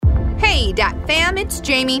Hey, Dat Fam, it's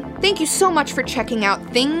Jamie. Thank you so much for checking out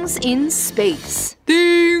Things in Space.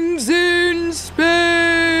 Things in Space!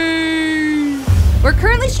 We're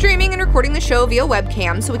currently streaming and recording the show via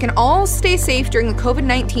webcam so we can all stay safe during the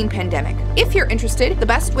COVID-19 pandemic. If you're interested, the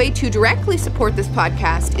best way to directly support this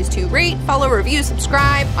podcast is to rate, follow, review,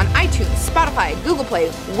 subscribe on iTunes, Spotify, Google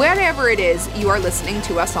Play, wherever it is you are listening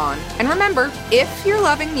to us on. And remember, if you're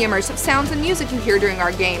loving the immersive sounds and music you hear during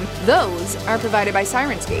our game, those are provided by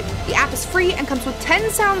Syrinscape. The app is free and comes with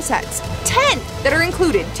 10 sound sets, 10 that are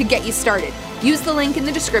included to get you started. Use the link in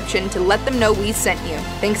the description to let them know we sent you.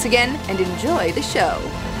 Thanks again, and enjoy the show.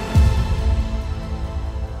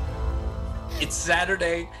 It's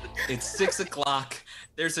Saturday, it's 6 o'clock,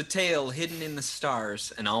 there's a tail hidden in the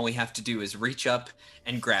stars, and all we have to do is reach up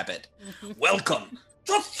and grab it. Welcome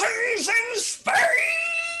to Things in Space!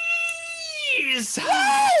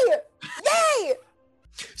 Yay! Yay!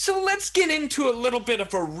 So let's get into a little bit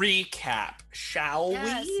of a recap, shall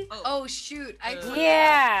Yes. we? Oh shoot!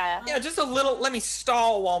 Yeah. Yeah, just a little. Let me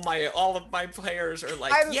stall while all of my players are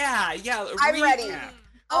like, I'm recap. ready.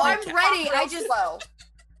 Oh, I'm Okay. ready. Slow.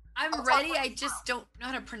 I'm ready. I just don't know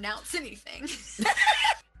how to pronounce anything.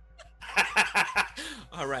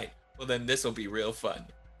 All right. Well, then this will be real fun.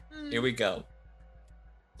 Here we go.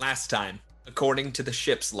 Last time, according to the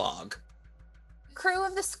ship's log, The crew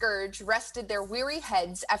of the Scourge rested their weary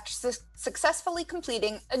heads after successfully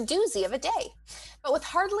completing a doozy of a day. But with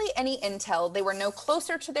hardly any intel, they were no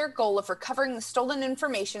closer to their goal of recovering the stolen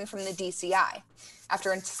information from the DCI.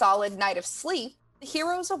 After a solid night of sleep, the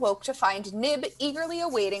heroes awoke to find Nib eagerly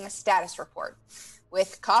awaiting a status report.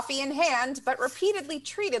 With coffee in hand, but repeatedly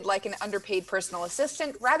treated like an underpaid personal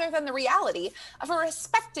assistant rather than the reality of a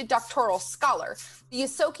respected doctoral scholar, the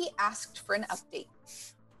Yosoki asked for an update.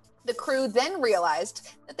 The crew then realized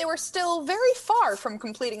that they were still very far from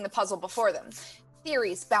completing the puzzle before them.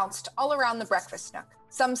 Theories bounced all around the breakfast nook.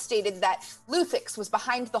 Some stated that Luthix was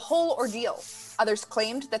behind the whole ordeal. Others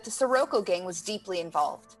claimed that the Sirocco gang was deeply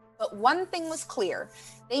involved. But one thing was clear.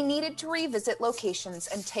 They needed to revisit locations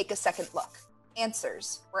and take a second look.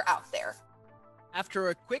 Answers were out there. After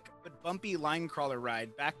a quick but bumpy line crawler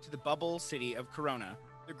ride back to the bubble city of Corona,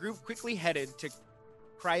 the group quickly headed to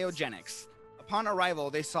cryogenics. Upon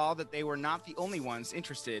arrival, they saw that they were not the only ones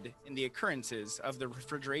interested in the occurrences of the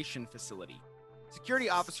refrigeration facility. Security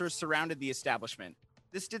officers surrounded the establishment.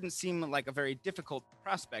 This didn't seem like a very difficult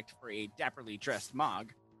prospect for a dapperly dressed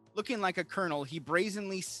Mog. Looking like a colonel, he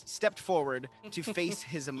brazenly stepped forward to face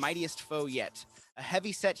his mightiest foe yet, a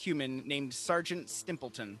heavy-set human named Sergeant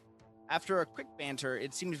Stimpleton. After a quick banter,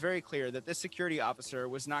 it seemed very clear that this security officer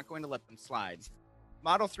was not going to let them slide.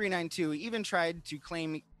 Model 392 even tried to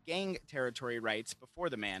claim gang territory rights before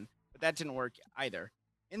the man, but that didn't work either.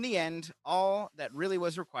 In the end, all that really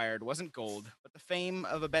was required wasn't gold, but the fame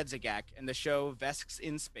of a Bedzagak and the show Vesks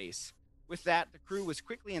in Space. With that, the crew was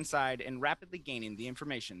quickly inside and rapidly gaining the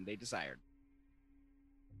information they desired.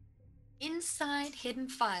 Inside hidden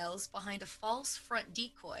files behind a false front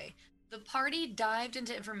decoy, the party dived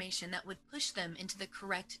into information that would push them into the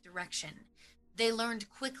correct direction. They learned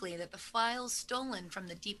quickly that the files stolen from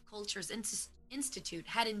the Deep Cultures Institute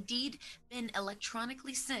had indeed been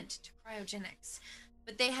electronically sent to cryogenics,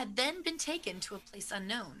 but they had then been taken to a place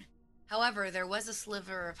unknown. However, there was a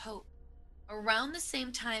sliver of hope. Around the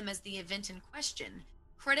same time as the event in question,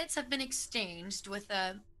 credits have been exchanged with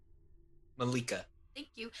a Malika.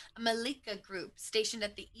 Malika group stationed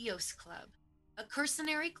at the EOS Club. A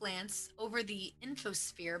cursory glance over the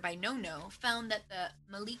infosphere by No found that the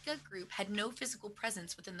Malika group had no physical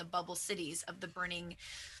presence within the bubble cities of the burning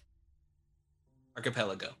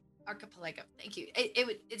Archipelago. Thank you.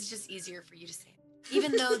 It's just easier for you to say it.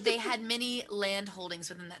 Even though they had many land holdings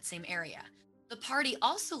within that same area. The party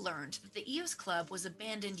also learned that the EOS Club was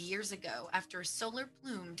abandoned years ago after a solar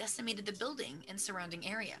plume decimated the building and surrounding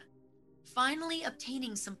area. Finally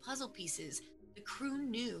obtaining some puzzle pieces, the crew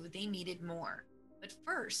knew they needed more. But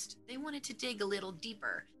first, they wanted to dig a little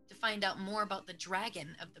deeper to find out more about the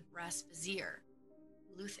dragon of the Brass Vizier,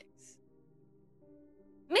 Luthix.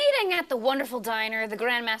 Meeting at the wonderful diner, the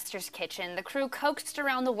Grandmaster's kitchen, the crew coaxed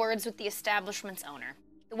around the words with the establishment's owner.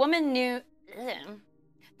 The woman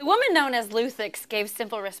known as Luthix gave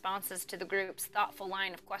simple responses to the group's thoughtful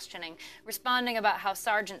line of questioning, responding about how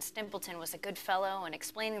Sergeant Stimpleton was a good fellow and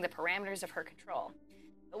explaining the parameters of her control.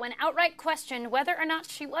 But when outright questioned whether or not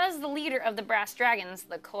she was the leader of the Brass Dragons,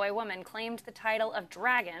 the coy woman claimed the title of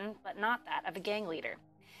dragon, but not that of a gang leader.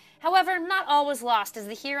 However, not all was lost as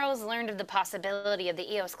the heroes learned of the possibility of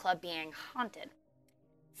the EOS Club being haunted.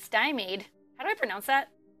 Stymied, how do I pronounce that?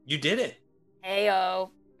 You did it.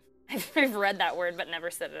 Heyo. I've read that word but never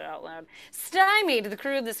said it out loud. Stymied, the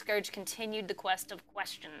crew of the Scourge continued the quest of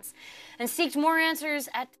questions and seeked more answers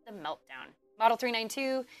at the Meltdown. Model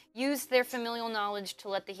 392 used their familial knowledge to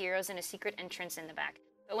let the heroes in a secret entrance in the back.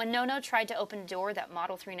 But when Nono tried to open a door that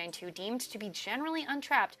Model 392 deemed to be generally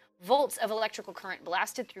untrapped, volts of electrical current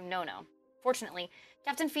blasted through Nono. Fortunately,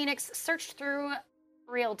 Captain Phoenix searched through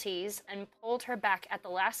realties and pulled her back at the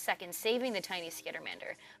last second, saving the tiny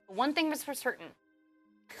Skittermander. But one thing was for certain.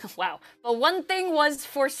 But one thing was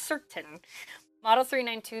for certain. Model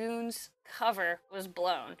 392's cover was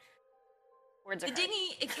blown. Words are The hard.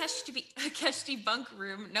 dingy Akeshti bunk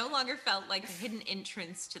room no longer felt like a hidden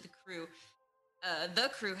entrance to the crew. The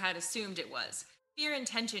crew had assumed it was. Fear and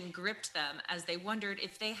tension gripped them as they wondered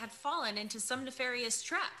if they had fallen into some nefarious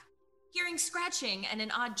trap. Hearing scratching and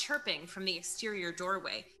an odd chirping from the exterior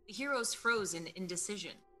doorway, the heroes froze in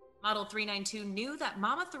indecision. Model 392 knew that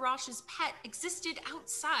Mama Tharash's pet existed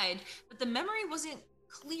outside, but the memory wasn't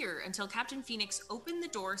clear until Captain Phoenix opened the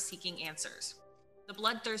door seeking answers. The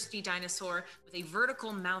bloodthirsty dinosaur with a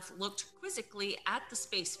vertical mouth looked quizzically at the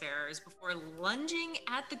spacefarers before lunging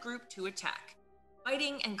at the group to attack.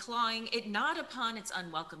 Biting and clawing, it gnawed upon its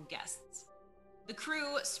unwelcome guests. The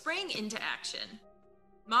crew sprang into action.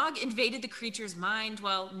 Mog invaded the creature's mind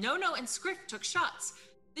while Nono and Scriff took shots.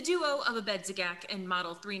 The duo of Abedzagak and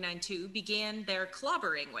Model 392 began their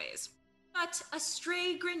clobbering ways. But a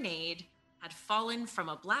stray grenade had fallen from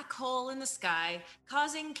a black hole in the sky,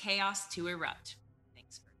 causing chaos to erupt.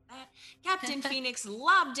 Thanks for that. Captain Phoenix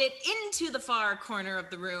lobbed it into the far corner of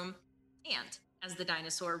the room, and as the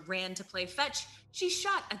dinosaur ran to play fetch, she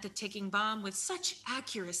shot at the ticking bomb with such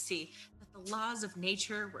accuracy that the laws of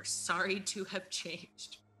nature were sorry to have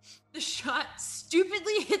changed. The shot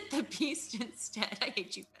stupidly hit the beast instead. I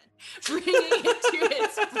hate you, Ben. Bringing it to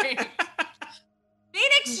its brink.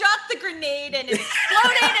 Phoenix shot the grenade and it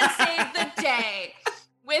exploded and saved the day.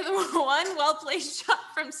 With one well-placed shot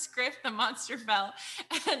from Scriff, the monster fell,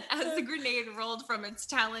 and as the grenade rolled from its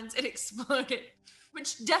talons, it exploded,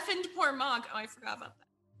 which deafened poor Mog. Oh, I forgot about that.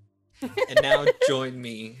 And now join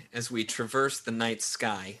me as we traverse the night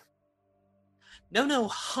sky. Nono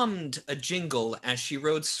hummed a jingle as she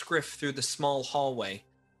rode Scriff through the small hallway.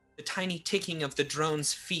 The tiny ticking of the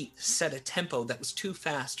drone's feet set a tempo that was too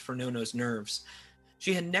fast for Nono's nerves.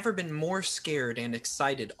 She had never been more scared and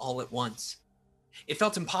excited all at once. It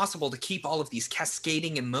felt impossible to keep all of these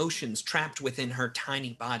cascading emotions trapped within her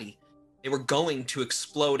tiny body. They were going to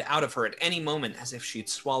explode out of her at any moment as if she'd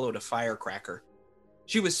swallowed a firecracker.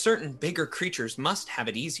 She was certain bigger creatures must have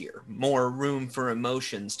it easier, more room for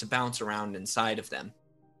emotions to bounce around inside of them.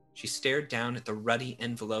 She stared down at the ruddy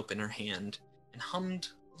envelope in her hand and hummed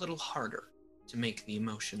a little harder to make the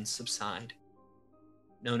emotions subside.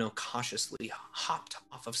 Nono cautiously hopped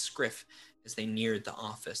off of Scriff as they neared the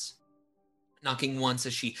office. Knocking once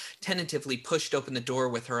as she tentatively pushed open the door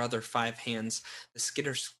with her other 5 hands, the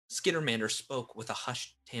Skittermander spoke with a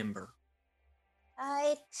hushed timbre.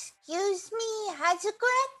 Excuse me,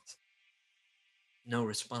 Hazagret? No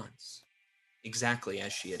response. Exactly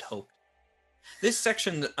as she had hoped. This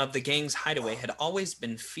section of the gang's hideaway had always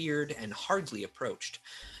been feared and hardly approached.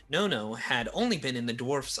 Nono had only been in the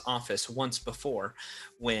dwarf's office once before,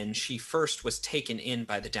 when she first was taken in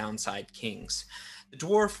by the Downside Kings. The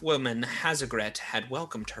dwarf woman Hazagret had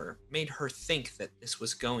welcomed her, made her think that this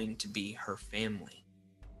was going to be her family.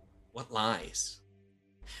 What lies?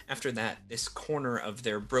 After that, this corner of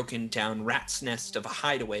their broken-down rat's nest of a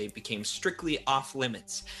hideaway became strictly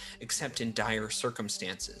off-limits, except in dire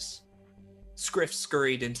circumstances. Scriff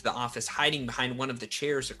scurried into the office, hiding behind one of the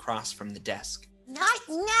chairs across from the desk. Not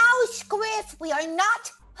now, Scriff. We are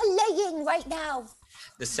not playing right now.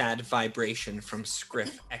 The sad vibration from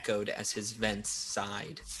Scriff echoed as his vents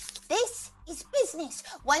sighed. This is business.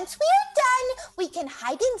 Once we are done, we can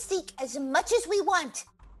hide and seek as much as we want.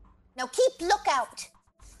 Now keep lookout.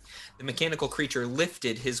 The mechanical creature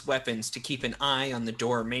lifted his weapons to keep an eye on the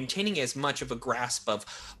door, maintaining as much of a grasp of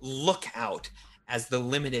lookout as the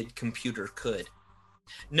limited computer could.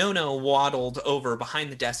 Nono waddled over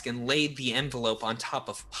behind the desk and laid the envelope on top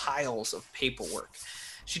of piles of paperwork.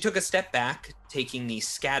 She took a step back, taking the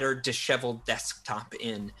scattered, disheveled desktop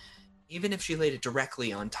in. Even if she laid it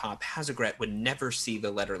directly on top, Hazagret would never see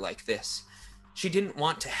the letter like this. She didn't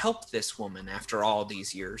want to help this woman after all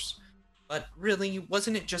these years. But really,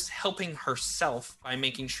 wasn't it just helping herself by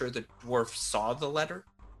making sure the dwarf saw the letter?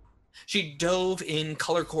 She dove in,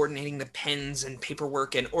 color coordinating the pens and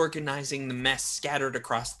paperwork and organizing the mess scattered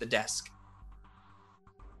across the desk.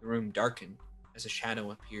 The room darkened as a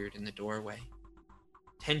shadow appeared in the doorway.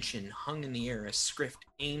 Tension hung in the air as Scriff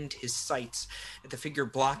aimed his sights at the figure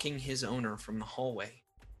blocking his owner from the hallway.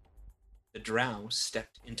 The drow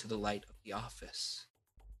stepped into the light of the office.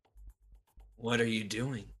 What are you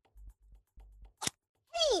doing?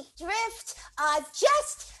 Hey, Drift,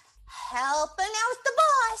 just helping out the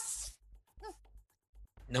boss.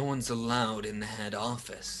 No one's allowed in the head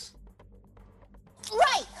office.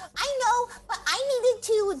 Right, I know, but I needed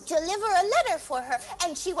to deliver a letter for her,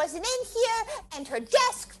 and she wasn't in here, and her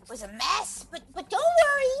desk was a mess, but don't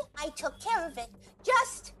worry, I took care of it,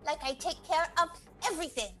 just like I take care of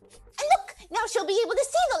everything. And look, now she'll be able to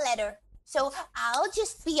see the letter, so I'll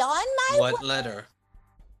just be on my way. What letter?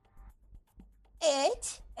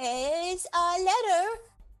 It is a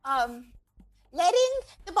letter, letting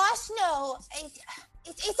the boss know.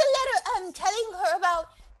 It's a letter, telling her about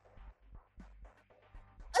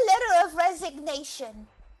a letter of resignation.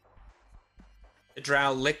 The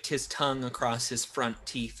drow licked his tongue across his front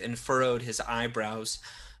teeth and furrowed his eyebrows,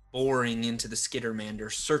 boring into the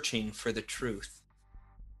Skittermander, searching for the truth.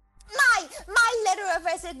 My letter of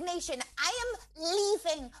resignation. I am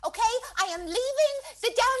leaving, okay? I am leaving the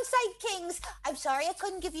Downside Kings. I'm sorry I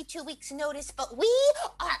couldn't give you 2 weeks' notice, but we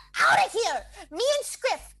are out of here. Me and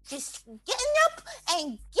Scriff just getting up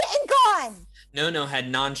and getting gone. Nono had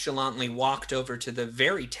nonchalantly walked over to the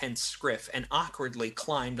very tense Scriff and awkwardly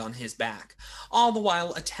climbed on his back, all the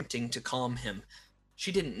while attempting to calm him.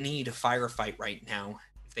 She didn't need a firefight right now.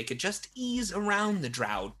 If they could just ease around the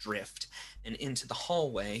drow drift and into the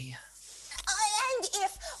hallway. And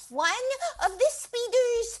if one of the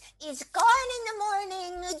speeders is gone in the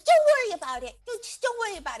morning, don't worry about it. Just don't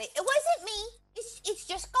worry about it. It wasn't me. It's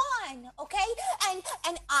just gone, okay?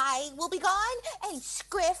 And I will be gone, and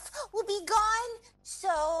Scriff will be gone.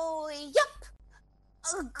 So, yup.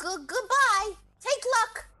 Goodbye. Take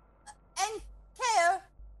luck and care.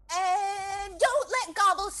 And don't let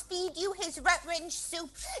Gobbles feed you his rat-wrench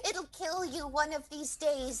soup. It'll kill you one of these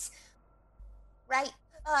days. Right?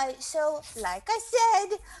 So, like I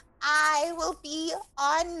said, I will be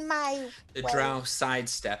on my The way. drow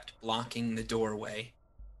sidestepped, blocking the doorway.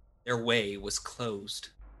 Their way was closed.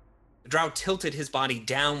 The drow tilted his body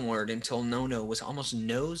downward until Nono was almost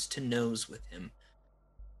nose to nose with him.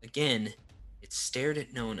 Again, it stared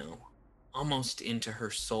at Nono, almost into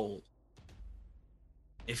her soul.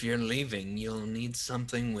 If you're leaving, you'll need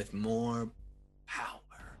something with more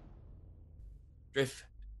power. Drift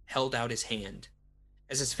held out his hand.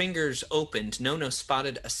 As his fingers opened, Nono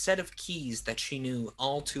spotted a set of keys that she knew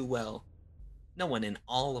all too well. No one in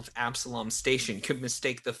all of Absalom Station could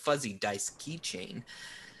mistake the fuzzy dice keychain.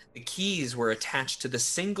 The keys were attached to the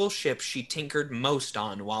single ship she tinkered most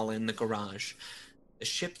on while in the garage. The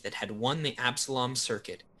ship that had won the Absalom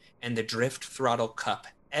Circuit and the Drift Throttle Cup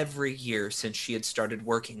every year since she had started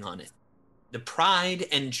working on it. The pride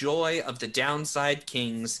and joy of the Downside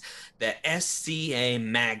Kings, the SCA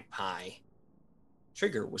Magpie.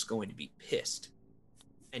 Trigger was going to be pissed,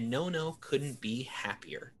 and Nono couldn't be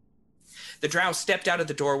happier. The drow stepped out of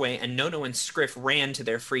the doorway, and Nono and Scriff ran to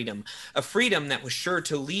their freedom, a freedom that was sure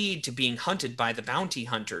to lead to being hunted by the bounty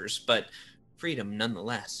hunters, but freedom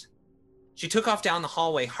nonetheless. She took off down the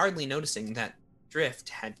hallway, hardly noticing that Drift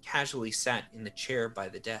had casually sat in the chair by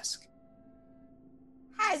the desk.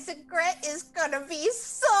 Hazagret is gonna be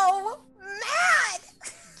so mad!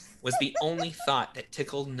 Was the only thought that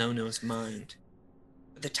tickled Nono's mind.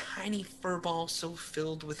 But the tiny furball, so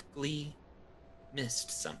filled with glee,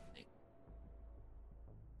 missed something.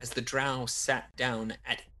 As the drow sat down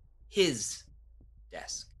at his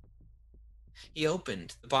desk, he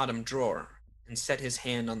opened the bottom drawer and set his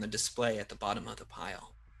hand on the display at the bottom of the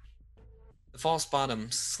pile. The false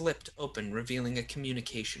bottom slipped open, revealing a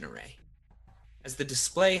communication array. As the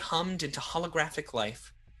display hummed into holographic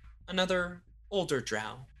life, another older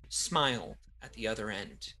drow smiled at the other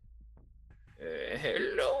end.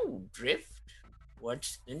 Hello, Drift.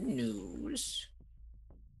 What's the news?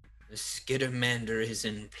 The Skittermander is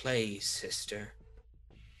in play, sister.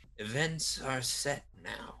 Events are set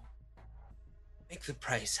now. Make the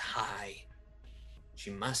price high.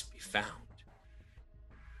 She must be found.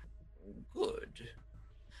 Good.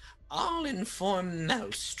 I'll inform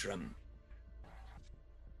Maelstrom.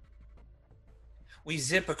 We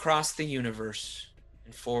zip across the universe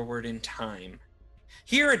and forward in time.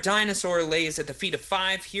 Here, a dinosaur lays at the feet of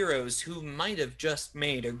 5 heroes who might have just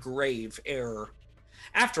made a grave error.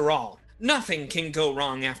 After all, nothing can go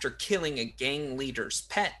wrong after killing a gang leader's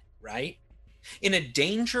pet, right? In a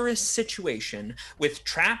dangerous situation, with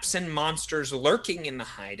traps and monsters lurking in the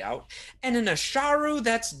hideout, and an Asharu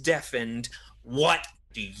that's deafened, what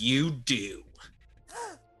do you do?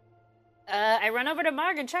 I run over to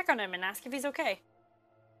Marg and check on him and ask if he's okay.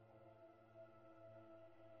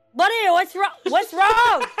 Buddy, what's wrong? What's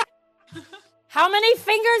wrong? How many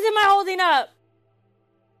fingers am I holding up?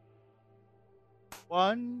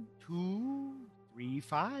 1, 2, 3,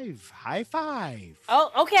 5. High five.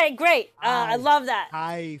 Oh, okay, great. I love that.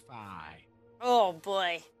 High five. Oh,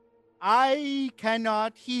 boy. I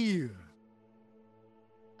cannot hear.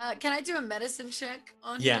 Can I do a medicine check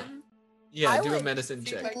on Yeah. him? Yeah, I do a would medicine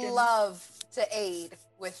check. love to aid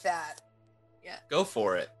with that. Go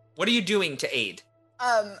for it. What are you doing to aid?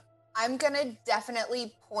 I'm gonna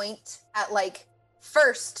definitely point at like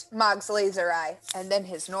first Mog's laser eye and then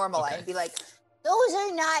his normal eye Okay. and be like, Those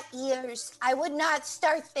are not ears. I would not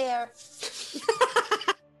start there.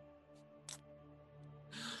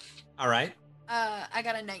 All right. I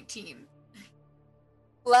got a 19.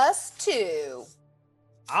 +2.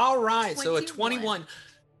 All right. So a 21. 21.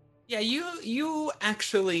 Yeah, you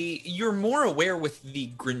actually, you're more aware with the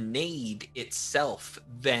grenade itself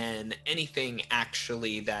than anything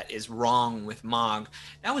actually that is wrong with Mog.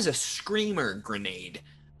 That was a screamer grenade.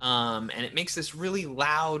 And it makes this really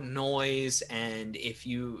loud noise, and it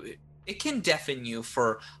can deafen you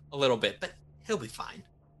for a little bit, but he'll be fine.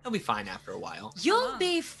 He'll be fine after a while. You'll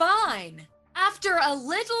be fine after a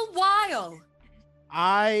little while.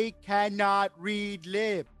 I cannot read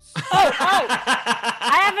lips.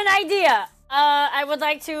 I have an idea. I would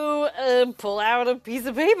like to pull out a piece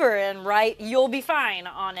of paper and write "You'll be fine"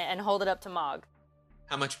 on it and hold it up to Mog.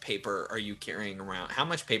 How much paper are you carrying around? How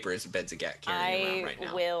much paper is Bedzagat carrying around right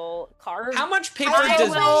now? I will carve. How much paper I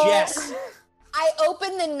does will- Jess? I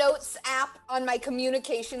open the notes app on my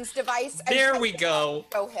communications device. And There type we it go.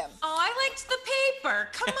 Show him. Oh, I liked the paper.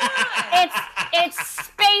 Come on. It's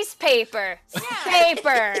space paper.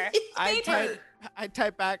 Paper. I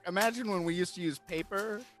type back. Imagine when we used to use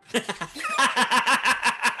paper.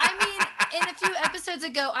 I mean, in a few episodes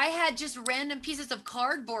ago, I had just random pieces of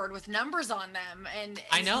cardboard with numbers on them, and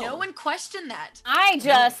I know. no one questioned that. I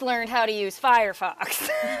just learned how to use Firefox.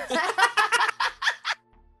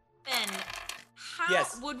 Ben,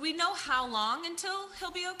 Yes. would we know how long until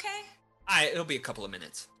he'll be okay? It'll be a couple of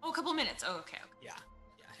minutes. Oh, a couple minutes. Oh, okay. Yeah,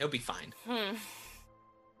 he'll be fine.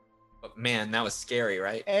 But man, that was scary,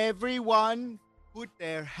 right? Everyone put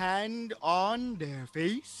their hand on their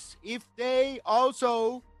face if they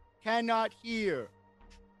also cannot hear.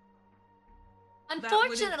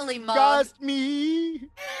 Unfortunately, Mog, Just me.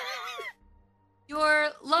 your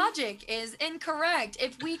logic is incorrect.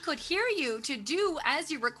 If we could hear you to do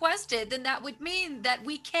as you requested, then that would mean that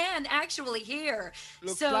we can actually hear.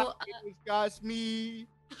 Looks So, like it's just me.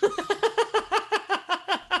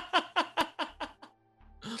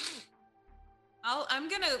 I'm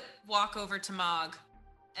gonna walk over to Mog,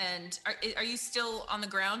 and are you still on the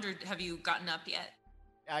ground, or have you gotten up yet?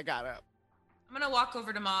 I got up. I'm gonna walk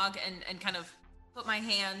over to Mog and kind of put my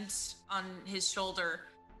hand on his shoulder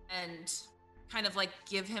and kind of like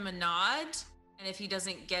give him a nod. And if he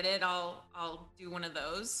doesn't get it, I'll do one of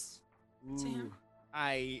those to him.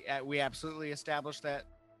 We absolutely established that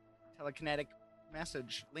telekinetic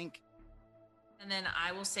message link. And then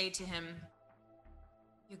I will say to him,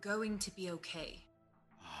 "You're going to be okay."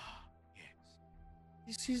 Ah, yes.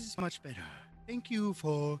 This is much better. Thank you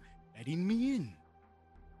for letting me in.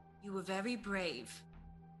 You were very brave.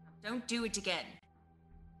 Don't do it again.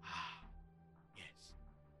 Ah, yes.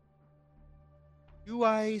 Do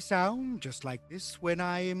I sound just like this when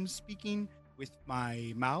I am speaking with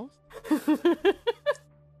my mouth?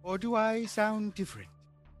 Or do I sound different?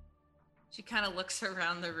 She kind of looks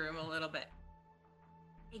around the room a little bit.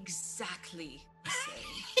 Exactly the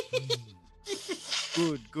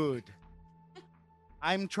same. Good.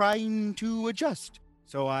 I'm trying to adjust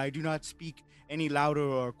so I do not speak any louder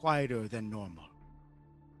or quieter than normal.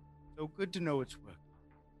 So good to know it's working.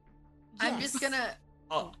 I'm just gonna.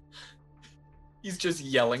 Oh. He's just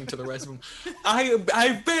yelling to the rest of them.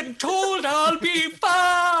 I've been told I'll be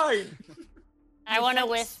fine. I want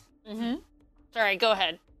to Sorry, go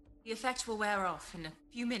ahead. The effect will wear off in a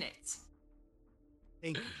few minutes.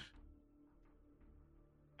 Thank you.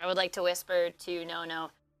 I would like to whisper to No.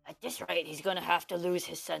 At this rate, he's gonna have to lose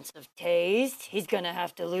his sense of taste. He's gonna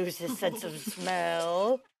have to lose his sense of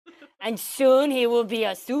smell. And soon he will be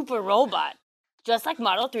a super robot, just like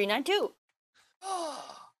Model 392.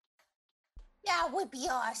 That would be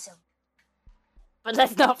awesome. But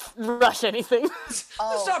let's not rush anything. Let's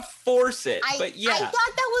not force it, but yeah. I thought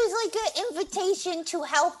that was like an invitation to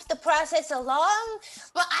help the process along,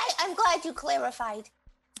 but I'm glad you clarified.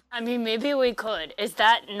 I mean, maybe we could. Is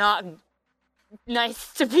that not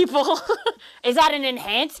nice to people? Is that an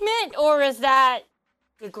enhancement, or is that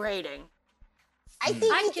degrading? I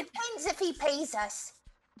think it depends if he pays us.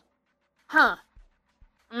 Huh.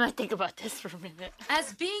 I'm gonna think about this for a minute.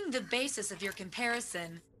 As being the basis of your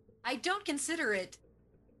comparison, I don't consider it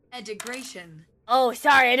a degradation. Oh,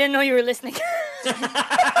 sorry, I didn't know you were listening.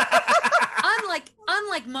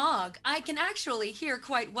 Unlike Mog, I can actually hear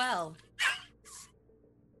quite well.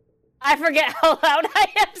 I forget how loud I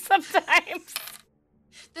am sometimes.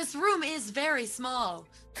 This room is very small.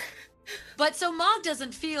 But so Mog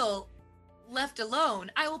doesn't feel left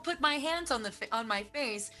alone, I will put my hands on my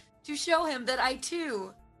face to show him that I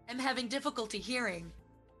too am having difficulty hearing.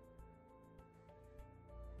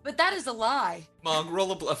 But that is a lie. Mog,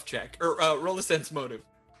 roll a bluff check or roll a sense motive.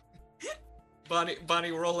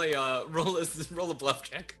 Bonnie, roll a bluff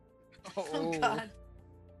check. Oh God.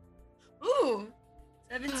 Ooh.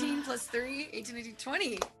 17 plus 3, 18, 19,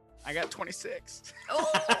 20. I got 26.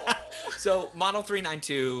 Oh. So Model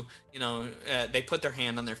 392, they put their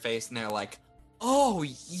hand on their face and they're like, "Oh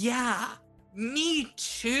yeah, me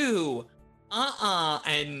too."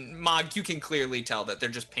 And Mog, you can clearly tell that they're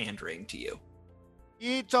just pandering to you.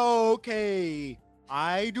 It's okay.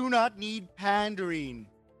 I do not need pandering.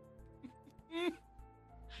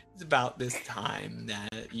 It's about this time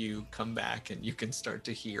that you come back and you can start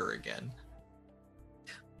to hear again.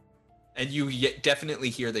 And you definitely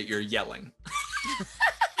hear that you're yelling.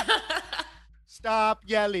 Stop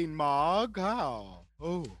yelling, Mog.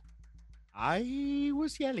 Oh, I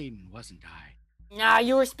was yelling, wasn't I? Nah,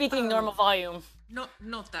 you were speaking normal volume.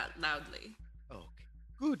 Not that loudly. Okay,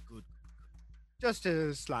 good. Just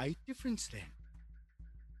a slight difference then.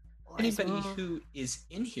 Anybody who is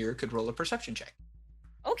in here could roll a perception check.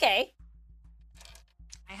 Okay.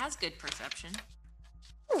 I has good perception.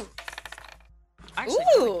 Ooh. Actually,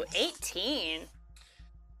 Ooh, 18.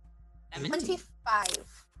 25.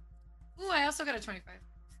 Ooh, I also got a 25.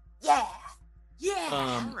 Yeah. Yeah.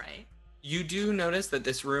 Um, all right. You do notice that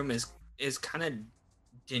this room is kind of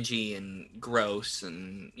dingy and gross,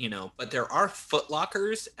 and but there are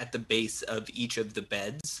footlockers at the base of each of the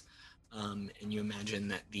beds. And you imagine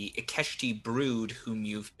that the Ikeshti brood, whom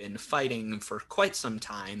you've been fighting for quite some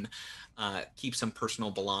time, keep some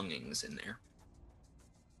personal belongings in there.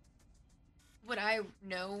 Would I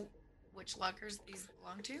know which lockers these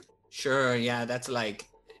belong to? Sure, yeah, that's like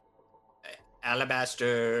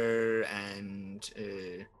Alabaster and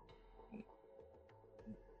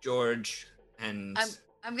George and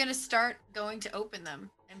I'm gonna start going to open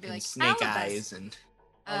them and be like, Snake Alabas. Eyes and.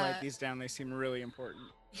 I'll write these down. They seem really important.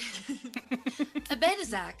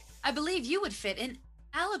 Abedazak, I believe you would fit in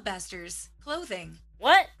Alabaster's clothing.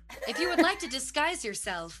 What? If you would like to disguise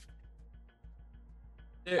yourself.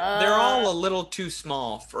 They're all a little too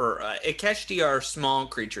small for Ikeshti are small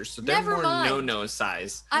creatures, so they're Never more mind. no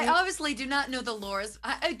size. I obviously do not know the lores.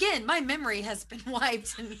 Again, my memory has been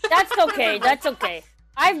wiped. That's okay. That's okay.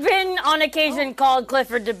 I've been on occasion called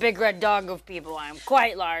Clifford the Big Red Dog of people. I'm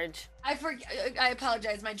quite large. I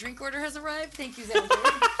apologize. My drink order has arrived. Thank you, Xander.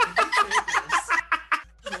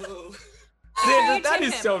 That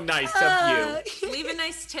is so nice of you. Leave a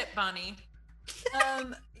nice tip, Bonnie.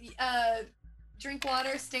 Drink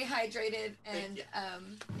water, stay hydrated, and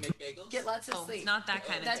Make bagels? get lots of sleep. It's not that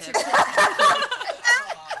kind of That's tip. your tip.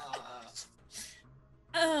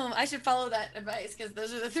 I should follow that advice because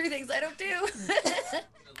those are the 3 things I don't do. I'll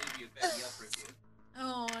leave you a bad Yelp review.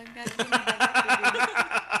 Oh, I gotta give you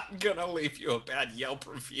that. I'm gonna leave you a bad Yelp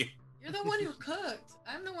review. You're the one who cooked.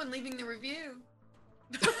 I'm the one leaving the review.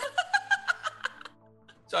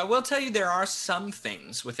 So I will tell you there are some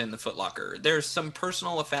things within the Foot Locker. There's some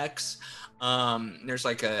personal effects. There's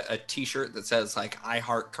like a t-shirt that says like I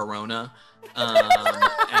heart Corona. And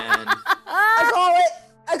I call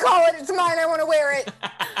it. It's mine. I want to wear it.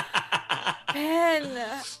 Ben.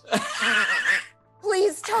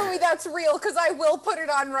 Please tell me that's real, because I will put it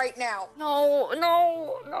on right now. No.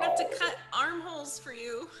 I have to cut armholes for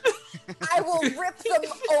you. I will rip them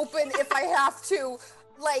open if I have to.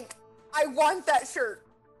 Like, I want that shirt.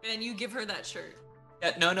 And you give her that shirt.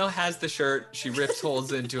 Yeah, Nono has the shirt. She rips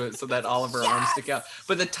holes into it so that all of her arms stick out.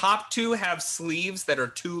 But the top 2 have sleeves that are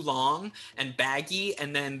too long and baggy,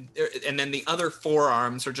 and then the other 4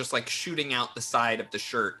 arms are just like shooting out the side of the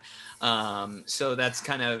shirt. So it's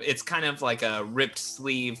kind of like a ripped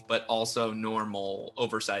sleeve, but also normal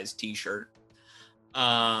oversized t-shirt.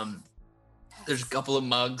 There's a couple of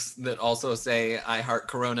mugs that also say I heart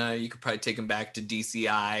Corona. You could probably take them back to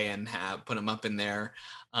DCI and put them up in there.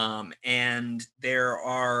 And there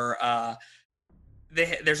are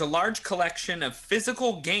there's a large collection of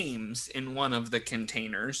physical games in one of the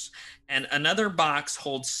containers, and another box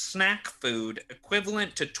holds snack food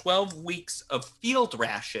equivalent to 12 weeks of field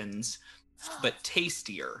rations, but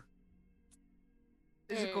tastier.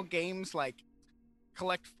 Physical games like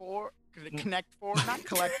Collect 4? Connect 4? Not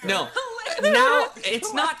Collect 4. No, Now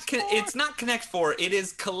it's not Connect 4. It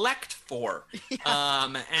is Collect 4.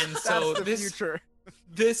 And so That's the future.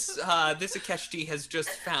 this Akeshti has just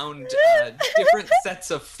found different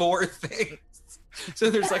sets of 4 things. So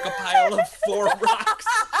there's like a pile of 4 rocks,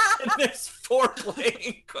 and there's 4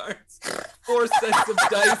 playing cards, 4 sets of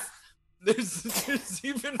dice. There's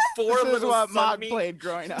even 4 This is little what Mog Sunmeat. played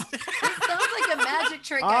growing up. Sounds like a magic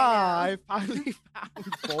trick I I finally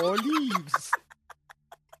found 4 leaves.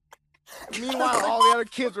 Meanwhile, all the other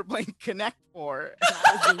kids were playing Connect 4, and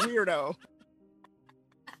I was the weirdo.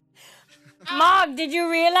 Mog, did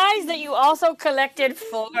you realize that you also collected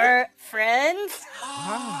 4 friends?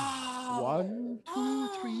 Ah, 1, 2,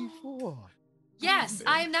 3, 4. Yes,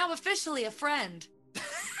 I am now officially a friend.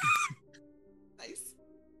 Nice.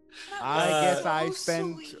 I guess I so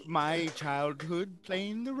spent sweet. my childhood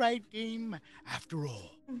playing the right game after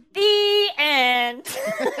all. The end.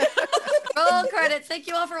 Roll credits. Thank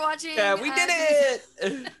you all for watching. Yeah, we did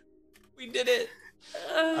it. We did it.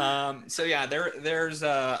 So yeah, there's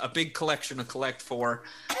a big collection of Collect 4.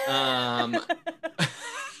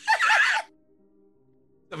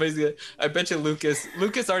 Somebody's gonna, I bet you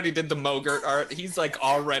Lucas already did the Mogert art. He's like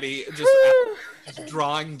already just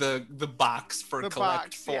drawing the box for The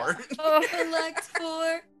Collect box, 4. yeah. Collect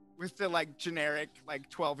 4. With the like generic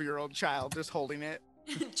 12-year-old child just holding it.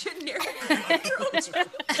 Generic.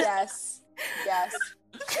 Yes. Yes.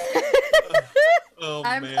 Oh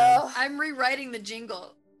I'm man. I'm rewriting the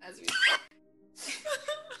jingle as we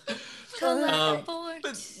Um, Collect 4.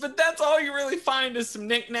 But that's all you really find is some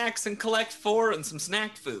knickknacks and Collect 4 and some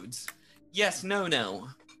snack foods. Yes, no.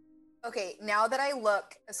 Okay, now that I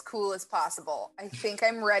look as cool as possible, I think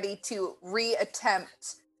I'm ready to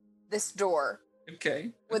reattempt this door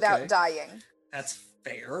Okay. without okay. dying. That's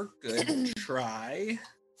fair. Good try.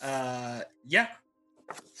 Yeah.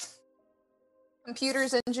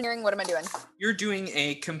 Computers, engineering, what am I doing? You're doing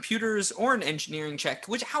a computers or an engineering check,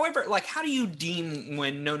 which, however, like, how do you deem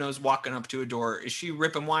when Nono's walking up to a door? Is she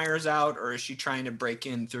ripping wires out, or is she trying to break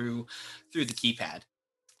in through the keypad?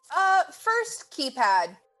 First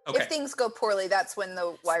keypad. Okay. If things go poorly, that's when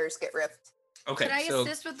the wires get ripped. Okay. Could I so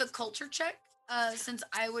assist with the culture check? Since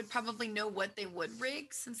I would probably know what they would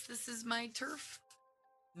rig, since this is my turf.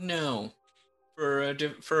 no, for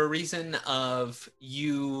a reason of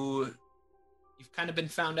you've kind of been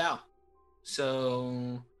found out.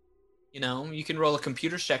 So, you can roll a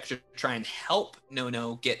computer check to try and help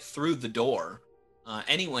Nono get through the door.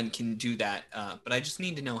 Anyone can do that, but I just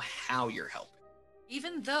need to know how you're helping.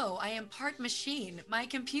 Even though I am part machine, my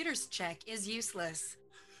computer's check is useless.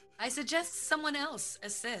 I suggest someone else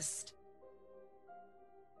assist.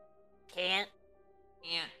 Can't.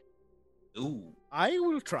 Yeah. Ooh. I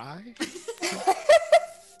will try.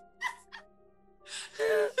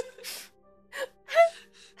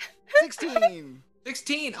 16.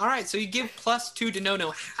 16. All right, so you give +2 to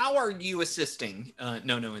Nono. How are you assisting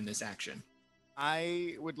Nono in this action?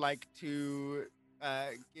 I would like to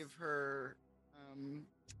give her,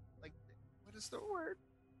 what is the word?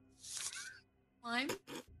 Climb?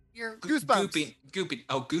 You're Goosebumps. Goopy.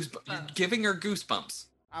 Oh, goosebumps. You're giving her goosebumps.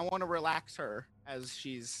 I want to relax her as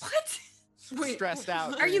she's what? stressed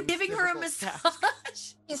out. Are you doing giving her a difficult massage?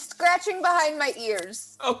 tasks. He's scratching behind my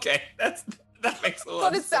ears. Okay, that makes a lot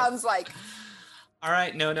What of it sense. sounds like. All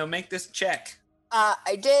right, Nono, make this check.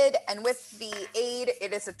 I did, and with the aid,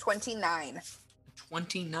 it is a 29.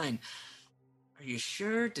 29. Are you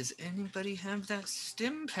sure? Does anybody have that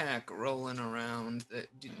stim pack rolling around?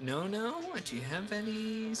 No? Do you have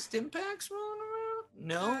any stim packs rolling around?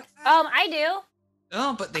 No? I do.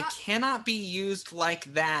 Oh, but they cannot be used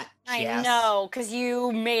like that, I Jess. know, because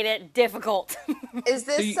you made it difficult. Is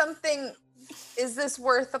this you- something? Is this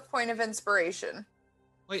worth a point of inspiration?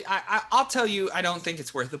 Wait, I'll tell you, I don't think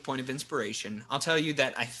it's worth a point of inspiration. I'll tell you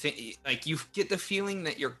that I think, like, you get the feeling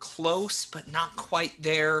that you're close, but not quite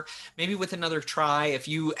there. Maybe with another try, if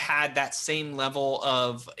you had that same level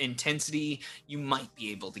of intensity, you might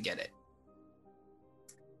be able to get it.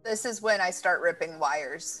 This is when I start ripping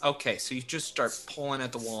wires. Okay, so you just start pulling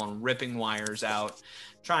at the wall and ripping wires out,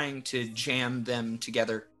 trying to jam them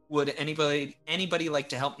together. Would anybody like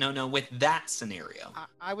to help Nono with that scenario?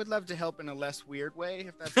 I would love to help in a less weird way,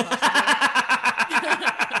 if that's possible.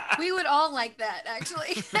 We would all like that,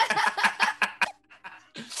 actually.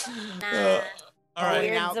 Nah. All right.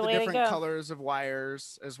 Pointing Weird's out the the way to different go. colors of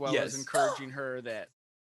wires, as well Yes. as encouraging her that,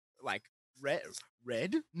 like, red?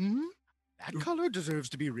 That color deserves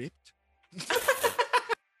to be ripped.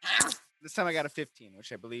 This time I got a 15,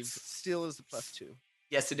 which I believe still is the +2.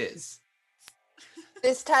 Yes, it is.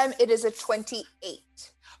 This time it is a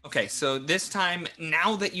 28. Okay, so this time,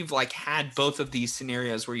 now that you've like had both of these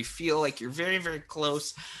scenarios where you feel like you're very, very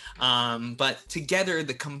close, but together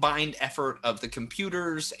the combined effort of the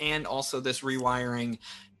computers and also this rewiring,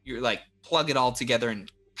 you're like plug it all together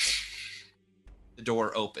and the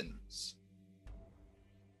door opens.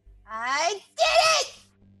 I did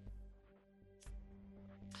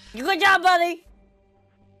it! Good job, buddy.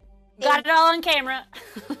 Got it all on camera.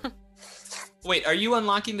 Wait, are you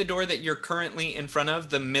unlocking the door that you're currently in front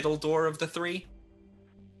of, the middle door of the three?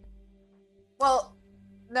 Well,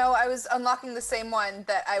 no, I was unlocking the same one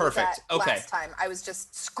that I was at last time. I was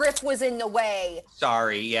just, Scriff was in the way.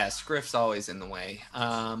 Sorry, yeah, Scriff's always in the way.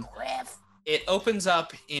 Scriff. It opens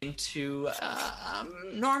up into a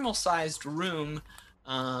normal-sized room,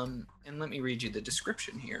 and let me read you the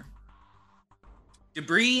description here.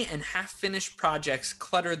 Debris and half-finished projects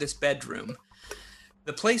clutter this bedroom.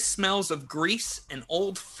 The place smells of grease and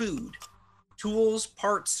old food. Tools,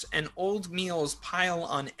 parts, and old meals pile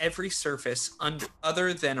on every surface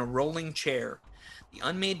other than a rolling chair, the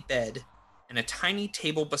unmade bed, and a tiny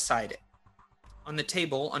table beside it. On the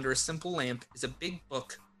table, under a simple lamp, is a big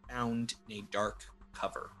book bound in a dark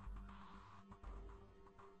cover.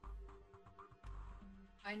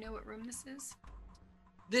 I know what room this is.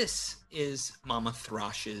 This is Mama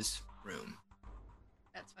Throsh's room.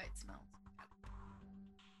 That's why it smells.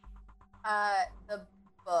 The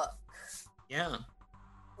book. Yeah.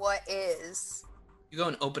 What is? You go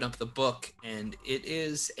and open up the book, and it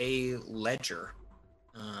is a ledger.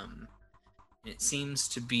 It seems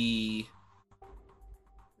to be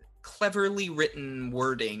cleverly written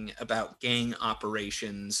wording about gang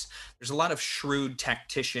operations. There's a lot of shrewd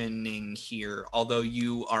tacticianing here, although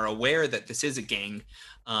you are aware that this is a gang,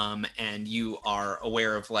 and you are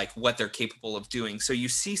aware of like what they're capable of doing. So you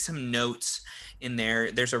see some notes in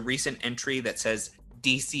there. There's a recent entry that says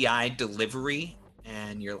DCI delivery,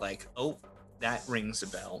 and you're like, oh, that rings a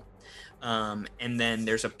bell. And then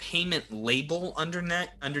there's a payment label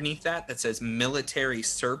underneath that says military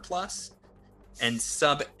surplus. And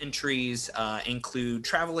sub-entries include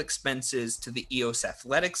travel expenses to the EOS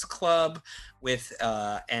Athletics Club with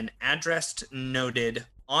an address noted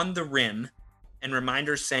on the rim and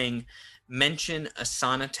reminders saying, mention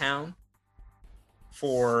Asana Town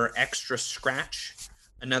for extra scratch.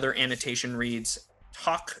 Another annotation reads,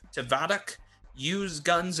 talk to Vadak, use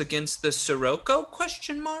guns against the Sirocco, ?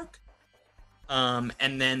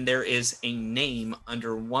 And then there is a name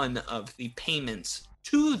under one of the payments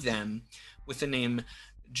to them with the name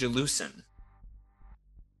Jelusin.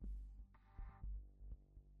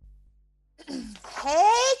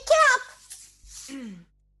 Hey, Cap!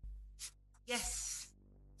 Yes.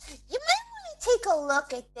 You might want to take a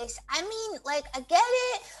look at this. I mean, like, I get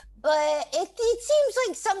it, but it seems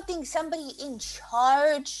like something somebody in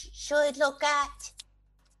charge should look at.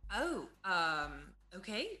 Oh,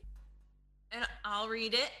 okay. And I'll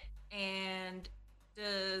read it. And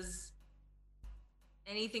does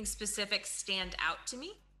anything specific stand out to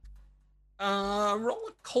me? Roll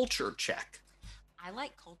a culture check. I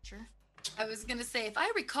like culture. I was gonna say, if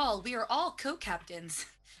I recall, we are all co-captains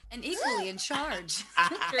and equally in charge.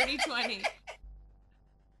 Dirty 20.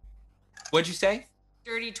 What'd you say?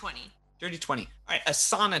 Dirty 20. Dirty 20. All right,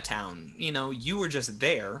 Asana Town. You know, you were just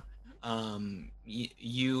there.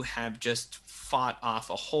 You have just fought off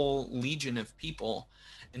a whole legion of people.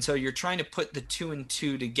 And so you're trying to put the two and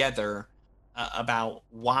two together about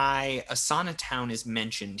why Asana Town is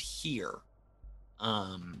mentioned here.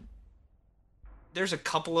 There's a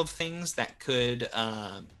couple of things that could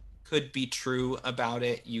be true about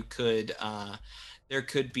it. You could there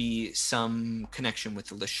could be some connection with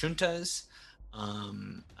the Lashuntas.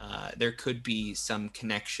 There could be some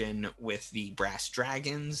connection with the Brass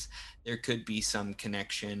Dragons. There could be some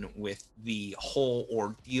connection with the whole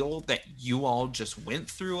ordeal that you all just went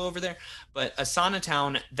through over there. But Asana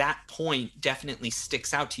Town, that point definitely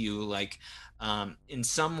sticks out to you. Like, in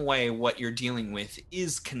some way, what you're dealing with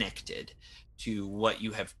is connected to what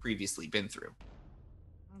you have previously been through.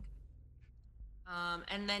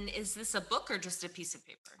 And then is this a book or just a piece of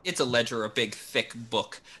paper? It's a ledger, a big, thick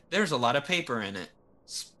book. There's a lot of paper in it.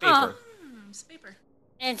 It's paper. It's paper.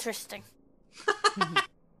 Interesting.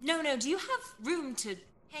 No, do you have room to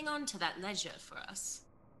hang on to that ledger for us?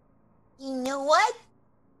 You know what?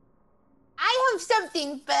 I have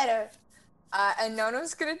something better. And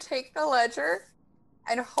Nono's gonna take the ledger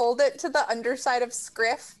and hold it to the underside of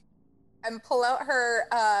Scriff and pull out her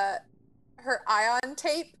ion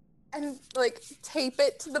tape and like tape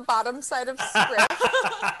it to the bottom side of Scriff.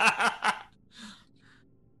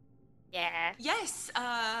 Yeah. Yes,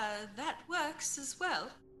 that works as well.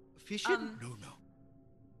 Efficient? No.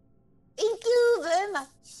 Thank you very much.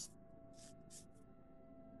 much.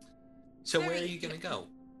 So where are you gonna go?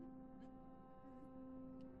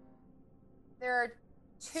 There are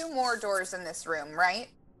 2 more doors in this room, right?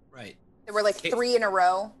 Right. There were like 3 in a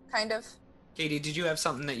row, kind of. Katie, did you have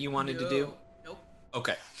something that you wanted to do? Nope.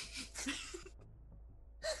 Okay.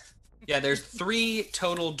 Yeah, there's 3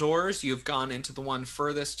 total doors. You've gone into the one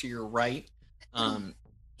furthest to your right.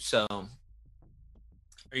 So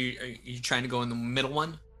are you trying to go in the middle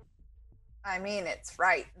one? I mean, it's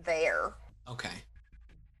right there. Okay.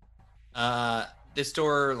 This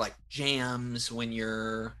door like jams when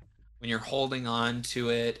you're holding on to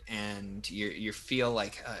it, and you feel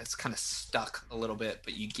like it's kind of stuck a little bit,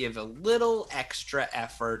 but you give a little extra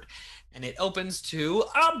effort, and it opens to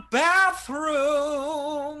a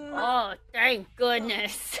bathroom. Oh, thank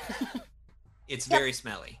goodness. It's very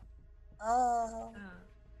smelly. Oh.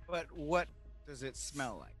 But what does it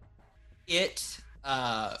smell like? It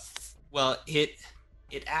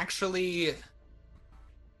actually,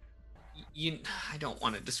 I don't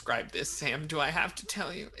want to describe this, Sam. Do I have to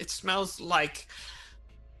tell you? It smells like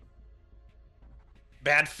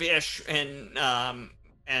bad fish and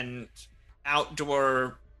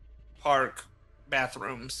outdoor park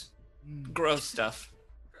bathrooms. Gross stuff.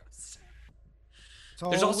 It's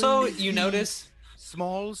There's also, always you the notice,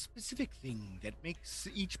 small specific thing that makes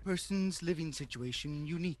each person's living situation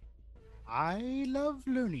unique. I love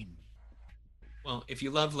learning. well, if you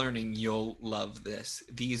love learning, you'll love this.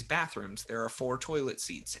 These bathrooms, there are 4 toilet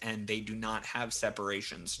seats, and they do not have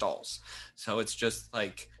separation stalls. So it's just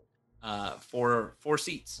like 4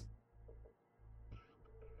 seats.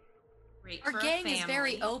 Great Our for a gang is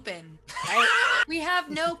very family. open. We have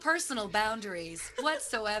no personal boundaries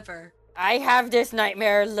whatsoever. I have this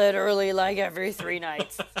nightmare literally like every 3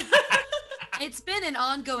 nights. It's been an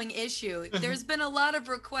ongoing issue. There's been a lot of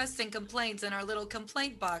requests and complaints in our little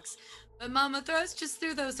complaint box, but Mama Throws just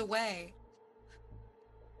threw those away.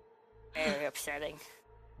 Very upsetting.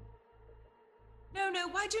 No,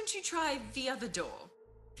 why don't you try the other door?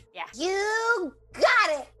 You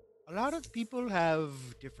got it. A lot of people have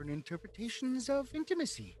different interpretations of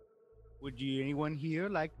intimacy. Would anyone here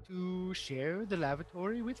like to share the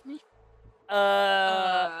lavatory with me?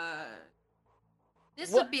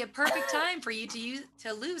 This would be a perfect time for you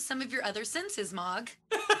to lose some of your other senses, Mog.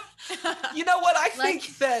 You know what? I Like-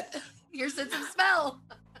 think that Your sense of smell.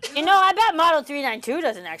 You know, I bet Model 392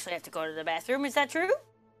 doesn't actually have to go to the bathroom. Is that true?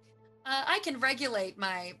 I can regulate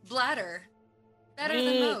my bladder better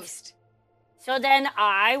than Neat. most. So then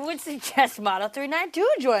I would suggest Model 392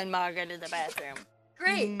 join Margaret in the bathroom.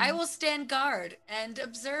 Great. I will stand guard and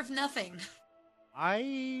observe nothing.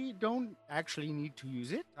 I don't actually need to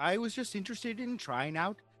use it. I was just interested in trying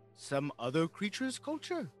out some other creature's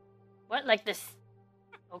culture. What, like this?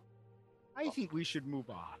 I think we should move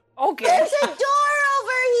on. Okay. There's a door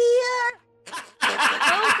over here.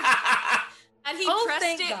 And he Oh, pressed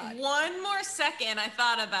thank it God. one more second. I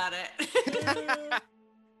thought about it.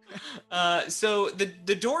 So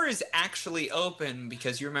the door is actually open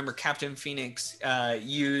because you remember Captain Phoenix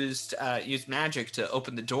used magic to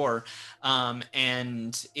open the door,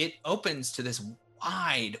 and it opens to this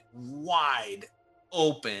wide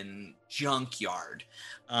open junkyard.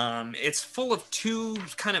 It's full of 2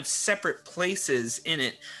 kind of separate places in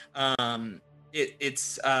it.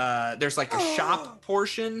 It's there's like a shop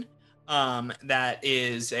portion that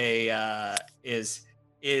is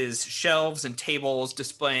shelves and tables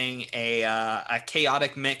displaying a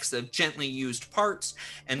chaotic mix of gently used parts,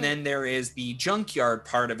 and then there is the junkyard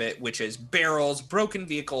part of it, which is barrels, broken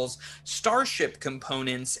vehicles, starship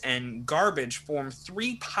components, and garbage form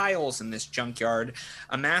 3 piles in this junkyard.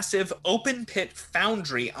 A massive open pit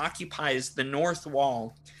foundry occupies the north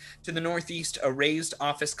wall. To the northeast, a raised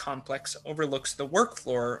office complex overlooks the work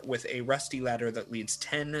floor with a rusty ladder that leads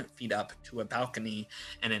 10 feet up to a balcony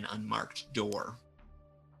and an unmarked door,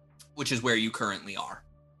 which is where you currently are.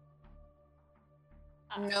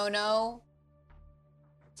 No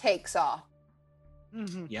takes off.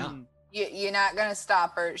 Yeah. You're not gonna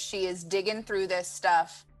stop her. She is digging through this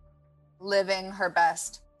stuff, living her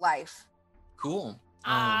best life. Cool.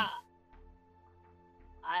 I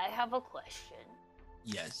have a question.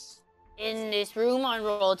 Yes. In this room on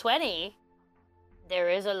roll 20, there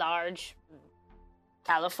is a large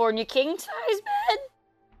California king size bed.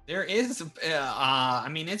 There is, I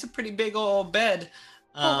mean, it's a pretty big old bed.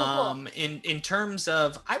 Cool. In terms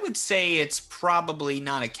of, I would say it's probably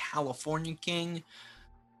not a California king.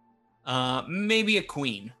 Maybe a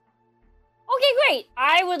queen. Okay, great.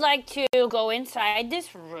 I would like to go inside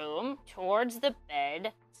this room towards the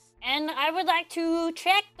bed, and I would like to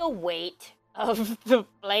check the weight of the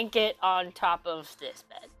blanket on top of this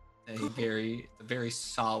bed. a very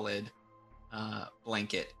solid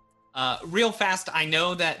blanket. Real fast, I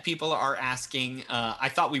know that people are asking. I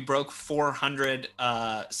thought we broke 400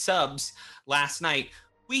 subs last night.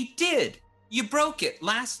 We did. You broke it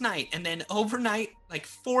last night, and then overnight, like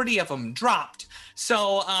 40 of them dropped.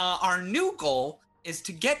 So our new goal is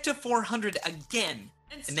to get to 400 again,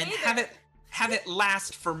 and then have it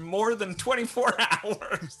last for more than 24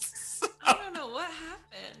 hours. I don't know what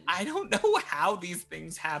happened. I don't know how these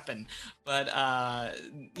things happen, but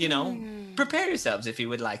prepare yourselves if you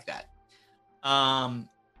would like that.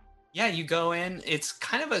 Yeah, you go in. It's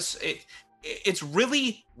kind of it's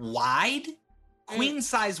really wide, queen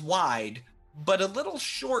size wide, but a little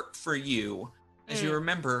short for you. As you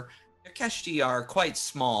remember, Keshti are quite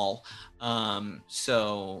small.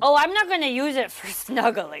 So. Oh, I'm not going to use it for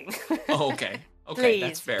snuggling. Oh, okay. Okay, Please,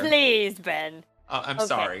 that's fair. Please, Ben. I'm Okay.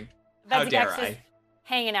 sorry. How dare I?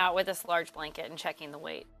 Hanging out with this large blanket and checking the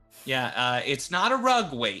weight. Yeah, it's not a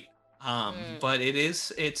rug weight, but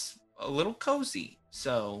it's a little cozy.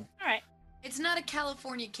 So. All right. It's not a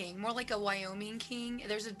California king, more like a Wyoming king.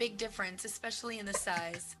 There's a big difference, especially in the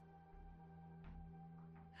size.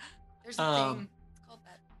 There's a thing. It's called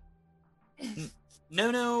that.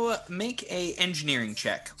 No, make a engineering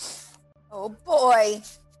check. Oh boy.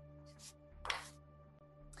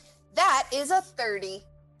 That is a 30.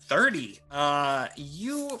 30.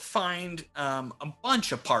 You find a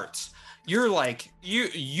bunch of parts. You're like,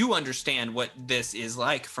 you understand what this is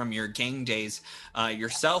like from your gang days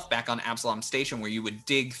yourself back on Absalom Station, where you would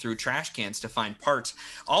dig through trash cans to find parts.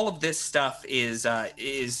 All of this stuff is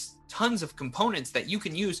tons of components that you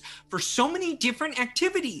can use for so many different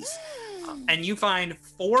activities. And you find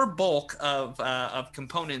 4 bulk of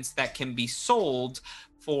components that can be sold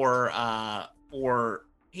for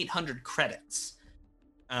 800 credits.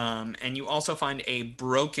 And you also find a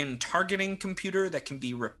broken targeting computer that can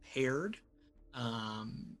be repaired.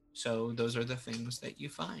 So those are the things that you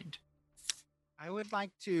find. I would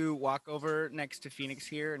like to walk over next to Phoenix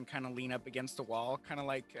here and kind of lean up against the wall, kind of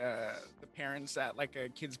like the parents at like a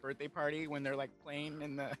kid's birthday party when they're like playing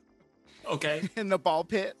in the in the ball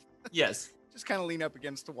pit. Yes. Just kind of lean up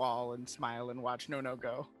against the wall and smile and watch No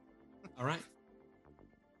go. All right.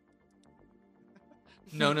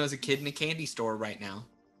 Nono's a kid in a candy store right now.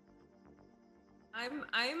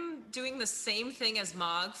 I'm doing the same thing as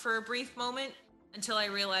Mog for a brief moment until I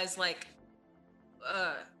realize why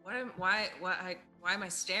am I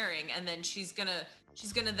staring? And then she's gonna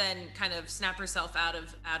then kind of snap herself out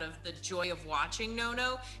of the joy of watching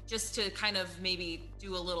Nono, just to kind of maybe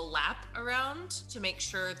do a little lap around to make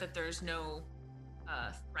sure that there's no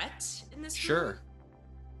threat in this room. Sure.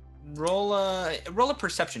 Roll a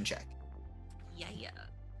perception check. Yeah.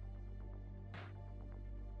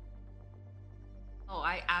 Oh,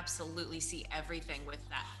 I absolutely see everything with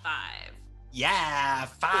that 5. Yeah,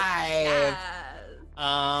 5.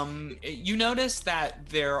 You notice that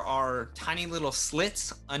there are tiny little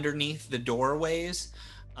slits underneath the doorways,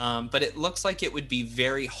 but it looks like it would be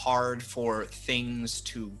very hard for things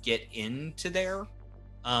to get into there.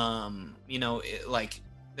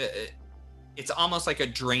 It's almost like a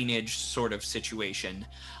drainage sort of situation.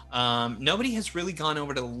 Nobody has really gone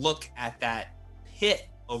over to look at that pit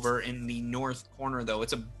over in the north corner, though.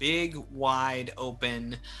 It's a big, wide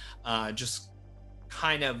open, just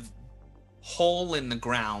kind of hole in the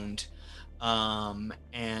ground. I don't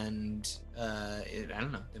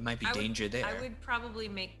know, there might be danger there. I would probably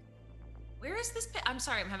make... Where is this pit? I'm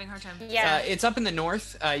sorry, I'm having a hard time. Yeah. It's up in the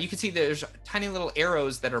north. You can see there's tiny little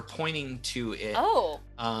arrows that are pointing to it. Oh.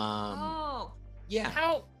 Yeah.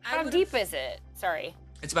 How deep is it? Sorry.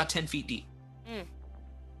 It's about 10 feet deep.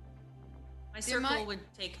 My circle would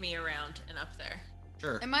take me around and up there.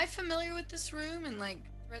 Sure. Am I familiar with this room and like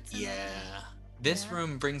threats? Yeah. This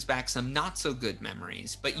room brings back some not so good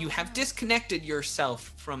memories, but you have disconnected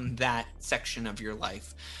yourself from that section of your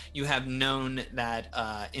life. You have known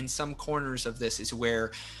that in some corners of this is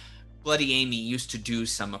where Bloody Amy used to do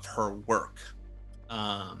some of her work.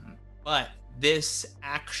 But this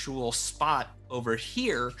actual spot over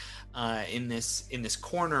here in this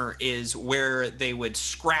corner is where they would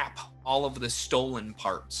scrap all of the stolen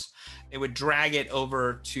parts. They would drag it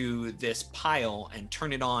over to this pile and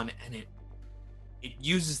turn it on, and it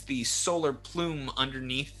uses the solar plume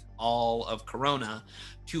underneath all of Corona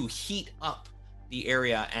to heat up the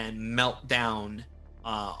area and melt down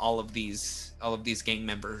all of these gang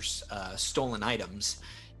members' stolen items,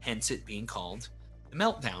 hence it being called the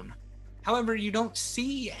Meltdown. However, you don't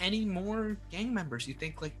see any more gang members. You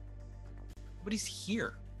think, like, nobody's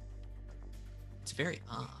here. It's very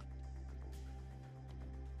odd.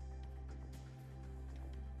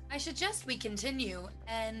 I suggest we continue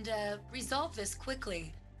and resolve this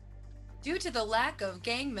quickly. Due to the lack of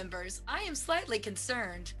gang members, I am slightly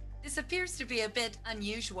concerned. This appears to be a bit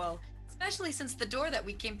unusual, especially since the door that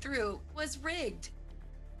we came through was rigged.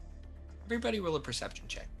 Everybody roll a perception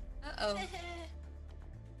check. Uh-oh.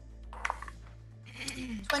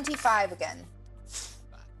 25 again.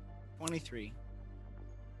 23.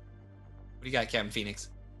 What do you got, Captain Phoenix?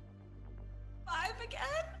 5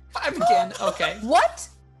 again? 5 again. Okay. What?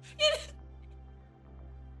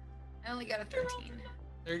 I only got a 13.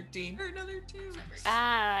 13. Or another 2.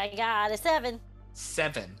 I got a 7.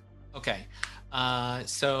 7. Okay.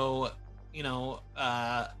 So,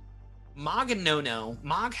 Mog and Nono.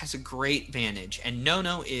 Mog has a great vantage, and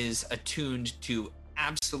Nono is attuned to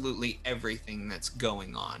absolutely everything that's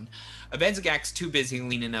going on. Abenzagak's too busy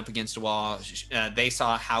leaning up against a wall. They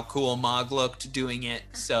saw how cool Mog looked doing it,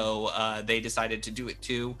 so they decided to do it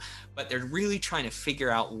too. But they're really trying to figure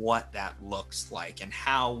out what that looks like and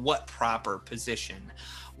what proper position.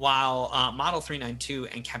 While Model 392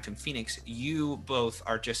 and Captain Phoenix, you both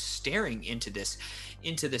are just staring into this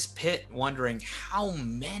pit, wondering how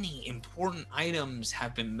many important items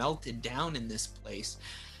have been melted down in this place.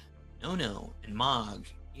 Nono and Mog,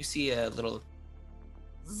 you see a little.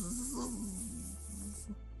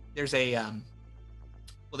 There's a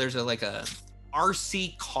like a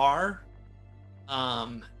RC car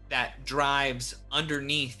that drives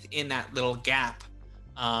underneath in that little gap,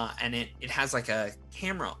 and it has like a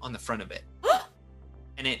camera on the front of it,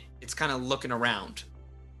 and it's kind of looking around.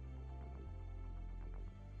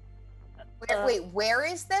 Wait, where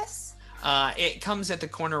is this? It comes at the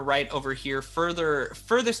corner right over here,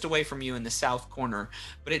 furthest away from you in the south corner,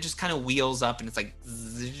 but it just kind of wheels up and it's like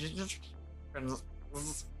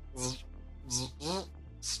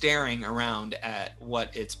staring around at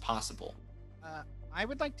what it's possible. I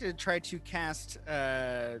would like to try to cast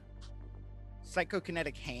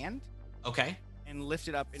Psychokinetic Hand. Okay. And lift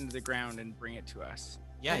it up into the ground and bring it to us.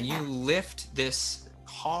 Yeah, you lift this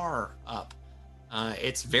car up.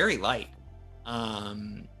 It's very light.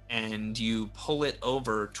 And you pull it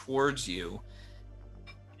over towards you.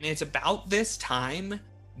 And it's about this time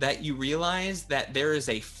that you realize that there is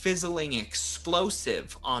a fizzling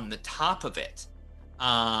explosive on the top of it.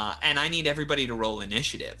 And I need everybody to roll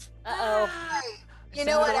initiative. Uh-oh. You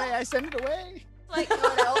know what? I send it away. Like, you know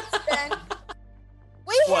what else, Ben?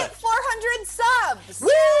 We What? hit 400 subs!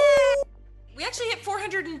 We actually hit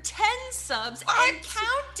 410 subs and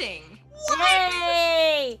counting.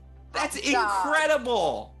 Yay! That's Good job.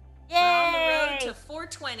 incredible! We're on the road Yay! to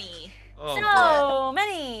 420. Oh, boy. So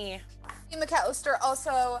many. Team McAllister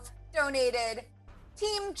also donated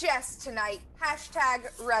Team Jess tonight.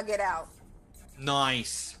 #RuggedOut.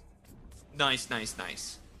 Nice.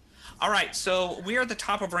 Nice. All right, so we are at the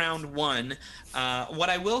top of round 1. What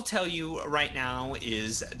I will tell you right now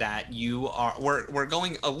is that we're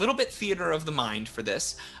going a little bit theater of the mind for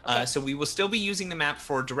this. So we will still be using the map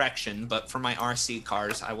for direction, but for my RC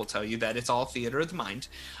cars, I will tell you that it's all theater of the mind.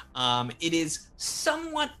 It is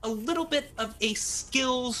somewhat a little bit of a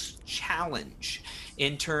skills challenge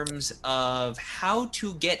in terms of how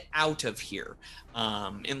to get out of here,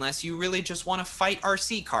 unless you really just want to fight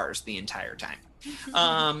RC cars the entire time.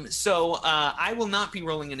 So I will not be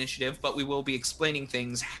rolling initiative, but we will be explaining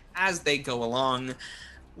things as they go along.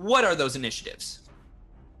 What are those initiatives?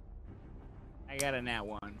 I got a nat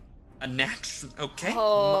 1. A nat. Okay.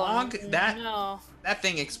 Oh, Mog, that no. that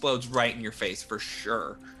thing explodes right in your face for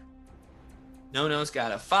sure. Nono's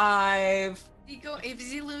got a 5.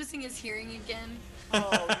 Is he losing his hearing again?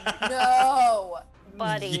 Oh, no.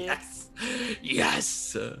 Buddy.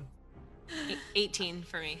 Yes. 18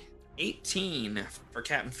 for me. 18 for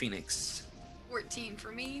Captain Phoenix. 14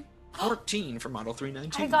 for me. 14 for Model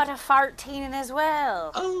 392. I got a 14 as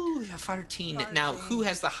well. Oh, yeah, 14. Now, who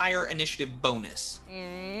has the higher initiative bonus?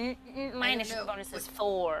 My initiative know. bonus is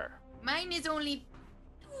 4. Mine is only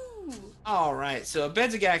 2. All right, so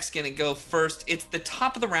Abenzagak's going to go first. It's the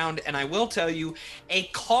top of the round, and I will tell you, a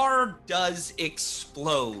car does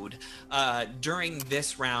explode during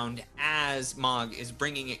this round as Mog is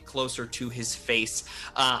bringing it closer to his face.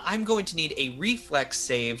 I'm going to need a reflex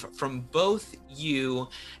save from both you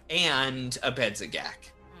and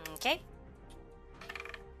Abenzagak. Okay.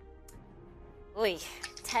 Oy,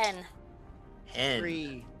 10. 10.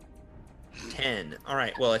 3. 10. All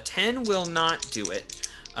right, well, a 10 will not do it.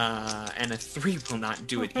 And a 3 will not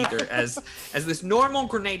do it either, as this normal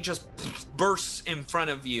grenade just bursts in front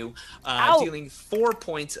of you, dealing 4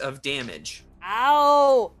 points of damage.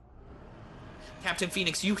 Ow! Captain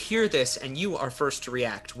Phoenix, you hear this, and you are first to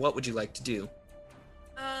react. What would you like to do?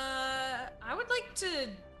 I would like to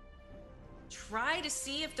try to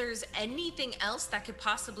see if there's anything else that could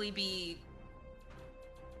possibly be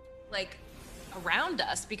like around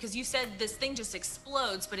us, because you said this thing just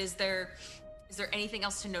explodes, but is there anything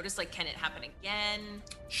else to notice? Like, can it happen again?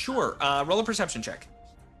 Sure. Roll a perception check.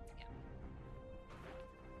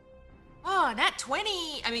 Oh, nat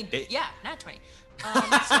 20. I mean, yeah, nat 20. So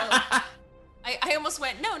I almost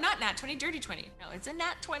went, no, not nat 20, dirty 20. No, it's a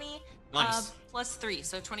nat 20 Nice. plus 3,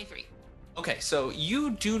 so 23. Okay, so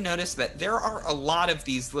you do notice that there are a lot of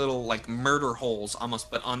these little like murder holes almost,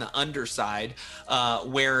 but on the underside,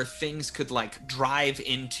 where things could like drive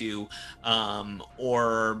into,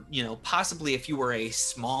 or, you know, possibly if you were a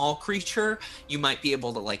small creature, you might be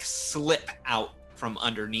able to like slip out from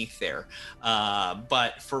underneath there.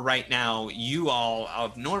 But for right now, you all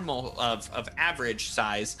of average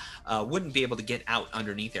size wouldn't be able to get out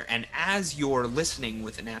underneath there. And as you're listening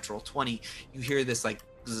with a natural 20, you hear this like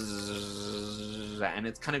zzz, and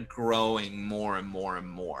it's kind of growing more and more and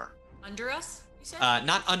more. Under us, you said?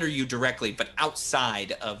 Not under you directly, but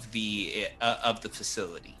outside of the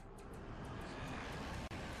facility.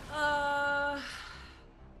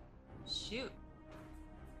 Shoot.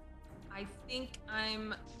 I think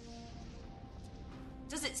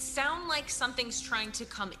Does it sound like something's trying to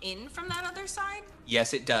come in from that other side?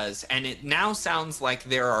 Yes, it does. And it now sounds like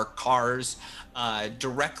there are cars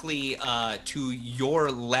directly to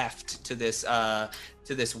your left, to this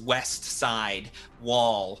west side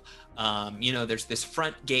wall. You know, there's this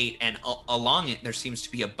front gate, and along it there seems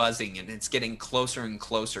to be a buzzing, and it's getting closer and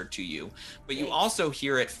closer to you. But you also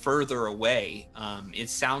hear it further away. It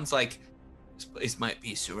sounds like this place might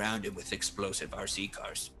be surrounded with explosive RC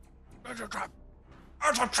cars. There's a trap!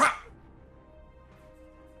 There's a trap!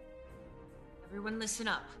 Everyone listen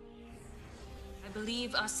up. I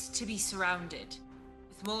believe us to be surrounded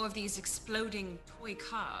with more of these exploding toy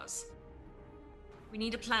cars. We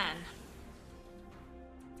need a plan.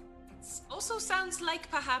 It also sounds like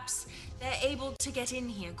perhaps they're able to get in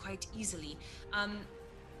here quite easily.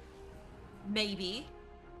 Maybe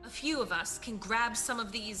a few of us can grab some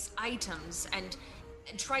of these items and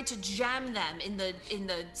try to jam them in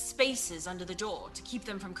the spaces under the door to keep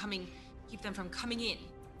them from coming in.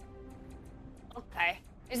 Okay.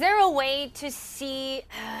 Is there a way to see,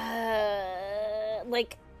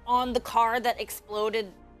 like, on the car that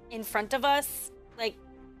exploded in front of us, like,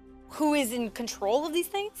 who is in control of these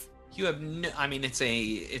things? You have no. I mean, it's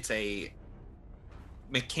a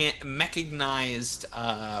mechanized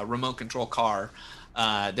remote control car.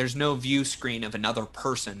 There's no view screen of another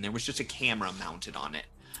person. There was just a camera mounted on it,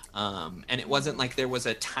 and it wasn't like there was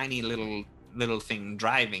a tiny little thing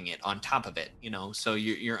driving it on top of it. You know, so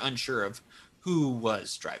you're unsure of who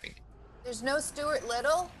was driving it. There's no Stuart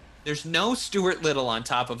Little? There's no Stuart Little on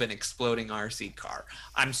top of an exploding RC car.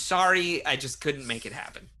 I'm sorry, I just couldn't make it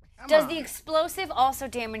happen. Does the explosive also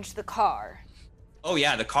damage the car? Oh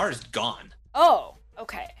yeah, the car is gone. Oh,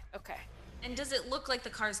 okay. And does it look like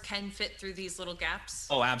the cars can fit through these little gaps?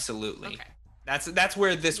 Oh, absolutely. Okay. That's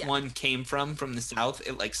where this one came from the south.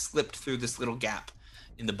 It like slipped through this little gap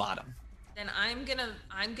in the bottom. Then I'm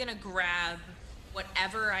gonna grab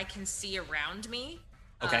whatever I can see around me.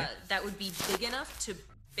 Okay. That would be big enough to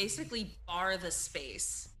basically bar the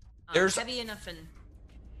space. There's heavy enough and.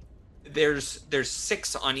 There's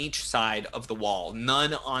 6 on each side of the wall,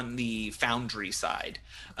 none on the foundry side,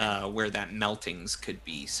 where that meltings could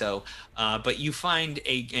be. So, but you find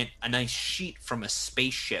a nice sheet from a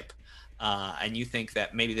spaceship, and you think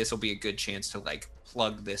that maybe this will be a good chance to like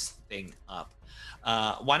plug this thing up.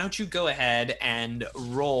 Why don't you go ahead and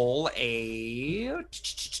roll a?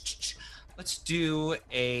 Let's do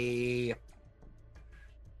a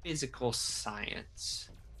physical science.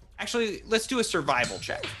 Actually, let's do a survival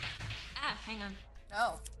check. Hang on.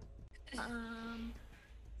 Oh.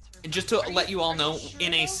 And just to let you all know,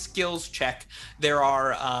 in a skills check, there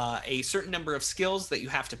are a certain number of skills that you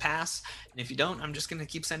have to pass, and if you don't, I'm just gonna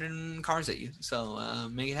keep sending cars at you. So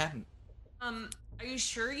make it happen. Are you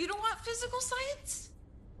sure you don't want physical science?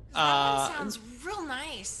 That one sounds real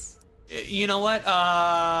nice. You know what?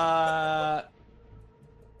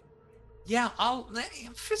 Yeah, I'll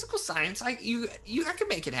physical science. I can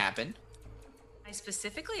make it happen. I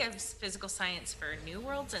specifically have physical science for New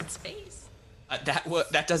Worlds and space.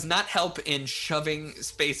 That does not help in shoving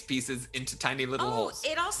space pieces into tiny little holes.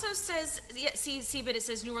 It also says see, but it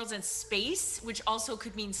says New Worlds and space, which also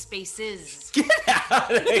could mean spaces. Get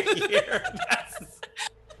out of here!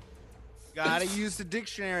 Gotta use the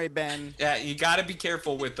dictionary, Ben. Yeah, you gotta be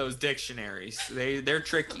careful with those dictionaries. They're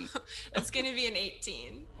tricky. That's gonna be an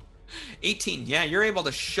 18. 18. Yeah, you're able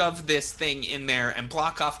to shove this thing in there and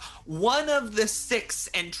block off one of the 6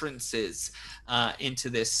 entrances into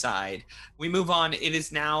this side. We move on. It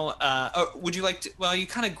is now. Would you like to? Well, you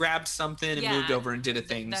kind of grabbed something and moved over and did a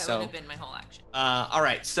thing. That so would have been my whole action. all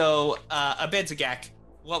right. So Abedzagak,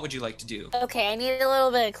 what would you like to do? Okay, I need a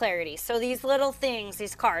little bit of clarity. So these little things,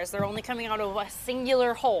 these cars, they're only coming out of a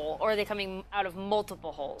singular hole, or are they coming out of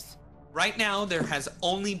multiple holes? Right now, there has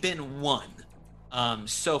only been one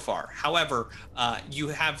so far. However,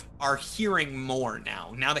 you are hearing more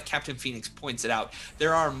now. Now that Captain Phoenix points it out,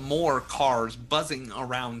 there are more cars buzzing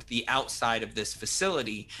around the outside of this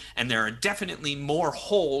facility, and there are definitely more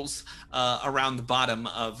holes around the bottom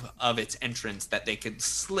of its entrance that they could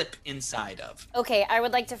slip inside of. Okay, I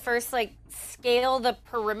would like to first scale the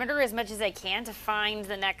perimeter as much as I can to find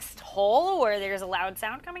the next hole where there's a loud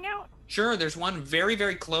sound coming out. Sure, there's one very,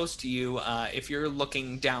 very close to you. If you're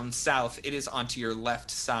looking down south, it is onto your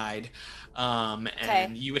left side.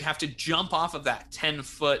 And you would have to jump off of that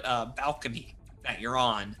 10-foot balcony that you're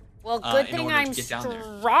on. Well, good thing I'm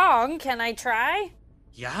strong. Can I try?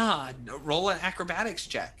 Yeah, roll an acrobatics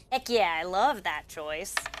check. Heck yeah, I love that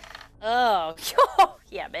choice. Oh,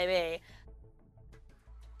 yeah, baby.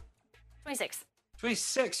 26.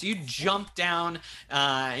 26. You jump down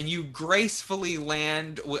and you gracefully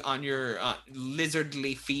land on your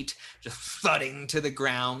lizardly feet, just thudding to the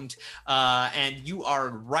ground. And you are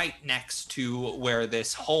right next to where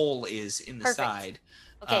this hole is in the side.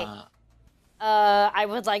 Okay. I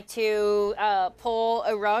would like to pull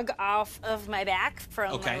a rug off of my back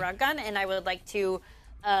from my rug gun, and I would like to.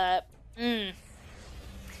 Ooh,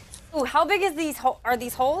 how big is are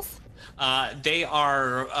these holes? They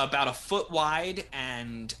are about a foot wide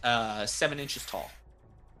and 7 inches tall.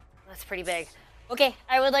 That's pretty big. Okay,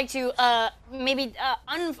 I would like to maybe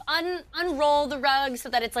unroll the rug so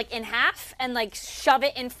that it's in half and shove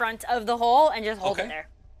it in front of the hole and just hold it there.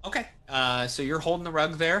 Okay. So you're holding the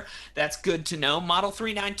rug there. That's good to know. Model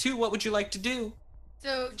 392, what would you like to do?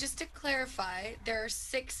 So just to clarify, there are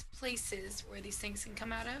 6 places where these things can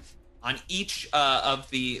come out of? On each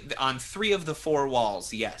on 3 of the 4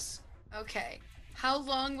 walls, yes. Okay. How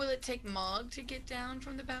long will it take Mog to get down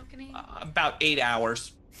from the balcony? About 8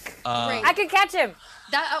 hours. Great. I could catch him.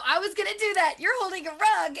 I was gonna do that. You're holding a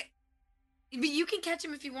rug. But you can catch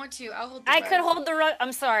him if you want to. I'll hold the rug. I could hold the rug.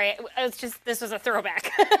 I'm sorry. It's just, this was a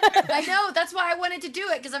throwback. I know. That's why I wanted to do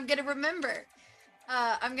it, because I'm going to remember.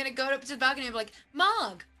 I'm going to go up to the balcony and be like,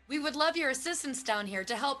 Mog, we would love your assistance down here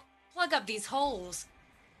to help plug up these holes.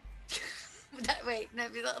 Wait,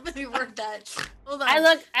 let me word that. Hold on. I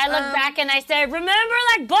look back and I say, remember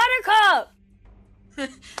Buttercup!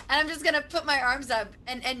 And I'm just going to put my arms up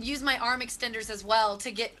and use my arm extenders as well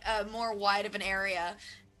to get more wide of an area.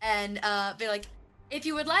 And be like, if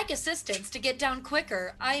you would like assistance to get down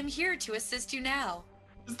quicker, I am here to assist you now.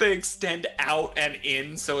 They extend out and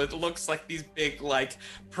in, so it looks like these big,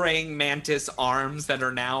 praying mantis arms that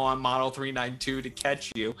are now on Model 392 to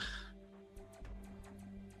catch you.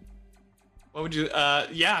 What would you,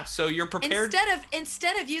 so you're prepared?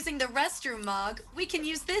 Instead of using the restroom, Mog, we can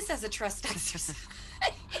use this as a trust exercise.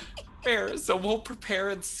 Fair, so we'll prepare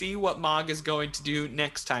and see what Mog is going to do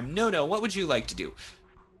next time. No, what would you like to do?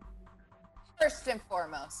 First and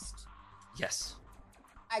foremost, yes,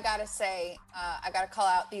 I gotta say, I gotta call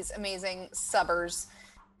out these amazing subbers.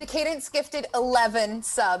 The Cadence gifted 11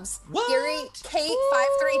 subs. What? Gary Kate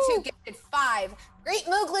 532 gifted 5. Great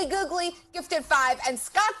Moogly Googly gifted 5, and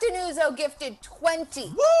Scott Denuzo gifted 20.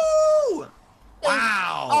 Woo! Thank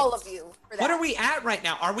Wow! all of you for that. What are we at right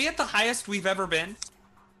now? Are we at the highest we've ever been?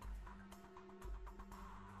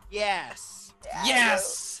 Yes.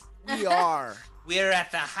 Yes! We are. We're at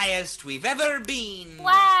the highest we've ever been.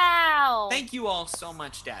 Wow! Thank you all so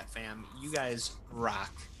much, Dat Fam. You guys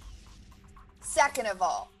rock. Second of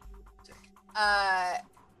all,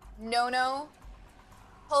 Nono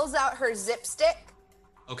pulls out her zip stick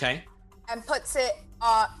Okay. and puts it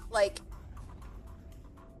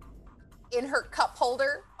in her cup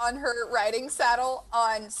holder on her riding saddle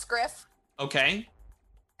on Scriff, Okay.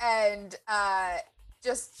 and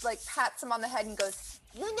just pats him on the head and goes,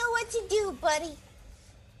 You know what to do, buddy.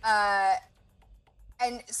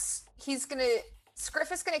 and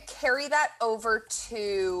Scriff is gonna carry that over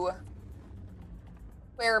to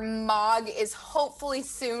where Mog is hopefully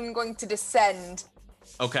soon going to descend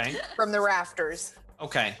Okay. from the rafters,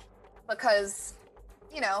 Okay. because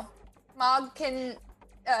Mog can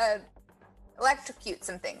electrocute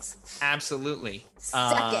some things. Absolutely.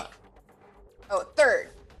 Third,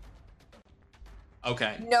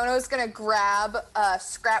 Okay. Nono's gonna grab a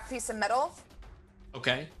scrap piece of metal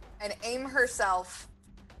Okay. and aim herself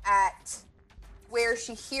at where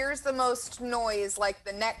she hears the most noise, like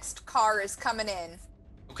the next car is coming in.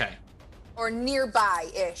 Okay. Or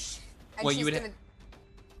nearby-ish. And Well, she's gonna...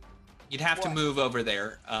 You'd have to move over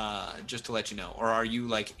there, just to let you know. Or are you,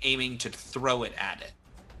 like, aiming to throw it at it?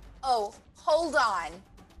 Oh, hold on.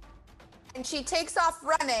 And she takes off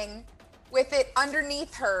running with it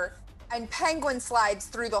underneath her, and Penguin slides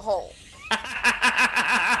through the hole.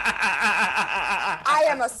 I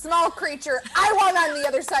am a small creature. I want on the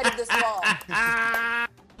other side of this wall.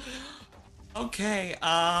 Okay,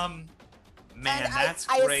 man, and that's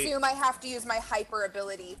I great. assume I have to use my hyper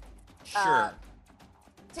ability Sure.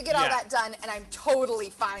 to get all that done, and I'm totally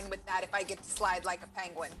fine with that if I get to slide like a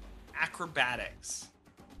penguin. Acrobatics.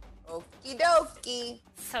 Okie dokie.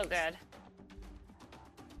 So good.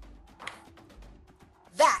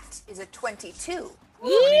 That is a 22.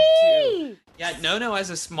 22. Yeah, Nono as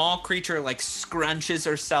a small creature like scrunches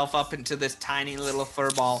herself up into this tiny little fur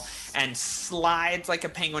ball and slides like a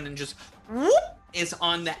penguin and just whoop, is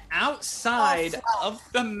on the outside of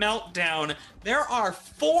the meltdown. There are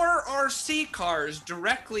 4 RC cars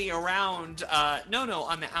directly around Nono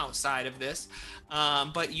on the outside of this,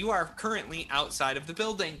 but you are currently outside of the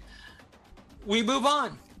building. We move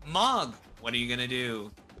on. Mog, what are you gonna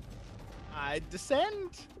do? I descend.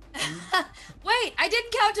 Wait, I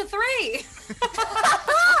didn't count to 3.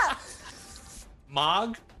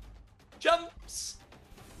 Mog jumps.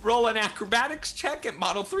 Roll an acrobatics check at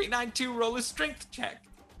model 392. Roll a strength check.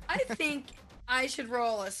 I think I should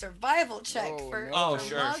roll a survival check for. Oh, for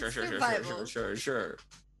sure. Mog's survival.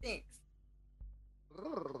 Thanks.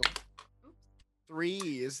 3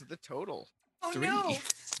 is the total. Oh 3. no.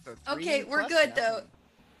 So 3 Okay, we're plus good that. though.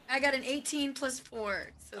 I got an 18 plus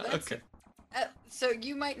 4, so that's Okay. So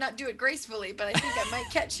you might not do it gracefully, but I think I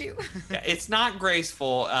might catch you. Yeah, it's not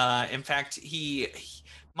graceful. In fact,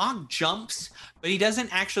 Mog jumps, but he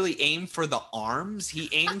doesn't actually aim for the arms. He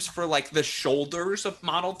aims for like the shoulders of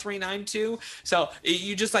model 392. So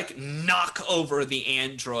you just like knock over the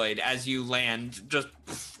android as you land just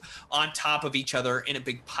on top of each other in a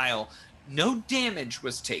big pile. No damage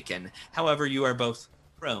was taken. However, you are both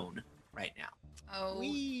prone right now. Oh,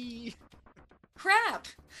 Whee! crap.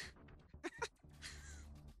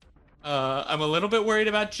 I'm a little bit worried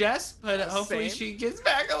about Jess, but hopefully Same. she gets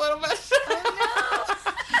back a little bit.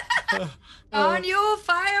 On you,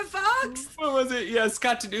 Firefox! What was it? Yeah,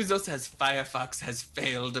 Scott Tenuzo says Firefox has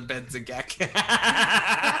failed Benzagek. Yeah,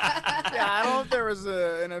 I don't know if there was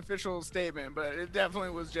an official statement, but it definitely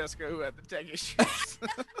was Jessica who had the tech issues.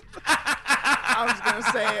 I was gonna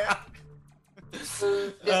say it.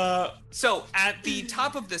 So at the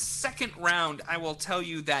top of the second round, I will tell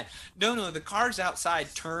you that no, the cars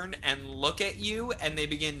outside turn and look at you, and they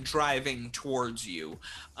begin driving towards you.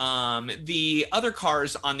 The other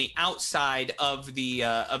cars on the outside of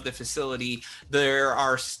the facility, there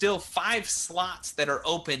are still 5 slots that are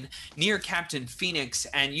open near Captain Phoenix,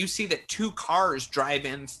 and you see that 2 cars drive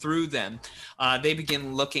in through them. They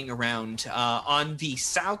begin looking around on the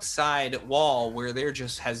south side wall where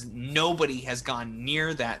nobody has gone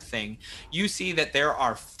near that thing. You see that there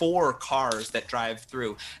are 4 cars that drive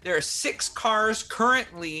through. There are 6 cars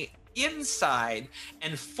currently inside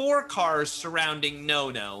and 4 cars surrounding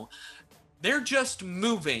No. They're just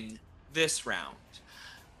moving this round.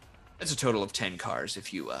 That's a total of 10 cars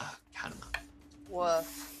if you count them up.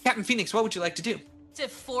 Woof. Captain Phoenix, what would you like to do? So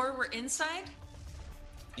 4 were inside?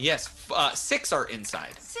 Yes, 6 are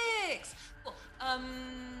inside. 6! Cool.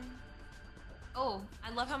 Oh,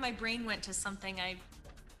 I love how my brain went to something I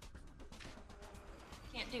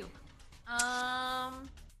can't do.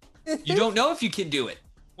 You don't know if you can do it.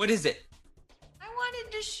 What is it? I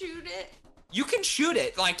wanted to shoot it. You can shoot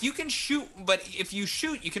it. Like, you can shoot, but if you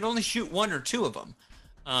shoot, you can only shoot 1 or 2 of them.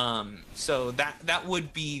 So that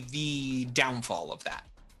would be the downfall of that.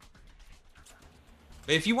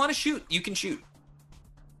 But if you want to shoot, you can shoot.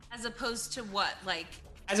 As opposed to what? Like,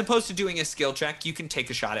 As opposed to doing a skill check, you can take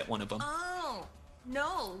a shot at one of them. oh,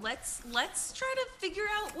 no. Let's try to figure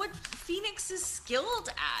out what Phoenix is skilled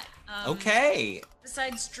at. Okay.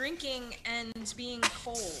 Besides drinking and being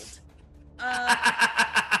cold.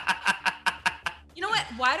 You know what?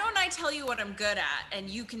 Why don't I tell you what I'm good at, and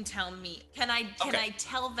you can tell me? Can I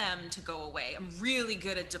tell them to go away? I'm really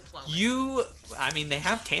good at diplomacy. They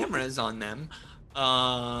have cameras on them.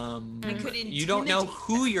 could You don't know intimidate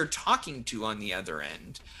who you're talking to on the other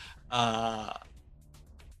end.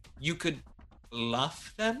 You could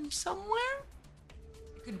bluff them somewhere?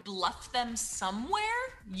 You could bluff them somewhere?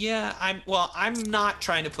 Yeah, I'm not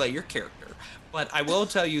trying to play your character, but I will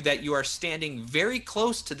tell you that you are standing very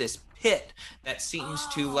close to this pit that seems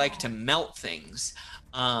to like to melt things.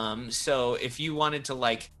 So if you wanted to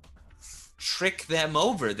like trick them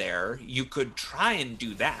over there, you could try and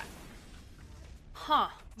do that. Huh.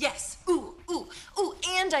 Yes. Ooh,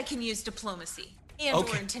 and I can use diplomacy and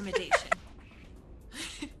or intimidation.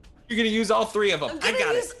 You're gonna use all three of them. I'm I gonna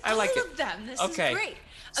got use it. I like all it. of them. This Okay. is great.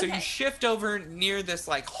 So Okay. you shift over near this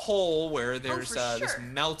like hole where there's for this sure.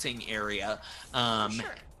 melting area,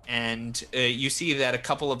 Sure. and you see that a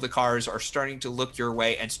couple of the cars are starting to look your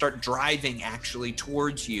way and start driving actually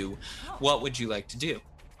towards you. Oh. What would you like to do?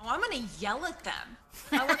 Oh, I'm gonna yell at them.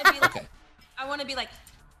 I want to be like, Okay. I want to be like,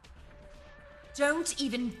 don't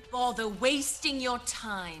even bother wasting your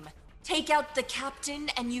time. Take out the captain,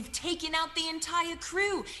 and you've taken out the entire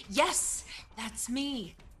crew. Yes, that's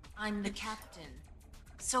me. I'm the captain.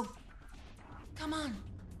 So, come on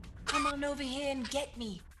over here and get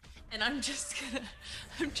me. And I'm just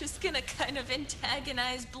gonna kind of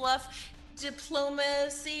antagonize, bluff,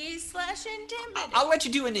 diplomacy / intimidate. I'll let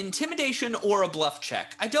you do an intimidation or a bluff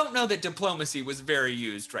check. I don't know that diplomacy was very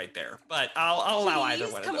used right there, but I'll allow either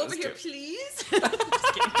one of Come those over here, two. please. I'm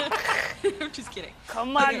just kidding. I'm just kidding.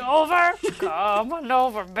 Come on over. Come on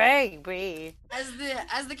over, baby. As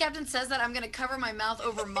the captain says that, I'm gonna cover my mouth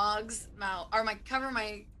over Mog's mouth, or cover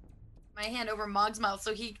my hand over Mog's mouth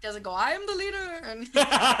so he doesn't go, I am the leader,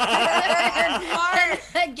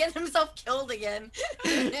 and get himself killed again.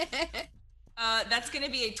 That's gonna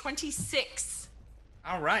be a 26.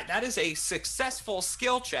 All right, that is a successful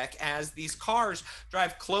skill check as these cars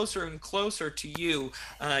drive closer and closer to you.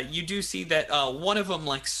 You do see that one of them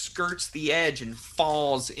like skirts the edge and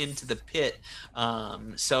falls into the pit.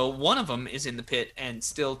 So one of them is in the pit and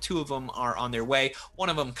still two of them are on their way. One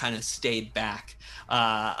of them kind of stayed back.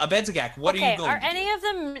 Abedzagak, what are you going Are to do? any of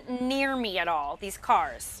them near me at all, these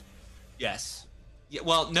cars? Yes. Yeah,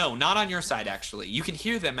 well, no, not on your side, actually. You can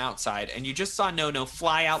hear them outside, and you just saw No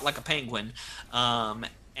fly out like a penguin.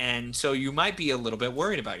 And so you might be a little bit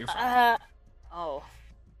worried about your friend. Oh.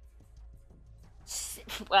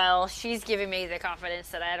 Well, she's giving me the confidence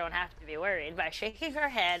that I don't have to be worried by shaking her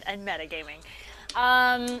head and metagaming.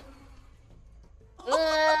 I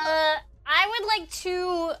would like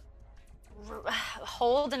to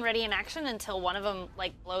hold and ready in action until one of them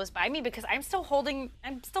like blows by me because I'm still plugging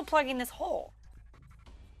this hole.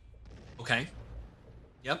 Okay.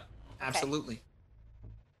 Yep, absolutely.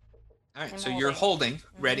 All right, I'm so you're holding.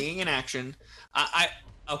 holding, readying in action.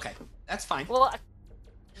 Okay, that's fine. Well,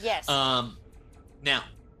 yes. Now,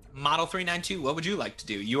 Model 392, what would you like to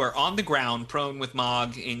do? You are on the ground, prone with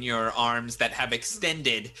Mog in your arms that have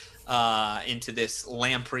extended into this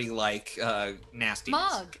lamprey-like nastiness.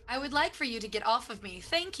 Mog, I would like for you to get off of me.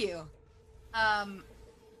 Thank you.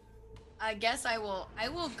 I guess I will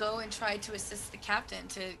go and try to assist the captain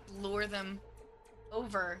to lure them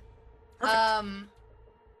over. Perfect.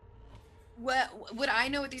 Would I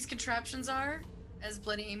know what these contraptions are as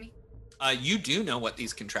Bloody Amy? You do know what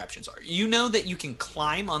these contraptions are. You know that you can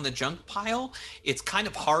climb on the junk pile. It's kind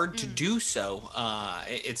of hard to do so.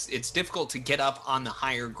 It's difficult to get up on the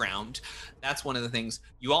higher ground. That's one of the things.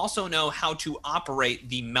 You also know how to operate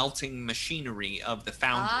the melting machinery of the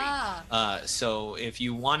foundry. So if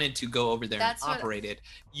you wanted to go over there and operate it,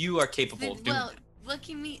 you are capable of doing it.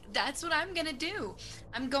 Look at me. That's what I'm gonna do.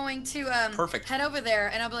 I'm going to Perfect. head over there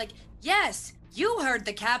and I'll be like, yes, you heard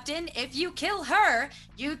the captain. If you kill her,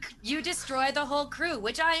 you destroy the whole crew,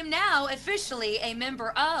 which I am now officially a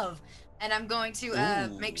member of. And I'm going to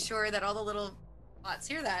make sure that all the little bots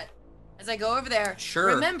hear that as I go over there. Sure.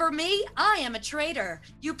 Remember me? I am a traitor.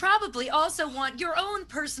 You probably also want your own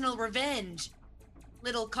personal revenge,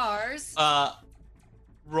 little cars.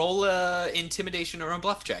 Roll a intimidation or a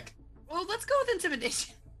bluff check. Well, let's go with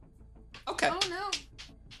intimidation. Okay. Oh no.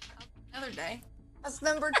 Another day. That's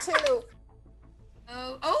number 2.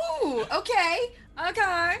 Oh, okay.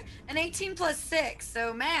 An 18 plus 6,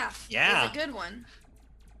 so math Yeah. is a good one.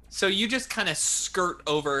 So you just kind of skirt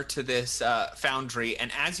over to this foundry,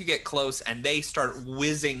 and as you get close and they start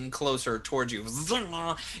whizzing closer towards you,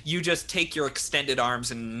 you just take your extended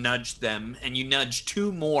arms and nudge them, and you nudge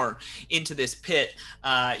 2 more into this pit.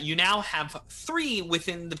 You now have 3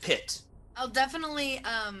 within the pit. I'll definitely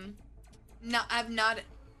I've not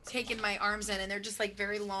taken my arms in, and they're just like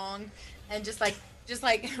very long and just like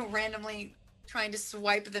randomly trying to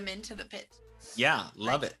swipe them into the pit. Yeah,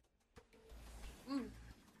 love it. Ooh,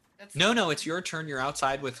 No, it's your turn. You're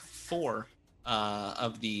outside with 4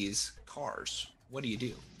 of these cars. What do you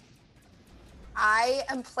do? I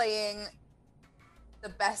am playing the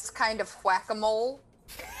best kind of whack-a-mole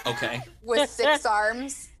Okay. with 6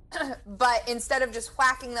 arms. But instead of just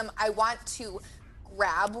whacking them, I want to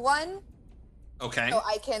grab one Okay. so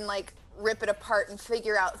I can like rip it apart and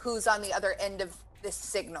figure out who's on the other end of this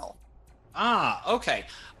signal. Okay.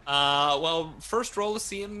 Well, first roll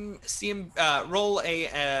roll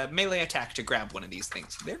a melee attack to grab one of these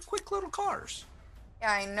things. They're quick little cars.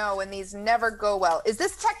 Yeah, I know, and these never go well. Is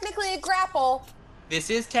this technically a grapple? This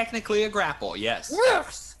is technically a grapple, yes.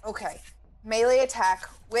 Yes. Okay. Melee attack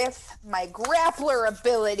with my grappler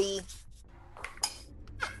ability.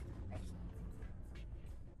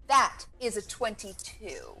 That is a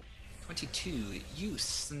 22. 22. You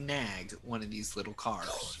snag one of these little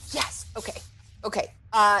cars. Yes. Okay. Okay.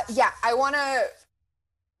 Yeah, I want to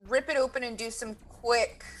rip it open and do some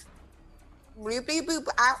quick loopy boop,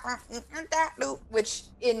 that loop, which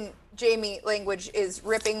in Jamie language is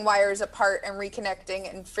ripping wires apart and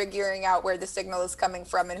reconnecting and figuring out where the signal is coming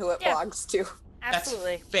from and who it belongs to.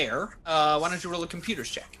 Absolutely. That's fair. Why don't you roll a computers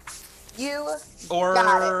check? You Or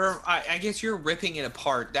got it. I guess you're ripping it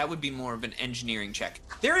apart. That would be more of an engineering check.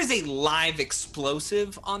 There is a live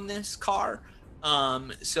explosive on this car.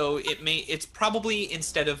 So it's probably,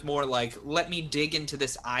 instead of more like, let me dig into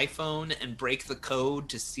this iPhone and break the code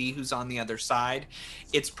to see who's on the other side,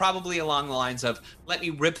 it's probably along the lines of, let me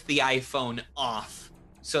rip the iPhone off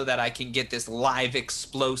so that I can get this live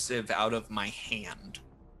explosive out of my hand.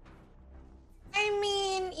 I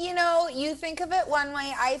mean, you think of it one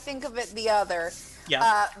way, I think of it the other.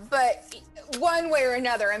 Yeah. But one way or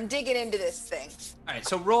another, I'm digging into this thing. All right,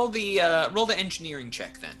 so roll the engineering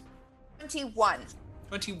check then. 21.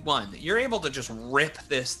 21. You're able to just rip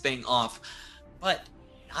this thing off, but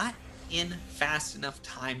not in fast enough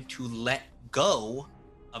time to let go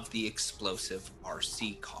of the explosive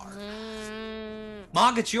RC car.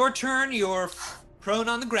 Mog, it's your turn. You're prone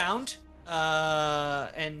on the ground,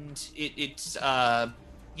 and it's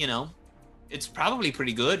it's probably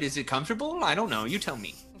pretty good. Is it comfortable? I don't know. You tell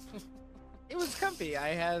me. It was comfy. I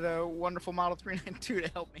had a wonderful Model 392 to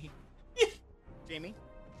help me. Jamie?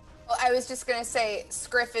 Well, I was just gonna say,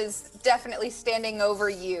 Scriff is definitely standing over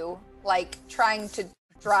you, like trying to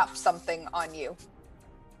drop something on you.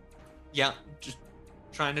 Yeah, just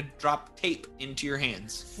trying to drop tape into your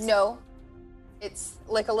hands. No, it's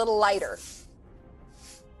like a little lighter.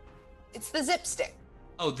 It's the zip stick.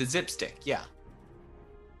 Oh, the zip stick, yeah.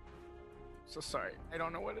 So sorry, I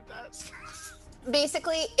don't know what it does.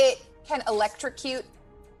 Basically, it can electrocute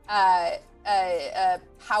a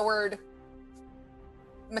powered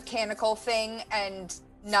mechanical thing and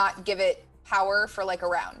not give it power for like a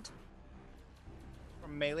round.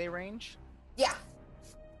 From melee range? Yeah.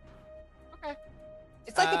 Okay.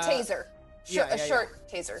 It's like a taser. yeah, Short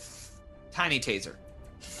taser. Tiny taser.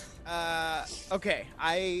 Okay,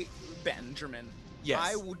 Benjamin. Yes.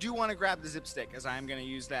 I do want to grab the zip stick, as I'm going to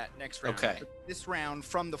use that next round. Okay. But this round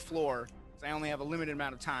from the floor, because I only have a limited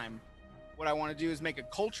amount of time, what I want to do is make a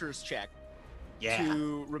cultures check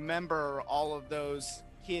to remember all of those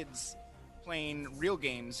kids playing real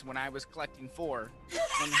games when I was collecting 4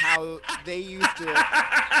 and how they used to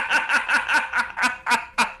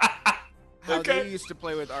they used to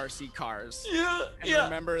play with RC cars. Yeah, and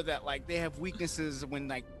remember that like they have weaknesses when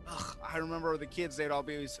like I remember the kids, they'd all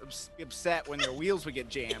be upset when their wheels would get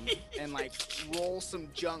jammed and like roll some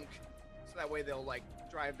junk so that way they'll like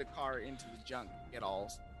drive the car into the junk and get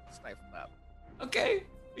all stifled up. Okay.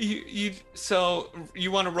 So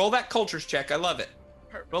you want to roll that cultures check. I love it.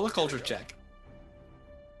 Perfect. Roll a culture check.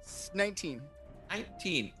 19.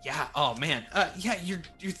 19. Yeah. Oh man. Yeah. You're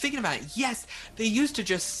thinking about it. Yes. They used to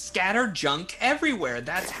just scatter junk everywhere.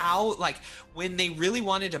 That's how, like, when they really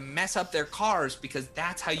wanted to mess up their cars, because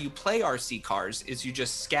that's how you play RC cars, is you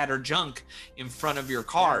just scatter junk in front of your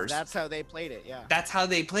cars. Yeah, that's how they played it. Yeah. That's how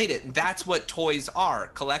they played it. That's what toys are.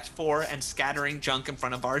 Collect 4 and scattering junk in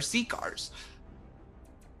front of RC cars.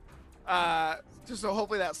 So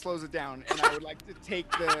hopefully that slows it down, and I would like to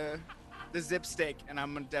take the zip stick, and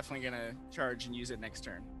I'm definitely gonna charge and use it next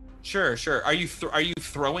turn. Sure. Are you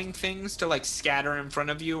throwing things to like scatter in front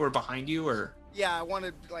of you or behind you, or? Yeah, I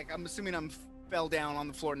wanted, like, I'm assuming fell down on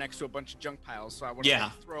the floor next to a bunch of junk piles, so I want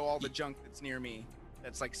to throw all the junk that's near me.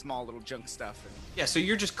 That's like small little junk stuff. Yeah, so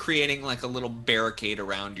you're just creating like a little barricade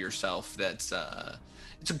around yourself. That's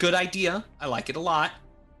it's a good idea. I like it a lot.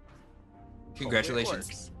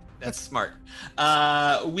 Congratulations. That's smart.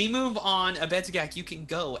 We move on. Abedzagak, you can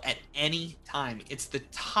go at any time. It's the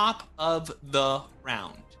top of the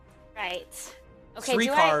round. Right. Okay. 3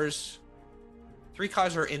 cars. 3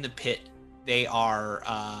 cars are in the pit. They are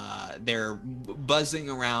they're buzzing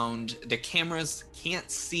around. The cameras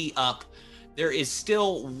can't see up. There is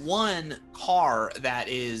still 1 car that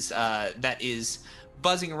is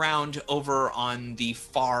buzzing around over on the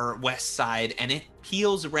far west side, and it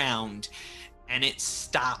peels around and it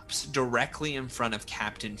stops directly in front of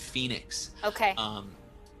Captain Phoenix. Okay.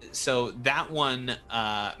 So that one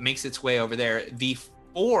makes its way over there. The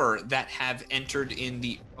 4 that have entered in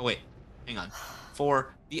the... Oh, wait. Hang on.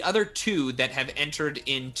 4... The other 2 that have entered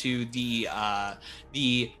into the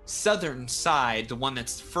southern side, the one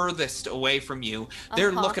that's furthest away from you,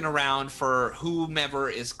 they're looking around for whomever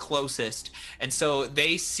is closest. And so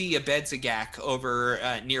they see a Bedzagak over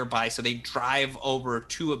nearby, so they drive over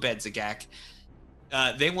to a Bedzagak.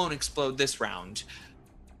 They won't explode this round.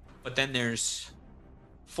 But then there's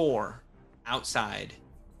 4 outside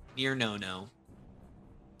near Nono,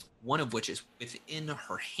 one of which is within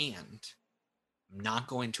her hand. I'm not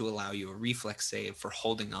going to allow you a reflex save for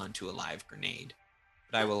holding on to a live grenade,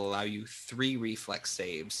 but I will allow you 3 reflex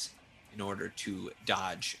saves in order to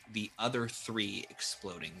dodge the other 3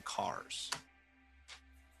 exploding cars.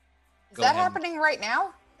 Is that happening right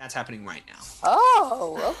now? That's happening right now.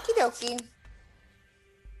 Oh, okie dokie.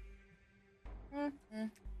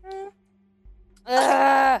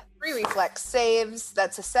 3 reflex saves.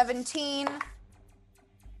 That's a 17,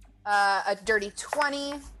 a dirty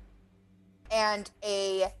 20, and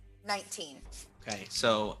a 19. Okay,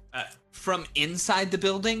 so from inside the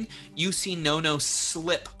building, you see Nono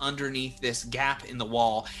slip underneath this gap in the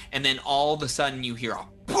wall, and then all of a sudden you hear a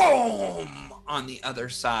boom on the other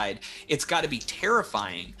side. It's got to be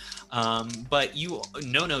terrifying, but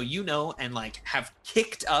Nono, you know, and like have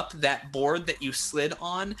kicked up that board that you slid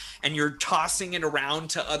on, and you're tossing it around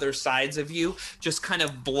to other sides of you, just kind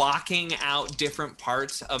of blocking out different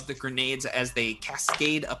parts of the grenades as they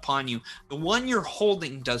cascade upon you. The one you're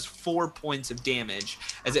holding does 4 points of damage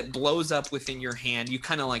as it blows up within your hand. You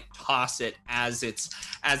kind of like toss it as it's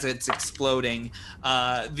exploding.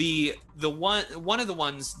 One of the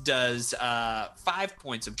ones does 5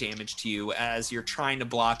 points of damage to you as you're trying to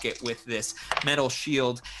block it with this metal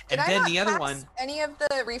shield. And then the other one, any of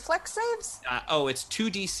the reflex saves? It's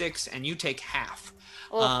 2d6 and you take half.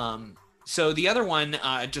 So the other one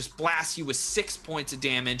just blasts you with 6 points of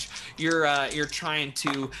damage. You're trying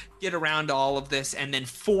to get around all of this, and then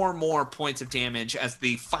 4 more points of damage as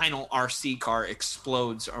the final RC car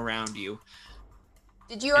explodes around you.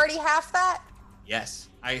 Did you already half that? Yes,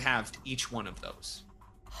 I halved each one of those.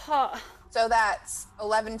 Huh. So that's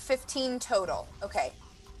 11, 15 total. Okay.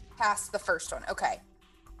 Past the first one. Okay.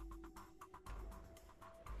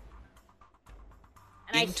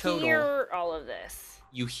 And I hear all of this.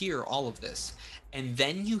 You hear all of this. And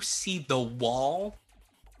then you see the wall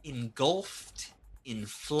engulfed in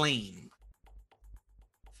flame.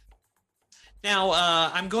 Now,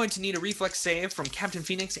 I'm going to need a reflex save from Captain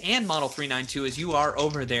Phoenix and Model 392 as you are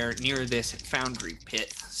over there near this foundry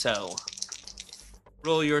pit. So,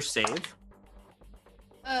 roll your save.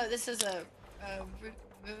 This is a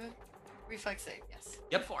reflex save, yes.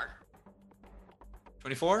 Yep. 4.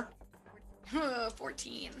 24?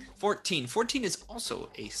 14. 14 is also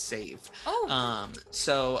a save. Oh.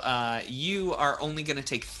 So you are only going to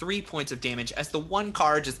take 3 points of damage as the one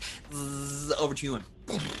car just over to you and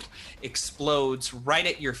explodes right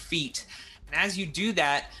at your feet. And as you do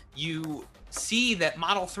that, you see that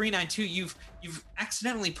Model 392, you've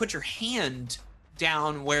accidentally put your hand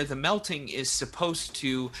down where the melting is supposed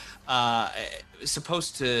to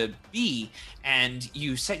be, and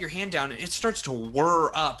you set your hand down and it starts to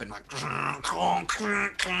whir up and like,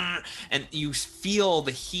 and you feel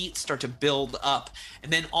the heat start to build up,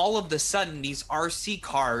 and then all of a sudden these RC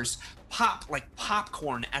cars pop like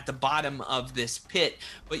popcorn at the bottom of this pit.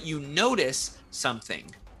 But you notice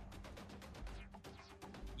something.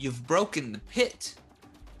 You've broken the pit.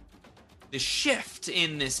 The shift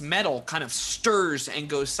in this metal kind of stirs and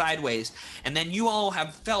goes sideways. And then you all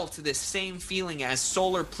have felt this same feeling as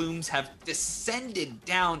solar plumes have descended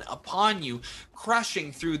down upon you,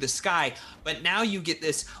 crushing through the sky. But now you get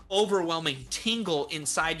this overwhelming tingle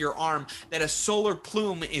inside your arm that a solar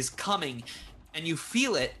plume is coming. And you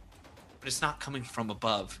feel it, but it's not coming from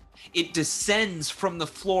above. It descends from the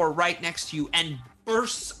floor right next to you and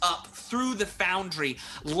bursts up through the foundry,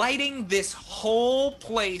 lighting this whole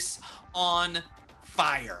place on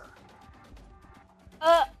fire.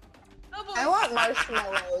 I want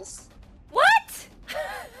marshmallows. What?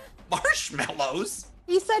 Marshmallows?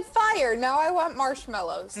 He said fire. Now I want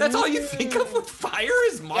marshmallows. That's all you think of with fire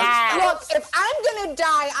is marshmallows? Look, if I'm gonna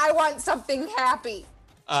die, I want something happy.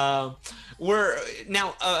 I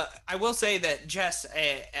will say that Jess,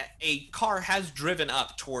 a car has driven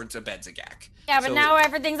up towards a Bedzagak. Yeah, but now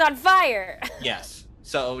everything's on fire. Yes.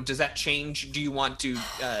 So does that change? Do you want to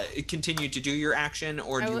continue to do your action,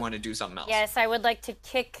 or do you want to do something else? Yes, I would like to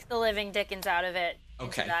kick the living dickens out of it.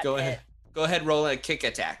 Okay, go ahead. Go ahead, roll a kick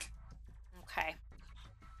attack. Okay.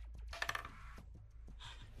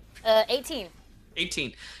 18.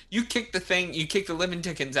 18. You kick the thing, you kick the living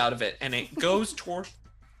dickens out of it, and it goes towards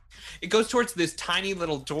this tiny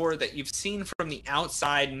little door that you've seen from the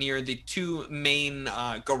outside near the two main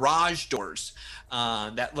garage doors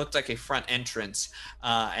that looked like a front entrance,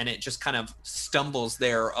 and it just kind of stumbles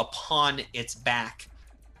there upon its back.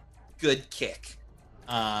 Good kick.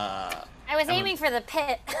 I was aiming for the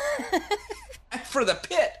pit. For the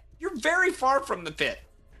pit? You're very far from the pit.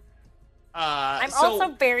 I'm also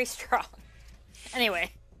very strong.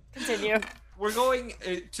 Anyway, continue. We're going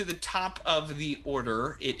to the top of the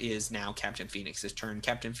order. It is now Captain Phoenix's turn.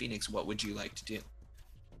 Captain Phoenix, what would you like to do?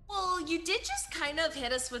 Well, you did just kind of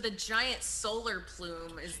hit us with a giant solar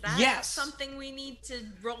plume. Is that something we need to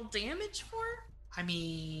roll damage for? I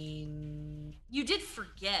mean... You did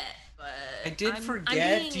forget, but... I did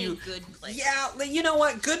forget. I'm being a good player. Yeah, you know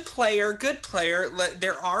what? Good player.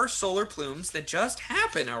 There are solar plumes that just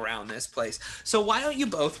happen around this place. So why don't you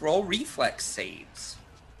both roll reflex saves?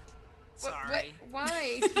 Sorry.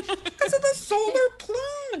 Why? Because of the solar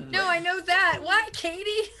plume. No, I know that. Why,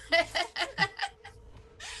 Katie?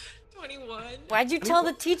 21. Why'd you tell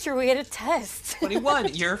the teacher we had a test?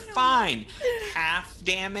 21. You're fine. Half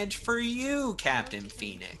damage for you, Captain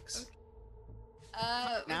Phoenix.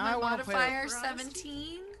 Now my I wanna play modifier a-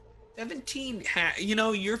 17. 17.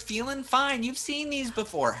 You're feeling fine. You've seen these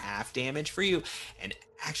before. Half damage for you. And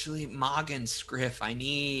actually, Mog and Scriff, I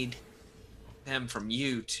need them from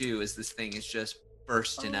you too, as this thing is just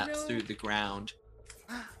bursting up through the ground.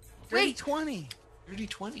 Dirty 20. Dirty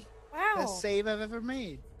 20. Wow. Best save I've ever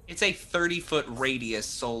made. It's a 30-foot radius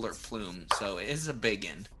solar plume, so it is a big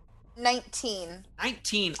one. 19.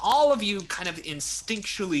 19. All of you kind of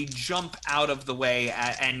instinctually jump out of the way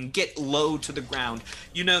and get low to the ground.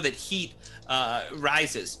 You know that heat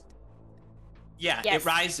rises. Yeah, Yes. it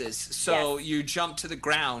rises. So Yes. you jump to the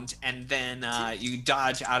ground and then you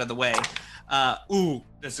dodge out of the way.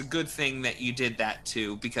 That's a good thing that you did that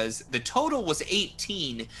too, because the total was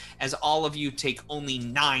 18 as all of you take only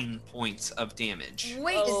 9 points of damage.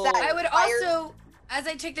 Wait, Is that I would fire? also, as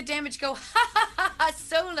I take the damage, go ha ha ha ha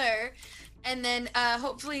solar, and then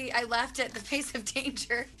hopefully I laughed at the face of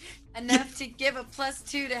danger enough to give a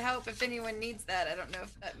 +2 to help if anyone needs that. I don't know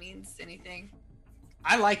if that means anything.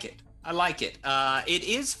 I like it. It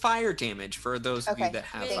is fire damage for those of you Okay, that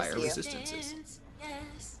have thank fire you. resistances.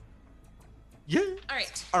 Yes. Yeah.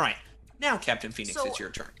 All right. Now, Captain Phoenix, So- it's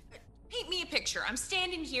your turn. Paint me a picture. I'm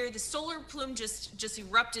standing here. The solar plume just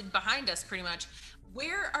erupted behind us, pretty much.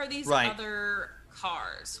 Where are these Right. other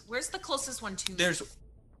cars? Where's the closest one to me?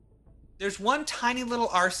 There's one tiny little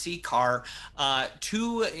RC car.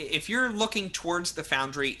 If you're looking towards the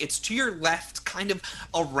foundry, it's to your left, kind of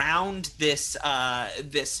around this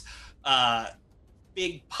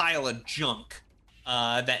big pile of junk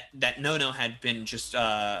that Nono had been just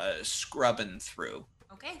scrubbing through.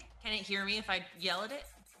 Okay. Can it hear me if I yell at it?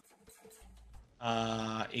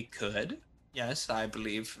 It could. Yes, I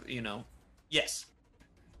believe. Yes.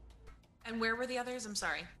 And where were the others? I'm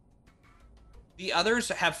sorry. The others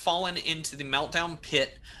have fallen into the meltdown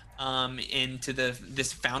pit, into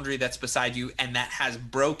this foundry that's beside you, and that has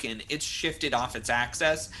broken. It's shifted off its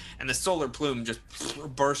axis, and the solar plume just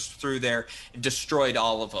burst through there and destroyed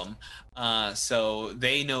all of them. So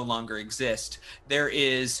they no longer exist. There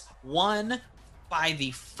is one by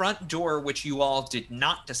the front door, which you all did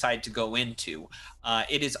not decide to go into.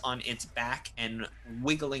 It is on its back and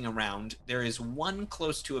wiggling around. There is one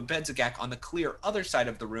close to a Bedzagak on the clear other side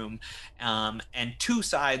of the room, and two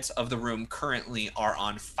sides of the room currently are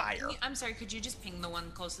on fire. I'm sorry, could you just ping the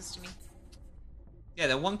one closest to me? Yeah,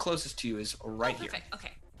 the one closest to you is right here. Perfect.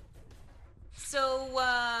 Okay. So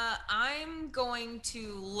I'm going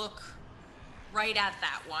to look right at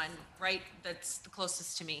that one, right that's the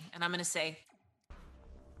closest to me, and I'm going to say,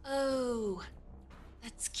 "Oh,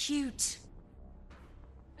 that's cute.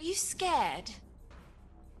 Are you scared?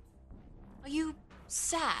 Are you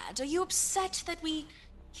sad? Are you upset that we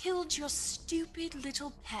killed your stupid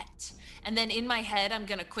little pet?" And then in my head, I'm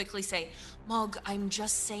gonna quickly say, "Mog, I'm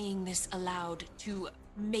just saying this aloud to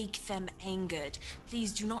make them angered.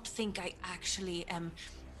 Please do not think I actually am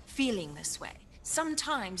feeling this way.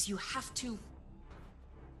 Sometimes you have to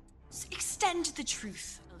extend the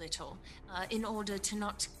truth a little in order to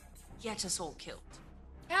not get us all killed."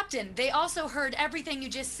 Captain, they also heard everything you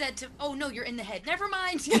just said to. Oh no, you're in the head. Never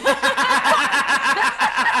mind.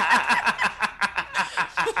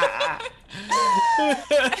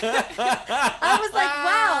 I was like,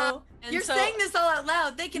 wow, And you're so- saying this all out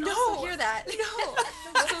loud. They can also hear that. No.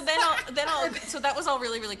 So that was all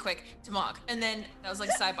really, really quick to Mog. And then that was like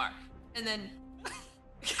a sidebar. And then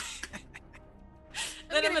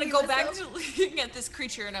I'm gonna go back to looking at this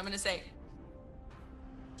creature and I'm gonna say,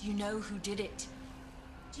 Do you know who did it?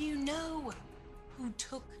 Do you know who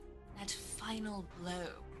took that final blow?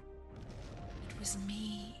 It was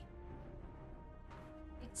me.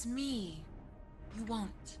 It's me. You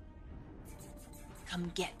won't.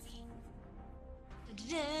 Come get me.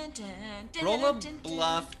 Roll a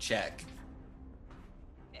bluff check.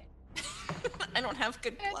 I don't have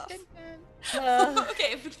good bluff.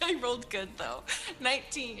 Okay, but I rolled good though.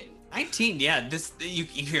 19. 19, yeah. This you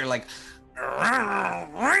hear like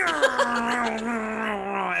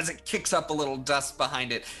as it kicks up a little dust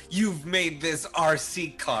behind it. You've made this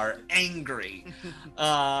RC car angry.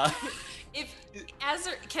 Can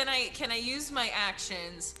I use my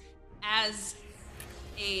actions as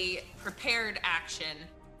a prepared action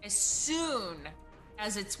as soon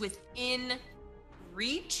as it's within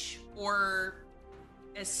reach, or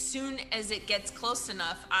as soon as it gets close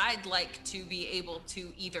enough? I'd like to be able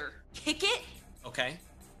to either kick it, Okay.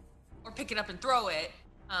 or pick it up and throw it.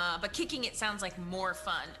 But kicking it sounds like more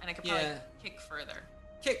fun, and I could probably kick further.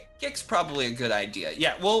 Kick's probably a good idea.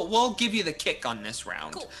 Yeah, we'll give you the kick on this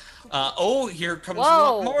round. Cool. Here comes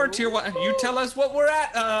Whoa. more tier 1. You tell us what we're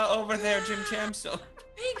at over there, Jim Cham. So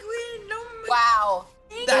Penguin, no. Wow.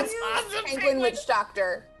 that's Awesome. Penguin Witch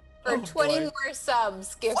Doctor for 20 boy. more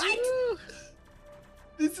subs. Gifted.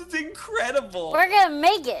 This is incredible. We're gonna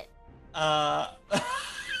make it.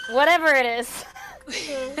 Whatever it is.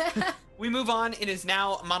 We move on. It is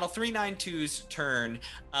now Model 392's turn.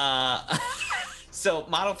 So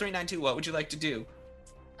Model 392, what would you like to do?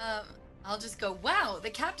 I'll just go, wow,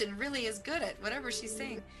 the captain really is good at whatever she's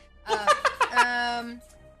saying.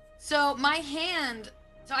 So my hand,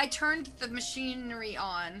 so I turned the machinery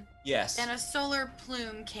on, Yes. and a solar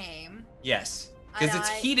plume came. Yes. Because it's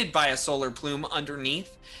heated by a solar plume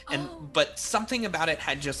underneath, but something about it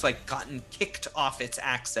had just like gotten kicked off its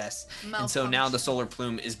axis, and so now the solar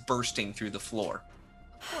plume is bursting through the floor.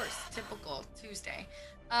 Of course, typical Tuesday.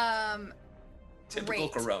 Typical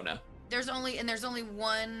Great. Corona. There's only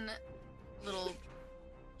one little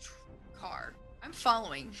car. I'm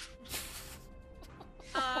following.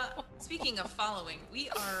 Speaking of following, we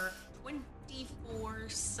are 24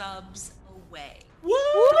 subs away. Woo!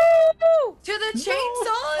 To the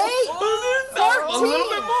chainsaw. A little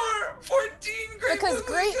bit more. 14. Great. Because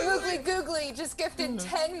Great Moogly Googly just gifted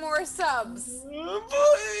 10 more subs. Oh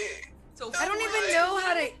boy. So I don't even know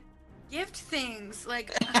how to gift things.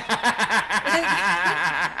 Like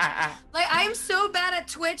I'm so bad at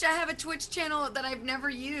Twitch. I have a Twitch channel that I've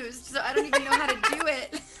never used, so I don't even know how to do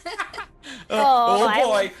it.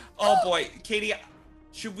 Oh boy. Katie,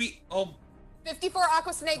 should we? 54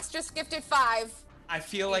 Aqua Snakes just gifted 5. I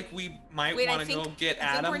feel like we might Wait, want to go get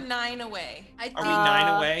I think Adam. we're 9 away. Are we 9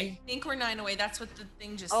 away? I think we're 9 away. That's what the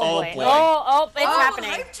thing just Oh, said. boy. It's happening.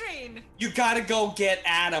 Hype train. You gotta go get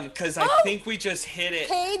Adam, because I think we just hit it.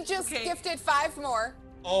 Cade just gifted 5 more.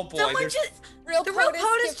 Oh boy. Someone there's- Real the real POTUS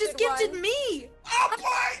POTUS just gifted 1. me. Oh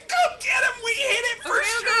boy, go get him! We hit it for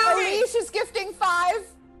sure! Alish is gifting 5.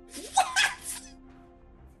 What?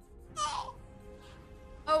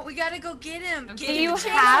 Oh, we gotta go get him. Do you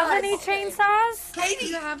have any chainsaws? Katie,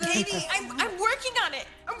 You have them? Katie, I'm working on it.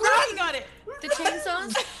 I'm working on it. The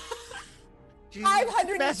chainsaws?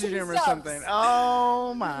 502 Message him or subs. something.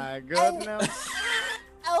 Oh my goodness.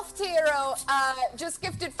 Elf Taro just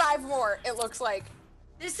gifted 5 more, it looks like.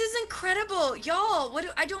 This is incredible, y'all.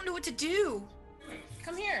 I don't know what to do.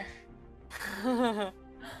 Come here. No,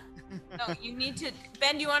 you need to.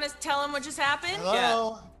 Ben, do you want to tell him what just happened?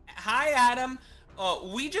 Hello. Yeah. Hi, Adam.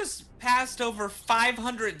 We just passed over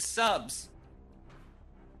 500 subs.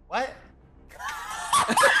 What?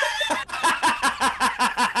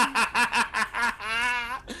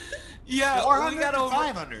 Yeah, 400 we got or over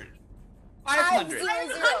 500. 500.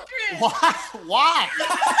 500. Why?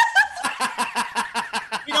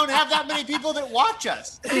 We don't have that many people that watch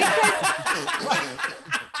us.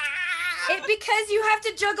 Because you have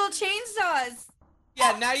to juggle chainsaws.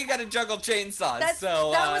 Yeah, now you gotta juggle chainsaws. That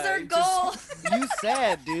was our goal. You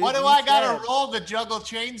said, dude. What do you I gotta said. roll to juggle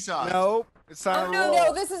chainsaws? Nope. It's not a roll.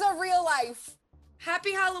 No, this is a real life.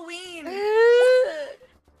 Happy Halloween.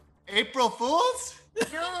 April Fools?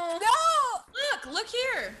 No. Look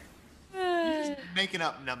here. You're just making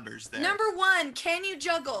up numbers there. Number 1, can you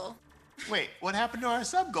juggle? Wait, what happened to our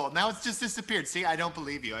sub goal? Now it's just disappeared. See, I don't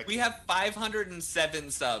believe you. We have 507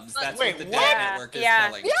 subs. That's Wait, what the what? Dad Network is Yeah.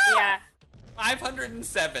 telling. Yeah.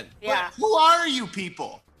 507. Yeah. But who are you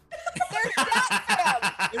people?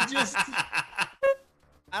 They're just.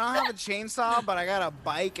 I don't have a chainsaw, but I got a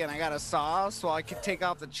bike and I got a saw, so I could take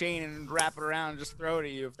off the chain and wrap it around and just throw it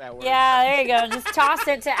at you if that works. Yeah, there you go. Just toss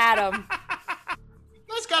it to Adam.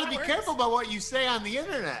 You guys gotta be careful about what you say on the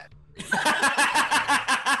internet.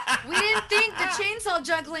 We didn't think the chainsaw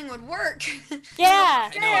juggling would work. Yeah.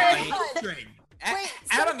 I know, I hate Train. Wait,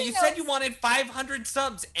 Adam, you something said you else- wanted 500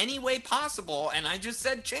 subs any way possible, and I just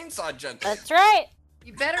said chainsaw juggling. That's right.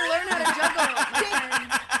 You better learn how to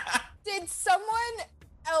juggle. Did someone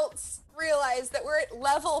else realize that we're at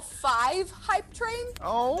level 5 hype train?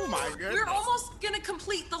 Oh my goodness. We're almost gonna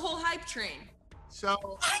complete the whole hype train. So,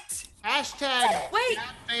 What? hashtag Wait.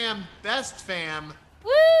 Dat Fam Best Fam.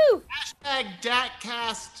 Woo! Hashtag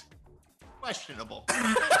DatCast questionable.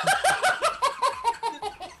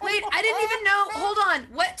 Wait, I didn't even know. Hold on.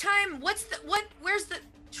 What time? Where's the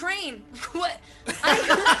train? What?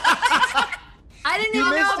 I didn't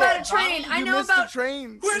even know about a train. I You know missed about. the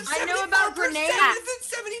train. We're I know about 74%. grenades. Is it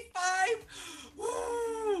 75?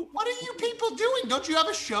 Woo! What are you people doing? Don't you have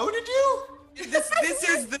a show to do? This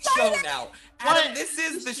is the show now. Adam, What? this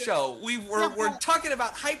is the show. We're talking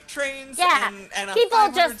about hype trains Yeah. and People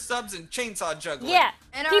 500 just- subs and chainsaw juggling. Yeah.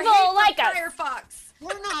 And our People hate for like us. Firefox.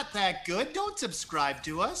 We're not that good. Don't subscribe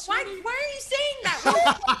to us. Why are you saying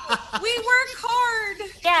that? We work hard.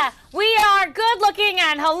 Yeah. We are good looking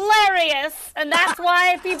and hilarious, and that's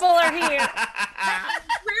why people are here.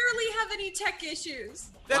 Rarely have any tech issues.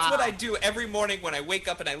 That's what Wow. I do every morning when I wake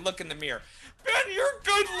up and I look in the mirror. Ben, you're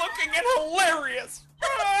good looking and hilarious.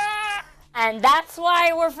 And that's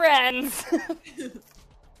why we're friends.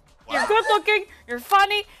 You're good looking, you're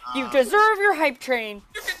funny, you deserve your hype train.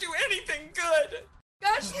 You can do anything good.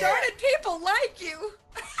 Gosh darn it, people like you.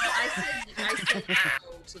 I said no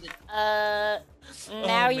to the.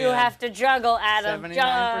 Now you man. have to juggle, Adam. 79%.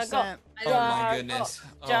 Juggle. Oh my goodness.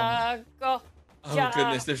 Oh, Juggle. oh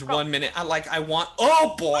goodness, there's 1 minute. I want.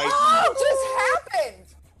 Oh boy. What just happened?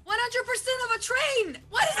 100% of a train.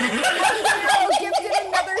 What is it? Oh, gifted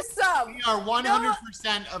another sub. We are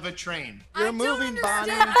 100% of a train. You're I don't moving,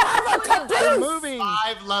 Bonnie. understand. You're moving.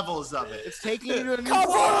 5 levels of it. It's taking you to a new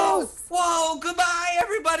Whoa! Whoa! Goodbye,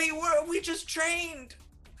 everybody. We just trained.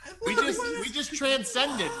 We just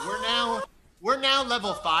transcended. We're now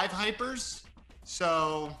level 5 hypers.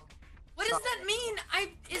 So What does that mean?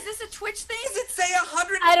 Is this a Twitch thing? Does it say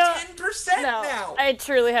I don't 110% No, now? I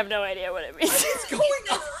truly have no idea what it means. What's going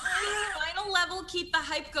on? Final level, keep the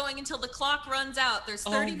hype going until the clock runs out. There's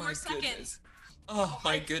 30 more seconds. Goodness. Oh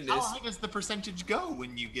my goodness. how high does the percentage go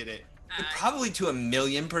when you get it? Probably to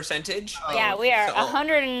 1,000,000%. Yeah, we are So-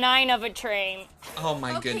 109 of a train. Oh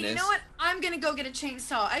my Okay, goodness. you know what? I'm gonna go get a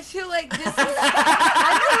chainsaw. I feel like this is.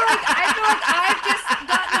 I feel like I've just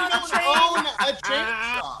gotten on a train. Own a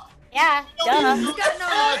chainsaw. Yeah, duh. I've gotten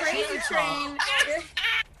on a crazy train.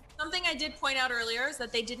 Something I did point out earlier is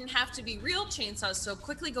that they didn't have to be real chainsaws, so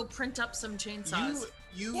quickly go print up some chainsaws.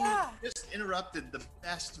 You Yeah. just interrupted the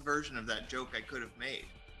best version of that joke I could have made.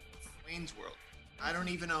 Wayne's World. I don't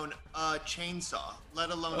even own a chainsaw,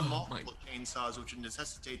 let alone Oh multiple chainsaws, which would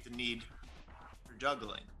necessitate the need for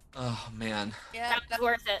juggling. Oh man. Yeah, That's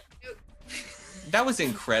worth it. That was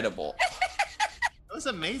incredible. That was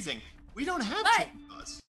amazing. We don't have But-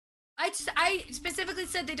 chainsaws. I specifically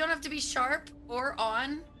said they don't have to be sharp or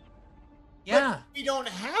on. Yeah. We don't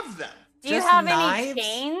have them. Do you Just have knives? any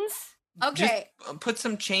chains? Okay. Just put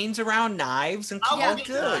some chains around knives and call Yeah. it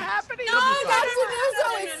good. happening? Dr. Nuzzo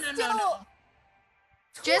no, is no, no, still. no.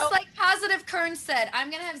 Just like Positive Kern said,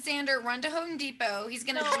 I'm gonna have Xander run to Home Depot. He's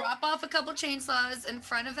gonna drop off a couple chainsaws in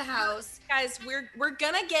front of the house. Guys, we're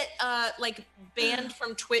gonna get like banned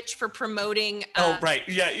from Twitch for promoting. Oh right.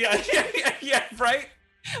 Yeah, right?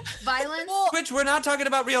 Violence. Twitch, we're not talking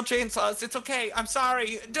about real chainsaws. It's okay. I'm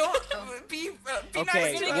sorry. Don't be Okay,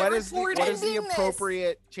 nice to what us. is the Ending this.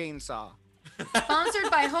 appropriate chainsaw?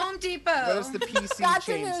 Sponsored by Home Depot. What is the PC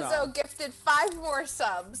Dr. chainsaw? Nuzzo gifted 5 more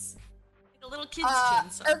subs. a little kid's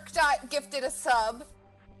chainsaw. Urkdot gifted a sub.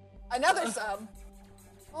 Another sub.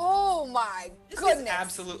 Oh my This goodness. is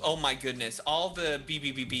absolute. Oh my goodness! All the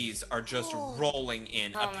BBBBs are just rolling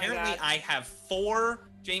in. Oh my Apparently, God. I have 4.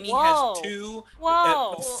 Jamie Whoa. has 2.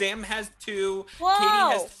 Whoa. Sam has 2. Whoa. Katie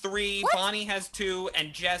has 3. What? Bonnie has 2,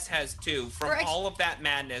 and Jess has 2. From We're ex- all of that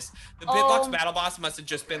madness, the Oh. Bitbox Battle Boss must have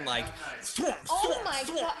just been like, "Swamp, Oh swamp, my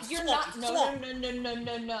swamp, god, you're swamp, not. No, swamp."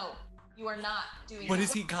 no. You are not doing What that.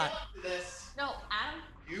 has he got? No, Adam.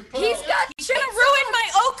 You put, He's got Should have ruined my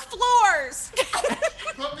oak floors.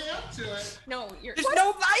 put me up to it. No, you're. There's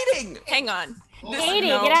no lighting. Hang on. Katie,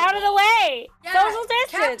 No. get out of the way. Yeah, Social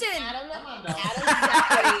distance. Captain.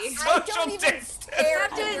 I Social don't even distance. care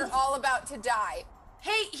Captain. that you're all about to die.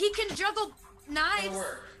 Hey, he can juggle knives.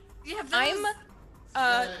 You have those? I'm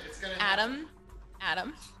It's gonna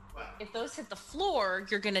Adam. If those hit the floor,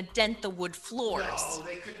 you're gonna dent the wood floors. Oh,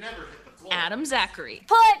 they could never hit the floor. Adam Zachary.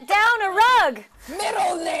 Put down a rug.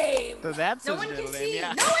 Middle name. So that's No his one can middle see. name,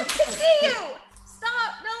 yeah. No one can see you.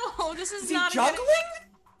 Stop. No. No, this is Is he not juggling?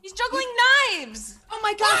 He's juggling knives. Oh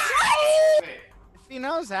my gosh! If he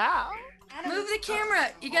knows how. Move the camera.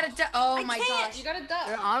 You gotta duck. Oh my can't. gosh! You gotta duck.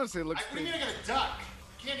 It honestly looks What do you pretty. mean I gotta duck?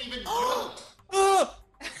 Can't even juggle.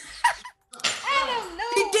 Adam, no.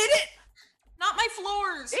 He did it! Not my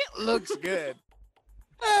floors. It looks good.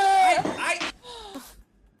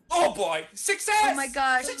 Oh boy, success! Oh my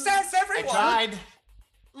gosh! Success, I everyone! tried.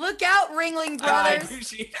 Look out, Ringling I Brothers.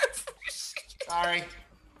 appreciate it. Sorry.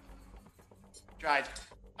 Tried.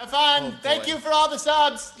 Have fun. Oh, Thank boy. you for all the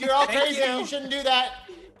subs. You're all Thank crazy. you. You shouldn't do that.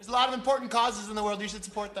 There's a lot of important causes in the world. You should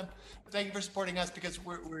support them. But thank you for supporting us because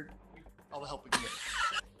we're all the help we can get.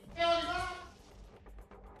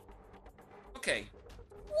 Okay,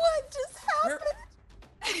 What just Where-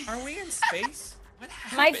 happened? are we in space? What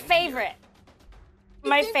happened My here? favorite. I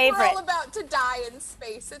My think favorite. We're all about to die in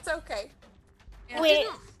space. It's okay. Wait,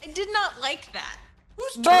 I did not like that.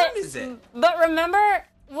 Whose turn but is it? but remember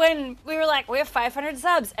when we were like, we have 500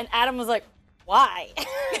 subs, and Adam was like, why?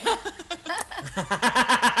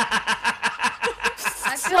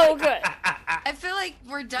 So good. I feel like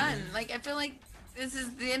we're done. Like I feel like this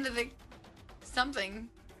is the end of the something.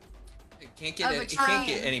 It can't get Of a it can't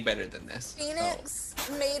get train. any better than this. Phoenix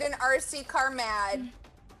made an RC car mad.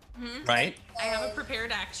 Right? I have a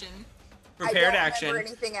prepared action. Prepared I don't action. remember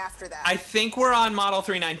anything after that. I think we're on Model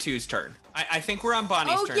 392's turn. I think we're on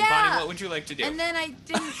Bonnie's Oh, turn. yeah. Bonnie, what would you like to do? And then I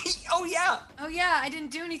didn't. Oh yeah. Oh yeah, I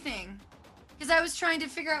didn't do anything. Because I was trying to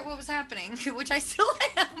figure out what was happening, which I still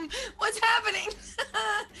am. What's happening?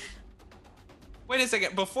 Wait a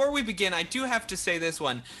second. Before we begin, I do have to say this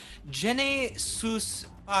one. Jenny Sus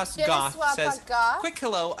Pas Jenny Goth says, Swapagath? "Quick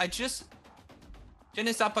hello.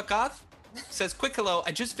 Jenny Sapagath says, "Quick hello.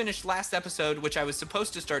 I just finished last episode, which I was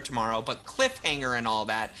supposed to start tomorrow, but cliffhanger and all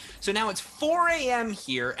that. So now it's 4 a.m.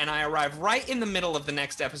 here, and I arrive right in the middle of the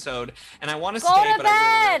next episode, and I want to Go stay, to but I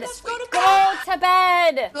really bed. want to sleep. Go to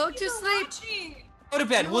bed. Go to sleep. Go to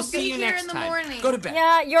bed. And We'll we'll see be you here next in the time. morning. Go to bed."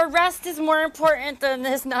 Yeah, your rest is more important than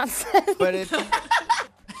this nonsense. But if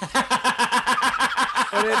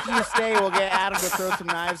you stay, we'll get Adam to throw some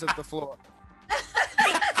knives at the floor.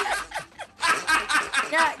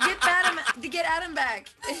 Yeah, get Adam back.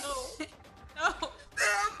 No.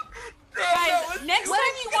 Guys, next time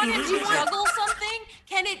you want to juggle something,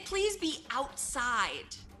 can it please be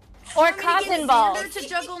outside? Or Want me to get cotton balls. Xander to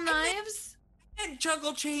juggle knives? And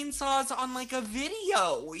juggle chainsaws on like a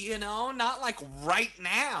video, you know, not like right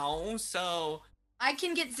now. So I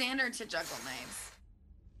can get Xander to juggle knives.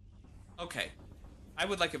 okay, I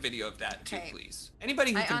would like a video of that too, Okay. please.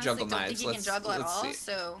 Anybody who I can honestly juggle don't knives, think he can juggle at let's all. see.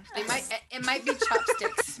 So it might be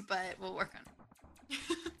chopsticks, but we'll work on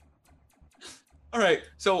it. All right,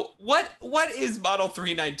 so what is Model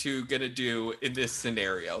 392 gonna do in this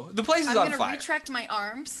scenario? The place is I'm on gonna fire. retract my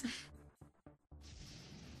arms.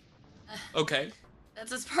 Okay.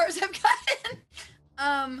 That's as far as I've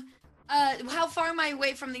gotten. How far am I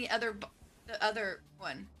away from the other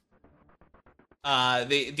one?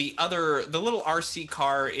 The little RC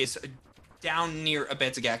car is down near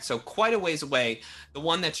Abedzagak, so quite a ways away. The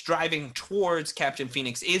one that's driving towards Captain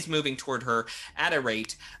Phoenix is moving toward her at a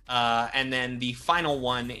rate, and then the final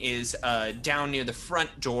one is down near the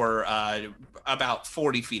front door, about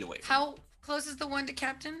 40 feet away. How close is the one to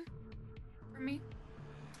Captain? For me?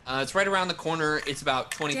 It's right around the corner. It's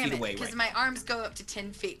about 20 Damn feet it, away. because Right. my arms go up to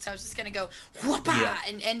 10 feet, so I was just gonna go whoopah Yeah.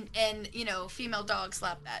 and you know, female dog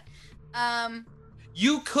slap that.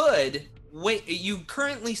 You could wait. You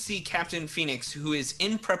currently see Captain Phoenix, who is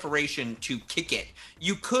in preparation to kick it.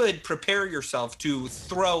 You could prepare yourself to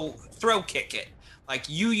throw kick it. Like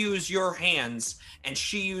you use your hands and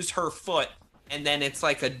she use her foot, and then it's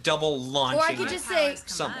like a double launching. Or I could just say,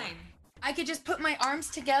 someone. I could just put my arms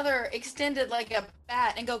together, extended like a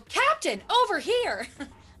bat, and go, Captain, over here!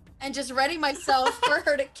 And just ready myself for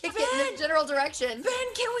her to kick it in the general direction.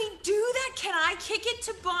 Ben, can we do that? Can I kick it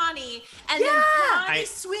to Bonnie? And then Bonnie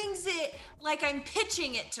swings it like I'm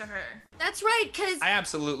pitching it to her. That's right, because I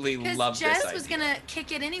absolutely love Jess this was idea. gonna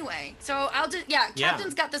kick it anyway. So I'll just,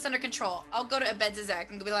 Captain's got this under control. I'll go to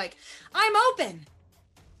Abedzazak and be like, I'm open.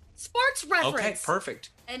 Sports reference. Okay,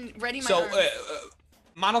 perfect. And ready my So, arms.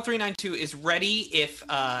 Model 392 is ready if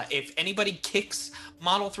anybody kicks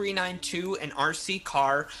Model 392, an RC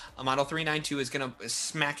car, a Model 392 is gonna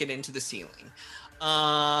smack it into the ceiling.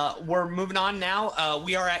 We're moving on now.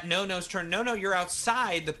 We are at No-No's turn. No-No, you're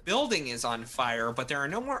outside. The building is on fire, but there are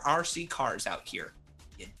no more RC cars out here.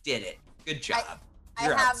 You did it. Good job. I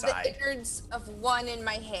You're have outside. the innards of one in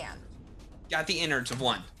my hand. Got the innards of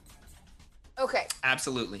one. Okay.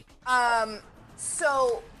 Absolutely.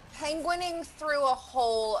 So penguining through a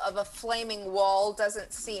hole of a flaming wall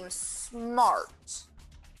doesn't seem smart.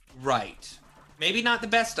 Right. Maybe not the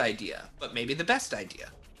best idea, but maybe the best idea.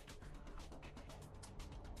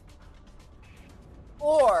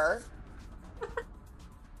 Or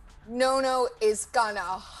Nono is gonna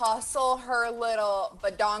hustle her little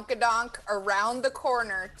badonkadonk around the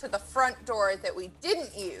corner to the front door that we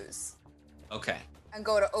didn't use Okay. and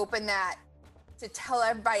go to open that to tell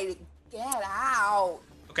everybody to get out.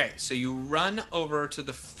 Okay, so you run over to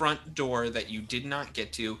the front door that you did not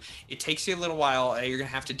get to. It takes you a little while. You're going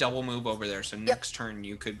to have to double move over there. So next turn,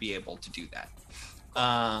 you could be able to do that.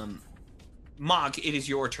 Mog, it is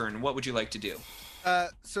your turn. What would you like to do?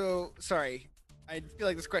 So, sorry. I feel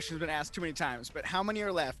like this question's been asked too many times, but how many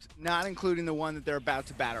are left, not including the one that they're about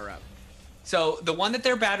to batter up? So the one that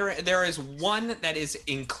they're battering, there is one that is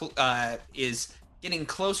getting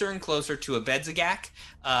closer and closer to a Bedzagak.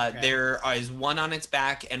 There is one on its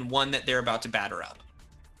back and one that they're about to batter up.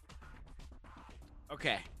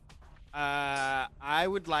 Okay. I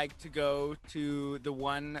would like to go to the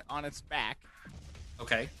one on its back.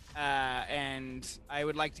 Okay. And I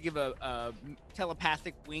would like to give a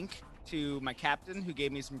telepathic wink to my captain, who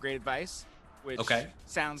gave me some great advice, which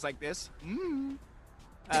sounds like this.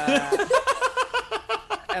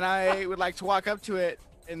 And I would like to walk up to it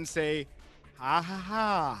and say, "Ha ha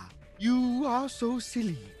ha! You are so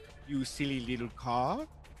silly, you silly little car.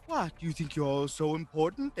 What, you think you're so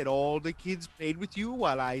important that all the kids played with you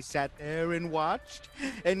while I sat there and watched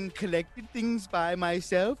and collected things by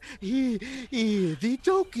myself? Here, the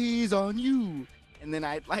joke is on you." And then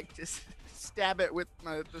I'd like to stab it with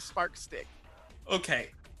the spark stick. Okay,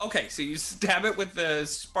 so you stab it with the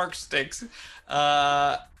spark sticks.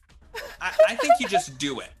 I think you just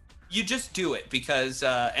do it. You just do it because,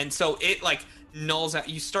 and so it like nulls out.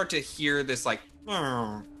 You start to hear this like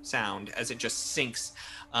sound as it just sinks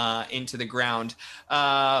into the ground.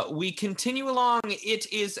 We continue along.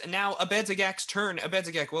 It is now Abedzagak's turn.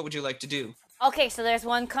 Abedzagak, what would you like to do? Okay, so there's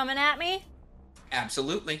one coming at me.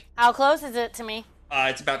 Absolutely. How close is it to me?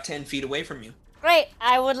 It's about 10 feet away from you. Great.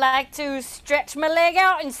 I would like to stretch my leg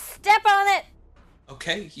out and step on it.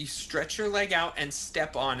 Okay, you stretch your leg out and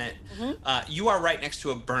step on it. You are right next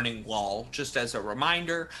to a burning wall, just as a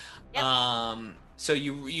reminder. Yep. So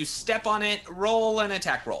you step on it, roll an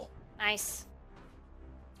attack roll. Nice.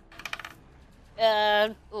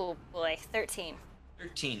 Oh boy, 13.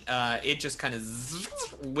 13. It just kind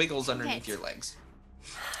of wiggles underneath your legs.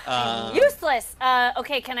 Useless.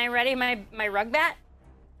 Okay, can I ready my rug bat?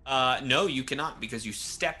 No, you cannot because you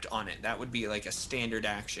stepped on it. That would be like a standard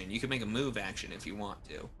action. You could make a move action if you want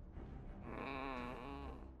to.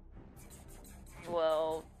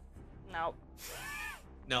 Well, no.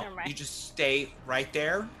 No, you just stay right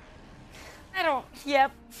there. I don't.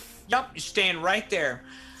 Yep. Yep, you're staying right there.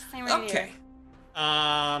 Stay right Okay.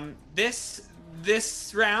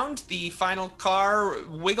 This round, the final car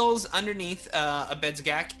wiggles underneath a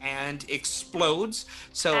Bedzagak and explodes.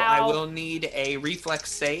 So I will need a reflex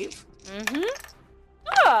save.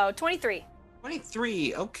 Oh, 23.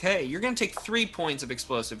 23. Okay, you're gonna take 3 points of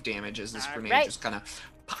explosive damage as this grenade just kind of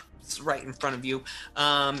pops right in front of you.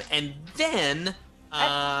 And then,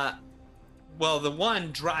 the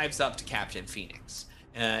one drives up to Captain Phoenix,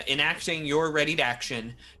 enacting your readied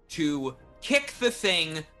action to kick the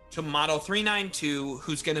thing to Model 392,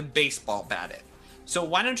 who's going to baseball bat it. So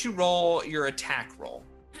why don't you roll your attack roll,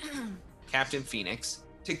 Captain Phoenix,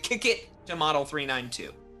 to kick it to Model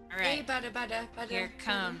 392. All right. Here it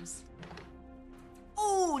comes.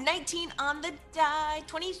 Ooh, 19 on the die,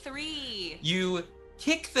 23. You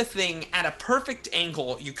kick the thing at a perfect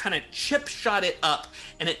angle. You kind of chip shot it up,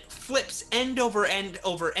 and it flips end over end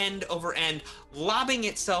over end over end, lobbing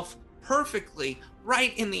itself perfectly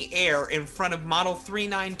right in the air in front of Model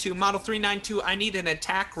 392. Model 392, I need an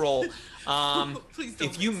attack roll.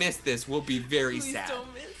 If you miss this, we'll be very sad.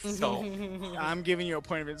 Don't miss. So I'm giving you a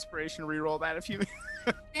point of inspiration. Reroll that if you.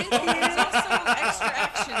 Thank you. There's also extra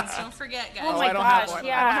actions. Don't forget, guys. Oh my I don't gosh, have one.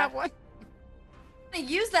 yeah. I don't have one. I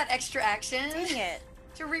use that extra action Dang it.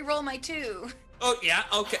 to re-roll my 2. Oh, yeah,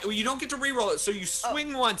 okay. Well, you don't get to re-roll it, so you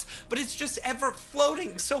swing once, but it's just ever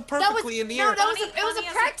floating so perfectly in the air. It was a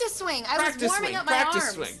practice swing. I was warming up my practice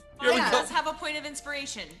arms. swing. Here we Bonnie go. does have a point of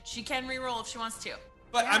inspiration. She can re-roll if she wants to.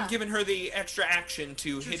 But I'm giving her the extra action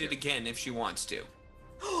to hit it again if she wants to.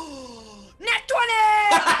 Net 20!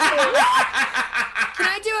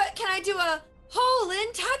 Can I do a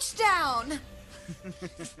hole-in touchdown?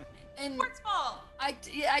 And Sports ball. I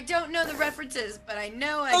don't know the references, but I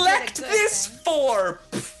know I Elect did a good this thing. for.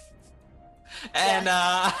 And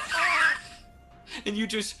and you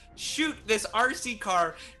just shoot this RC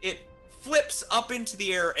car. It flips up into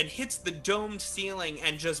the air and hits the domed ceiling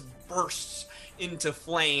and just bursts into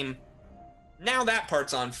flame. Now that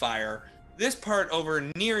part's on fire. This part over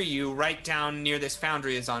near you, right down near this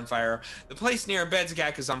foundry, is on fire. The place near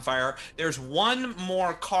Bedzagak is on fire. There's one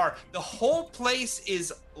more car. The whole place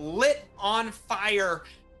is lit on fire,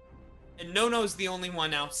 and Nono's the only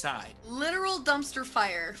one outside. Literal dumpster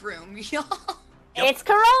fire room, y'all. Yep. It's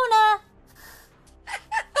Corona.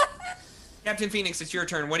 Captain Phoenix, it's your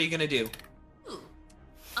turn. What are you gonna do?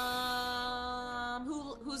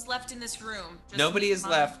 Who's left in this room? Just Nobody me, is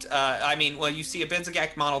Mog? left. You see a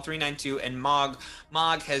Benzagak Model 392 and Mog.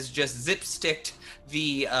 Mog has just zip-sticked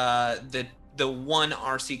the one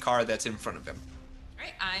RC car that's in front of him. All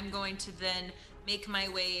right, I'm going to then make my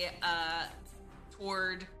way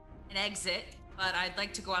toward an exit, but I'd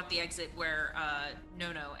like to go out the exit where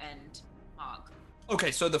Nono and Mog.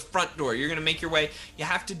 Okay, so the front door. You're gonna make your way. You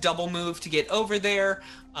have to double move to get over there,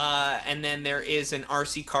 and then there is an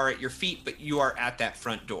RC car at your feet, but you are at that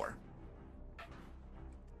front door.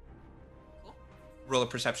 Cool. Roll a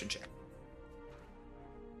perception check.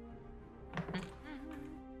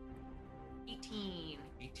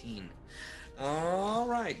 18. All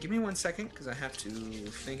right, give me 1 second because I have to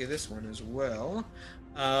think of this one as well.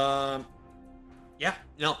 Yeah,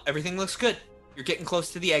 no, everything looks good. You're getting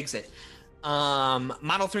close to the exit.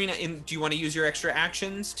 Model 3, do you want to use your extra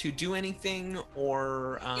actions to do anything,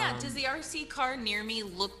 or Yeah, does the RC car near me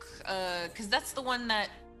look, because that's the one that,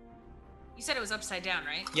 you said it was upside down,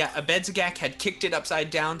 right? Yeah, Bedzagak had kicked it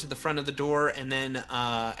upside down to the front of the door, and then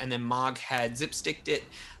Mog had zip-sticked it,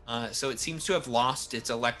 so it seems to have lost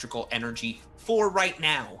its electrical energy for right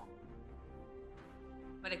now.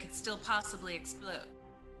 But it could still possibly explode.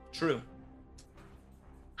 True.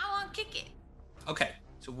 I want to kick it. Okay,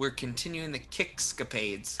 so we're continuing the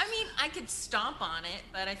kickscapades. I mean, I could stomp on it,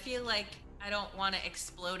 but I feel like I don't want to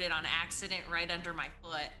explode it on accident right under my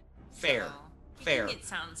foot. Fair. So I Fair. think it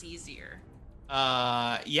sounds easier.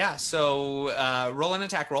 Yeah, so roll an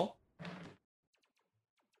attack roll.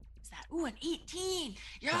 Is that, ooh, an 18.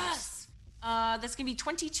 Yes. That's going to be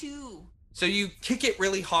 22. So you kick it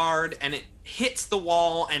really hard, and it hits the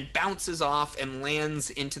wall and bounces off and lands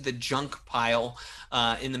into the junk pile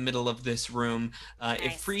in the middle of this room. It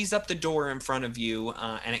Nice. frees up the door in front of you,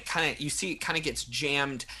 and you see it kind of gets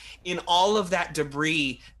jammed in all of that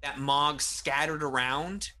debris that Mog scattered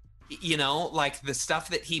around. You know, like the stuff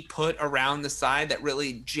that he put around the side that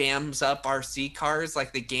really jams up RC cars,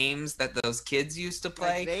 like the games that those kids used to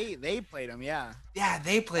play. Like they played them, yeah. Yeah,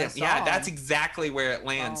 they play I them. Yeah, saw that's 'em. exactly where it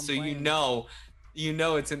lands. Saw So 'em you playing.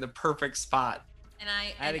 know it's in the perfect spot. And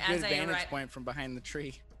I had a and good as I vantage arrive, point from behind the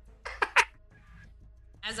tree.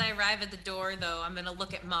 as I arrive at the door, though, I'm gonna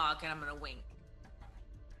look at Mog and I'm gonna wink.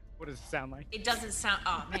 What does it sound like? It doesn't sound.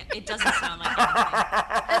 Oh man, it doesn't sound like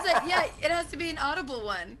anything. Yeah, it has to be an audible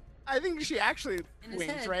one. I think she actually In his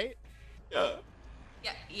winked, head. right? Yeah.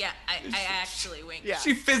 Yeah. I actually winked. Yeah.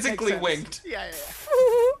 She physically makes sense. winked.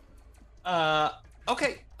 Yeah.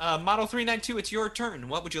 Okay, Model 392, it's your turn.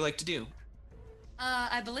 What would you like to do?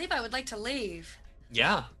 I believe I would like to leave.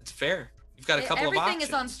 Yeah, it's fair. You've got a couple of Everything options.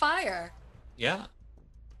 is on fire. Yeah.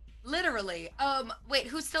 Literally. Wait,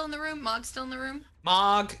 who's still in the room? Mog's still in the room?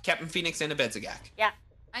 Mog, Captain Phoenix, and a Bedzagak. Yeah.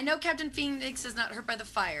 I know Captain Phoenix is not hurt by the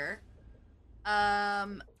fire.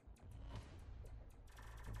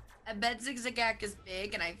 A Bedzagak is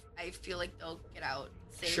big, and I feel like they'll get out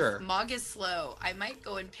safe. Sure. Mog is slow. I might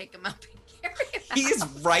go and pick him up and carry him out. He's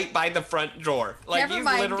right by the front door. Like Never he's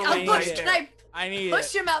mind. literally I'll right push, there. can I I need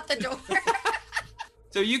push it. him out the door?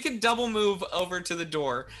 So you can double move over to the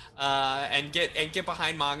door and get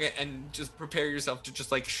behind Mog and just prepare yourself to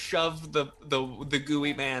just like shove the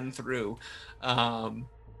gooey man through. I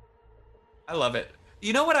love it.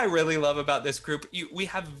 You know what I really love about this group? We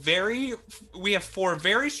have four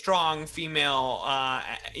very strong female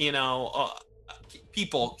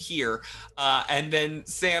people here, and then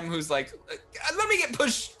Sam, who's like, let me get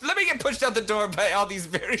pushed out the door by all these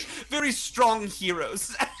very, very strong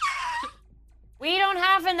heroes. We don't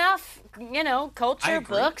have enough, I culture,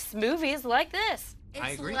 agree. books, movies like this. I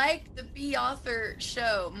It's agree. like the B author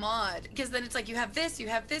show mod, because then it's like you have this, you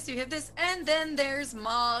have this, you have this, and then there's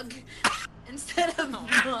Mog instead of Mog.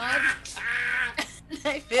 And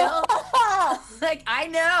I feel like I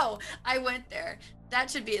know I went there. That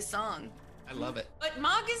should be a song. I love it. But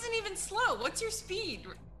Mog isn't even slow. What's your speed?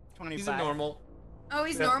 25. He's a normal. Oh,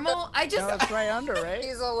 he's Yeah. normal. I No, it's right under, right?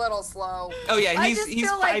 He's a little slow. Oh yeah, I he's just he's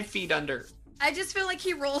feel 5 like- feet under. I just feel like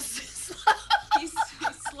he rolls slow. He's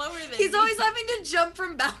slower than He's me. always having to jump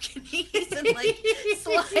from balconies and like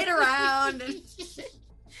slide around. And,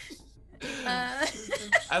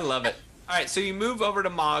 I love it. All right, so you move over to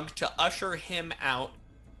Mog to usher him out.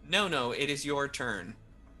 No, it is your turn.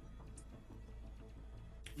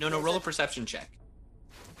 No, roll a perception check.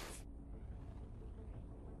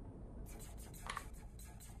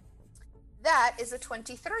 That is a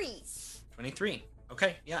 23. 23.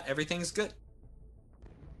 Okay, yeah, everything's good.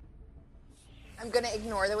 I'm going to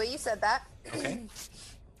ignore the way you said that. Okay.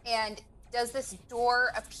 And does this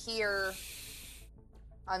door appear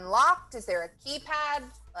unlocked? Is there a keypad?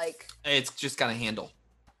 Like, It's just got a handle.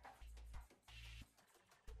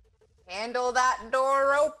 handle that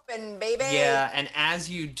door open, baby. Yeah, and as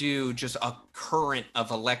you do, just a current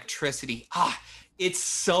of electricity. It's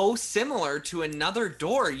so similar to another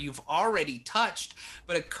door you've already touched,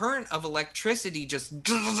 but a current of electricity just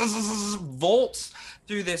volts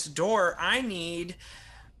through this door. I need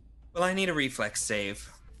a reflex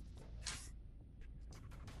save.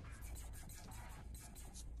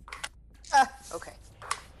 Okay.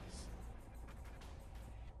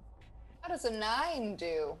 How does a 9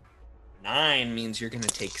 do? 9 means you're going to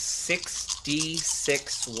take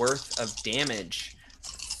 6d6 worth of damage.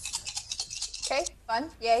 Okay, fun.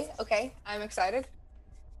 Yay. Okay, I'm excited.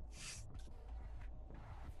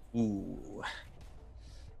 Ooh.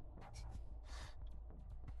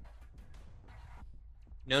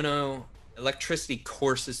 No. Electricity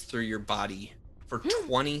courses through your body for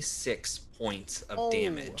 26 points of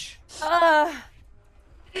damage. Can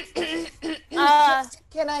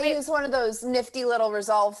I use one of those nifty little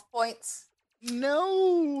resolve points?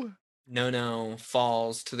 No. No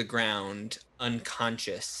falls to the ground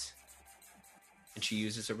unconscious. And she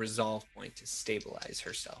uses a resolve point to stabilize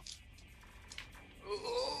herself.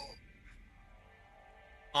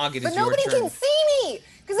 Og, it is But your nobody turn. can see me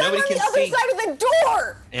because I'm on Nobody the can other see. side of the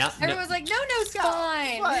door. Yeah. no- Everyone's like, no,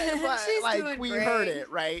 fine. But, She's like, doing we great. heard it,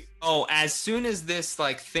 right? Oh, as soon as this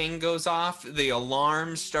thing goes off, the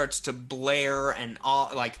alarm starts to blare and all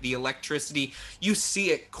the electricity. You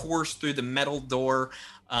see it course through the metal door.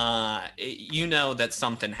 You know that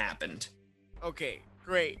something happened. Okay,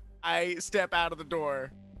 great. I step out of the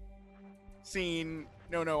door, seeing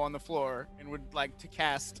No on the floor, and would like to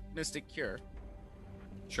cast Mystic Cure.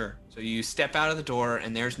 Sure. So you step out of the door,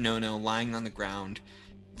 and there's No lying on the ground.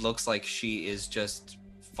 Looks like she is just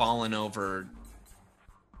fallen over.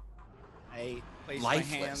 I place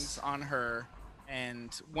Lifeless. my hands on her,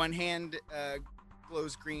 and one hand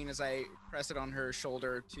glows green as I press it on her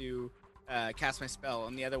shoulder to cast my spell,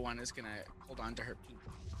 and the other one is gonna hold on to her pink.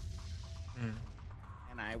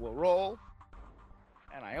 And I will roll,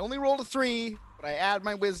 and I only rolled a 3, but I add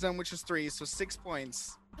my wisdom, which is 3, so 6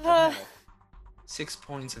 points. of health. 6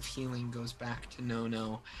 points of healing goes back to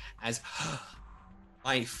No as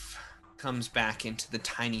life comes back into the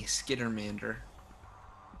tiny Skittermander.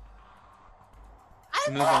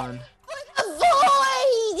 I'm Move on.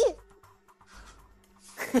 avoid.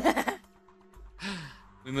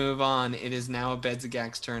 We move on. It is now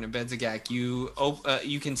Abedzagak's turn. Abedzagak, you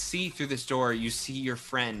can see through this door. You see your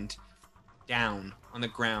friend down on the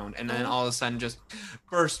ground, and then all of a sudden just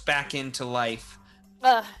burst back into life.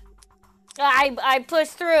 I push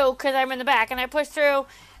through because I'm in the back, and I push through,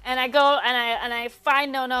 and I go and I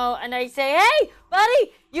find No, and I say, "Hey,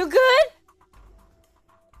 buddy, you good?"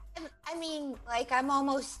 I mean, like, I'm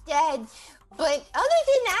almost dead, but other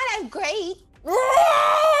than that, I'm great.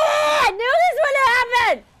 I knew this would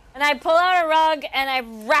happen. And I pull out a rug and I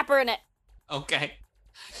wrap her in it. Okay.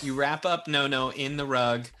 You wrap up No in the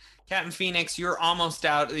rug. Captain Phoenix, you're almost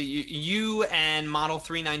out. You and Model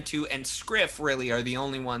 392 and Scriff really are the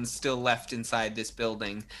only ones still left inside this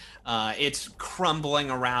building. It's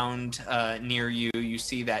crumbling around near you. You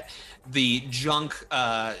see that the junk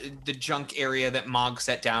area that Mog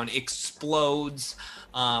set down explodes,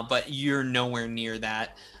 but you're nowhere near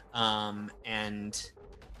that. And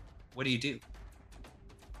what do?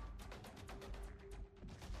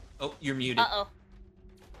 Oh, you're muted. Uh-oh.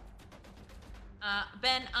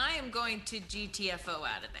 Ben, I am going to GTFO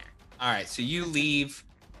out of there. All right, so you leave.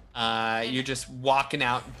 You're just walking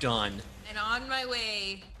out, done. And on my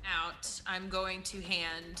way out, I'm going to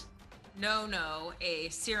hand No a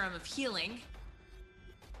serum of healing.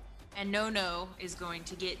 And No is going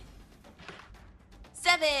to get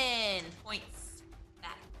 7 points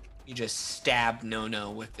back. You just stab No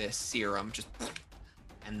with this serum,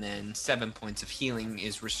 and then 7 points of healing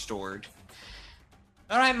is restored.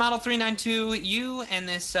 All right, Model 392, you and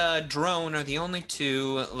this drone are the only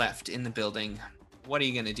two left in the building. What are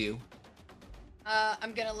you gonna do?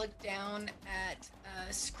 I'm gonna look down at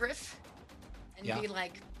Scriff and Yeah. be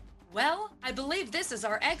like, well, I believe this is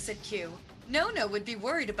our exit queue. No would be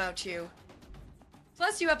worried about you.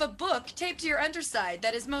 Plus, you have a book taped to your underside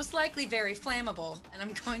that is most likely very flammable, and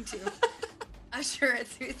I'm going to usher it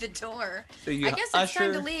through the door. So you I guess it's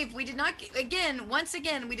time to usher- leave. We did not once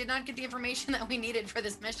again, we did not get the information that we needed for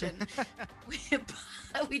this mission.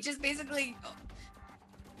 we just basically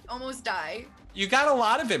almost die. You got a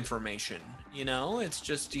lot of information, you know? It's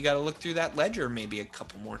just you got to look through that ledger maybe a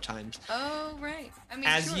couple more times. Oh, right. I mean,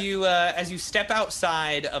 As sure. you step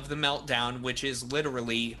outside of the meltdown, which is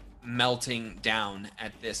literally melting down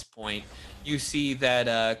at this point, you see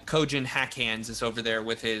that Kojin Hackhands is over there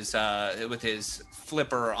with his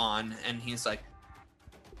flipper on, and he's like,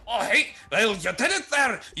 "Oh hey, well you did it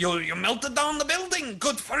there. You melted down the building.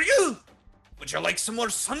 Good for you. Would you like some more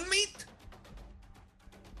sun meat?"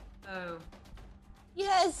 Oh,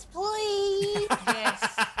 Yes, please.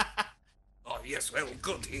 yes. Oh yes, well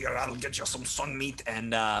good. Here I'll get you some sun meat,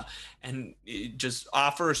 and it just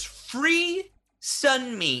offers free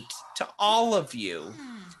sun meat to all of you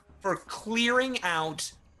for clearing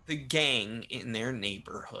out the gang in their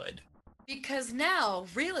neighborhood. Because now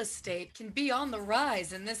real estate can be on the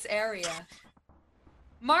rise in this area.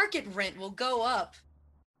 Market rent will go up.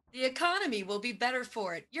 The economy will be better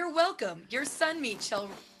for it. You're welcome. Your sun meat shall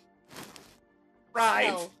Right.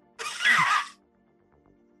 sell.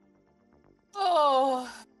 Oh,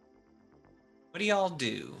 What do y'all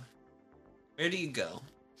do? Where do you go?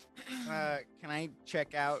 Can I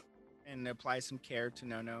check out and apply some care to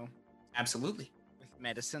Nono Absolutely. with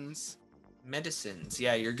medicines? Medicines.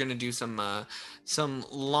 Yeah, you're gonna do some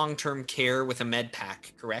long-term care with a med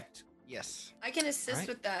pack, correct? Yes. I can assist Alright.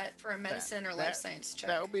 with that for a medicine or life science check.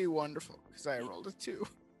 That would be wonderful because I rolled a 2.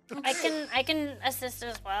 I can assist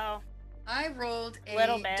as well. I rolled a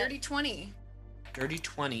Little bit. dirty 20. Dirty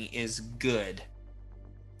 20 is good.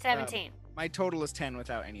 17. My total is 10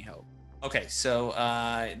 without any help. Okay, so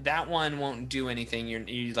that one won't do anything.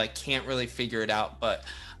 You like can't really figure it out, but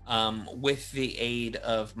with the aid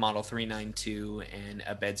of Model 392 and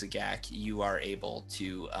Abedzagak, you are able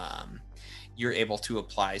to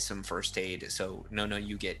apply some first aid. So no,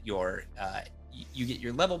 you get your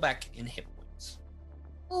level back in hit points.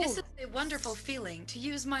 This is a wonderful feeling to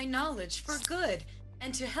use my knowledge for good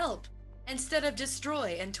and to help instead of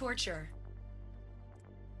destroy and torture.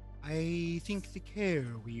 I think the care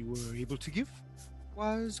we were able to give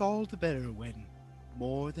was all the better when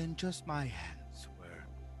more than just my hands were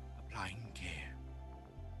applying care.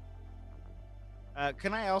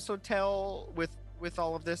 Can I also tell with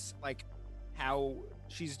all of this, like, how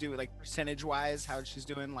she's doing, like, percentage-wise, how she's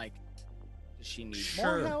doing? Like, does she need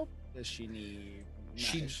more Sure. help? Does she need...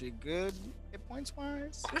 She- Is she good hit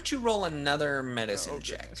points-wise? Why don't you roll another medicine Oh,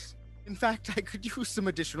 check? goodness. In fact, I could use some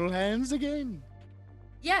additional hands again.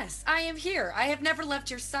 Yes, I am here. I have never left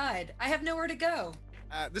your side. I have nowhere to go.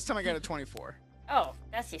 This time I got a 24. Oh,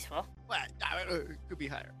 that's useful. Well, could be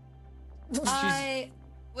higher.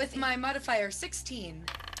 With my modifier 16.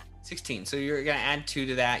 16. So you're gonna add 2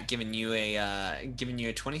 to that, giving you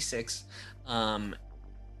a 26.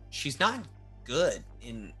 She's not good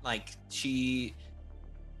in like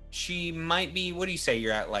she might be. What do you say?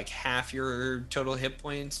 You're at like half your total hit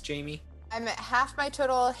points, Jamie. I'm at half my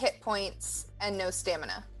total hit points and no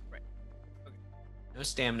stamina. No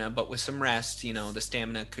stamina, but with some rest, the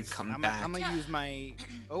stamina could come back. I'm gonna use my.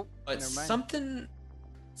 Oh, But never mind.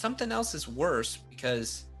 something else is worse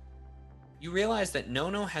because you realize that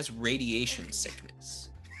Nono has radiation sickness,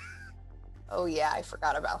 Oh yeah, I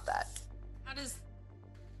forgot about that. How does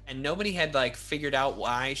and nobody had like figured out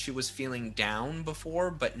why she was feeling down before,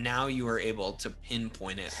 but now you are able to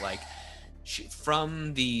pinpoint it. Like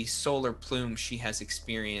from the solar plume, she has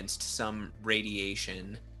experienced some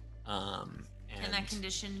radiation, can and that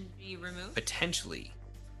condition be removed? potentially.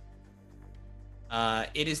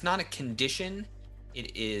 It is not a condition.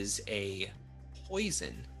 It is a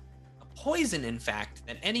poison. A poison, in fact,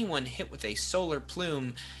 that anyone hit with a solar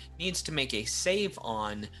plume needs to make a save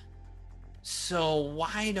on. So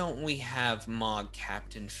why don't we have Mog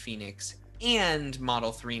Captain Phoenix and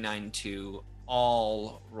Model 392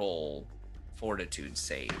 all roll fortitude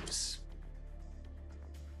saves?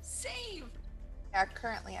 Save. Yeah,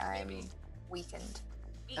 currently I'm weakened.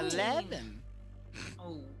 11.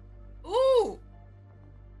 Oh. Ooh!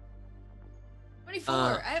 24.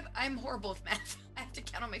 Uh, I'm horrible with math. I have to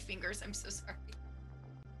count on my fingers. I'm so sorry.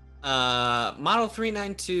 Model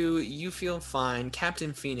 392, you feel fine.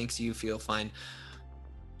 Captain Phoenix, you feel fine.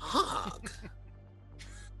 Mog.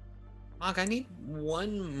 Mog, I need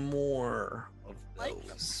one more of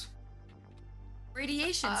those.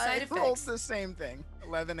 Radiation I side rolled effects. the same thing.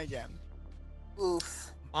 11 again.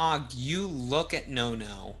 Oof. Mog, you look at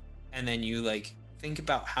Nono, and then you like think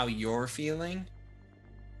about how you're feeling.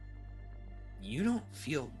 You don't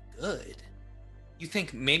feel good. you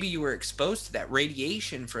think maybe you were exposed to that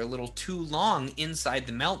radiation for a little too long inside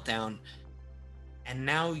the meltdown, and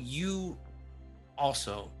now you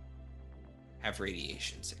also have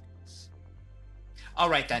radiation sickness. I'll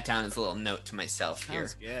write that down as a little note to myself here.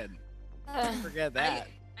 Sounds good. Forget that.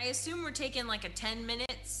 I assume we're taking like a 10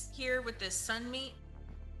 minutes here with this sun meat.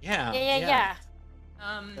 Yeah.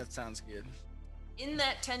 That sounds good. In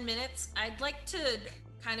that 10 minutes, I'd like to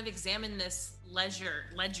kind of examine this ledger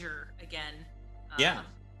again. Yeah.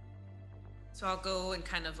 So I'll go and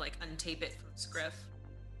kind of like untape it from Scriff.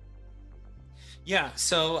 Yeah,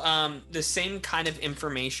 so the same kind of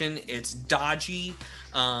information. It's dodgy.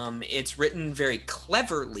 It's written very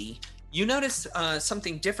cleverly. You notice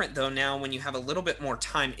something different, though, now when you have a little bit more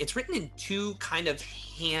time. It's written in two kind of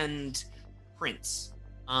hand prints.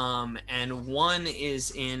 And one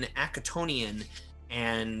is in Acatonian,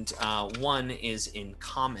 and one is in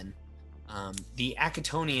Common. The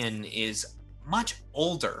Acatonian is much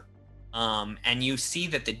older, and you see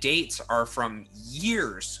that the dates are from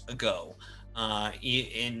years ago.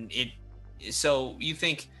 So you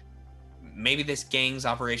think maybe this gang's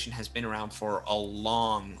operation has been around for a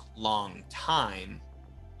long time,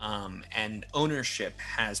 and ownership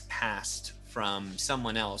has passed from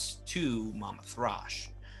someone else to Mama Throsh.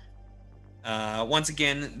 Once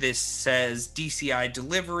again, this says DCI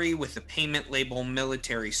delivery with the payment label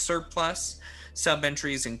military surplus.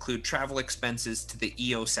 Sub-entries include travel expenses to the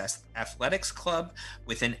EOS Athletics Club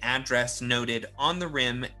with an address noted on the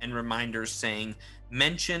rim and reminders saying,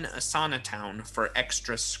 mention Asana Town for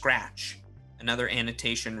extra scratch. Another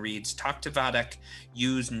annotation reads, talk to Vadak,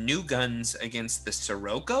 use new guns against the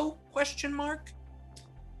Sirocco, ?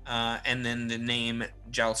 And then the name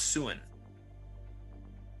Jalsuan.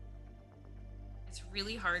 It's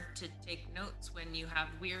really hard to take notes when you have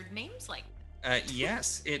weird names like that.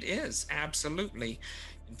 Yes, it is. Absolutely.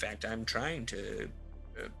 In fact, I'm trying to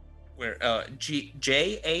Jallusann.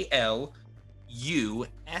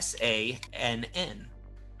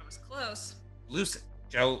 That was close. Lucid.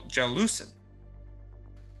 Jallusann.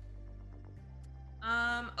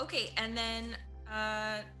 Okay, and then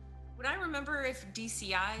would I remember if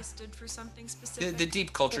DCI stood for something specific? The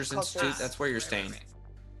Deep Cultures Deep Cultures. Institute, that's where you're staying. Right.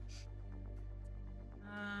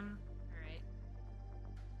 All right.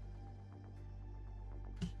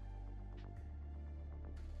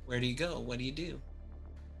 Where do you go? What do you do?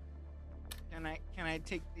 Can I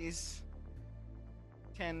take these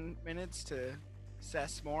 10 minutes to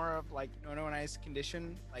assess more of like Nono and I's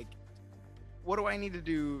condition? Like, what do I need to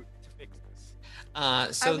do to fix this?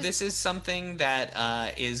 This is something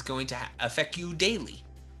that is going to affect you daily.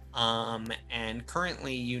 And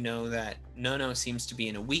currently you know that Nono seems to be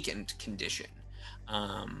in a weakened condition.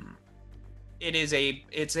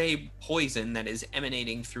 It's a poison that is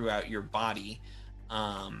emanating throughout your body.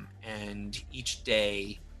 And each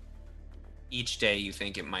day you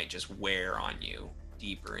think it might just wear on you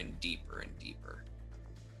deeper and deeper and deeper.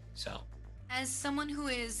 So, As someone who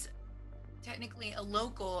is technically a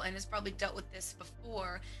local and has probably dealt with this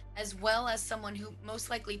before, as well as someone who most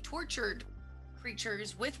likely tortured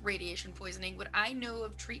creatures with radiation poisoning, would I know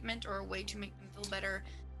of treatment or a way to make them feel better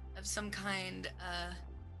of some kind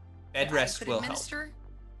bed that I rest could will help. administer?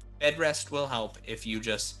 Bed rest will help if you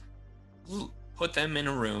just put them in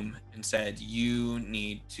a room and said you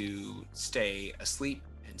need to stay asleep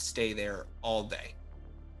and stay there all day.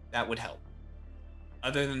 That would help.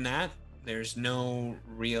 Other than that, there's no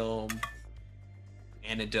real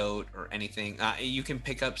antidote or anything. You can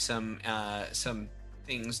pick up some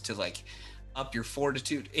things to like up your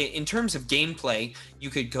fortitude. In terms of gameplay, you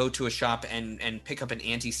could go to a shop and pick up an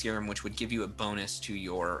anti-serum, which would give you a bonus to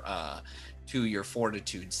your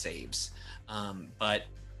fortitude saves. But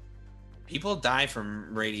people die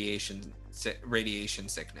from radiation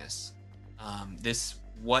sickness.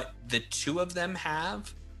 What the two of them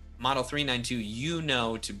have, Model 392, you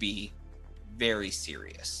know to be very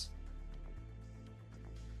serious.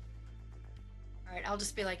 All right, I'll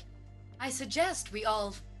just be like, I suggest we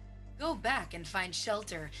all go back and find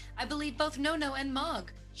shelter. I believe both Nono and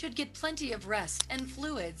Mog should get plenty of rest and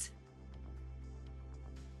fluids.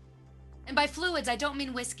 And by fluids, I don't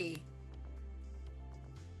mean whiskey.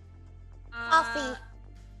 Coffee.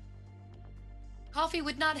 Coffee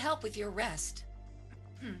would not help with your rest.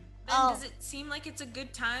 Then Oh. does it seem like it's a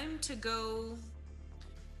good time to go?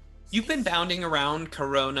 You've been bounding around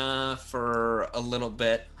Corona for a little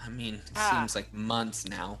bit. I mean, it seems like months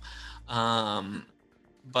now.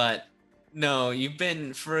 But No, you've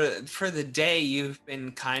been for the day. You've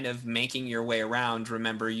been kind of making your way around.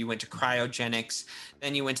 Remember, you went to cryogenics,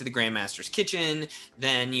 then you went to the Grandmaster's kitchen,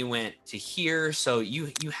 then you went to here. So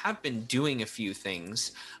you have been doing a few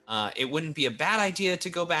things. It wouldn't be a bad idea to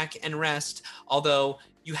go back and rest. Although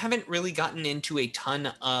you haven't really gotten into a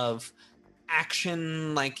ton of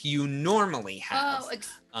action like you normally have.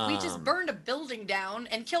 We just burned a building down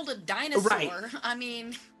and killed a dinosaur. Right. I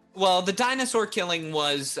mean, Well, the dinosaur killing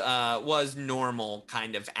was normal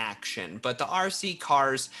kind of action, but the RC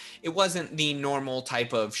cars, it wasn't the normal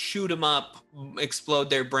type of shoot 'em up, explode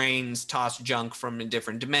their brains, toss junk from a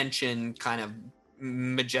different dimension kind of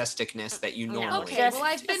majesticness that you normally. okay. Well,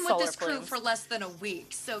 I've been with solar this crew flames. for less than a week,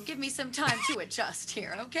 so give me some time to adjust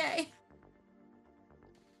here, okay?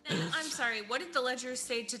 Then, I'm sorry, what did the ledger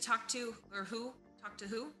say to talk to, or who? Talk to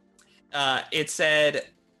who? It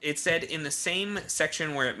said in the same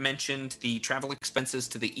section where it mentioned the travel expenses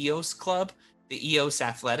to the EOS Club, the EOS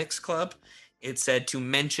Athletics Club, it said to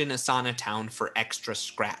mention Asana Town for extra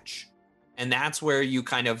scratch. And that's where you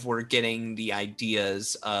kind of were getting the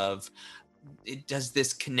ideas of, does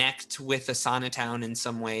this connect with Asana Town in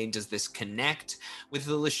some way? Does this connect with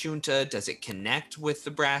the Lashunta? Does it connect with the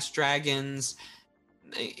Brass Dragons?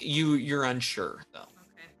 You're unsure, though. Okay.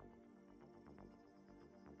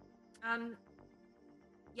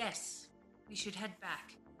 Yes, we should head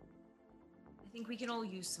back. I think we can all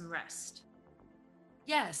use some rest.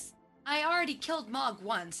 Yes, I already killed Mog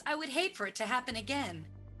once. I would hate for it to happen again.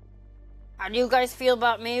 How do you guys feel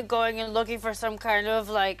about me going and looking for some kind of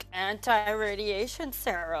like anti-radiation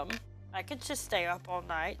serum? I could just stay up all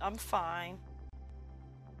night. I'm fine.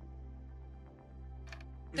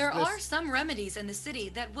 There are some remedies in the city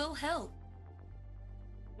that will help.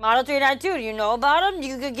 Model 392, do you know about them?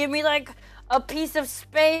 You could give me like a piece of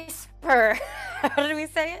space per. How did we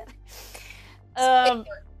say it? Spaper.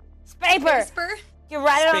 Whisper? You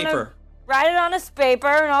write it on a Paper. write it on a paper,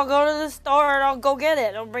 and I'll go to the store and I'll go get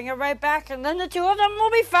it. I'll bring it right back, and then the two of them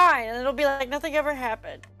will be fine, and it'll be like nothing ever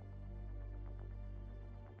happened.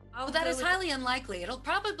 I'll Well, that go is with- highly unlikely. It'll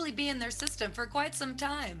probably be in their system for quite some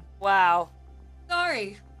time. Wow.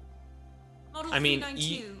 Sorry. Model I mean,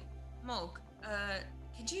 392, Mog,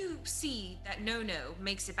 could you see that No-No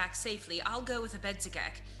makes it back safely? I'll go with a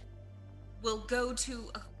Bedzagak. We'll go to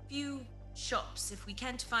a few shops. If we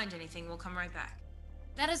can't find anything, we'll come right back.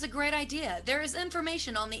 That is a great idea. There is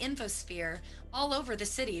information on the infosphere all over the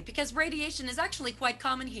city because radiation is actually quite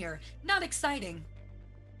common here. Not exciting.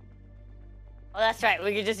 Oh, that's right.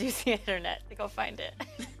 We could just use the internet to go find it.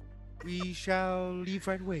 We shall leave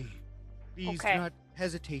right away. Please Okay. do not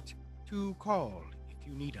hesitate to call if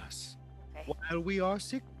you need us. Okay. While we are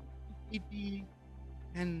sick, we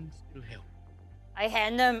can still help. I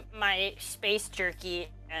hand them my space jerky,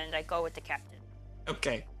 and I go with the captain.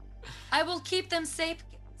 Okay. I will keep them safe,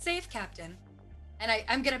 Captain. And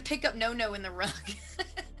I'm gonna pick up No-No in the rug.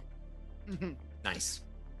 Nice.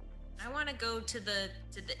 I want to go to the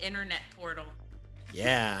internet portal.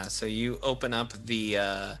 Yeah. So you open up the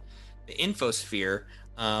infosphere.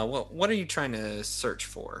 What are you trying to search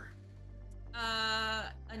for?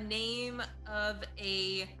 A name of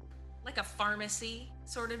a pharmacy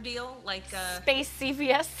sort of deal, like Space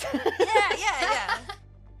CVS. yeah.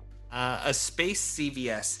 A space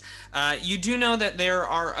CVS. You do know that there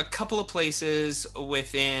are a couple of places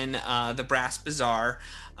within the Brass Bazaar.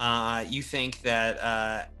 You think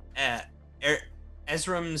that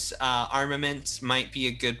Ezram's armaments might be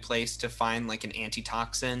a good place to find like an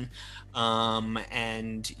antitoxin,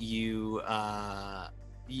 and you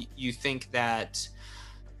think that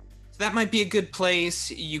that might be a good place.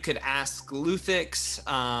 You could ask Luthix.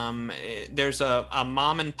 There's a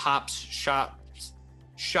mom and pop shop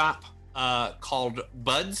called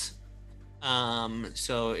Buds.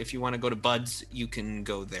 So if you want to go to Buds, you can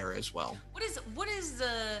go there as well. What is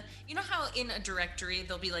the, you know how in a directory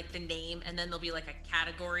there'll be like the name and then there'll be like a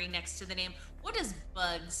category next to the name? What does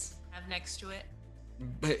Buds have next to it?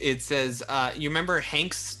 It says, you remember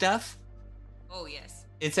Hank's stuff? Oh yes.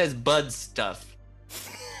 It says Bud's stuff.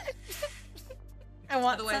 I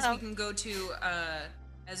want Otherwise some. we can go to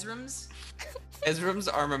Ezram's. Ezram's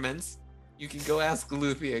armaments. You can go ask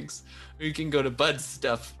Luthix, or you can go to Bud's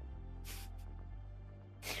stuff.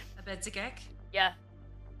 A Bedzagak. Yeah.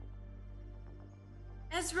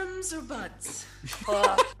 Ezram's or Buds?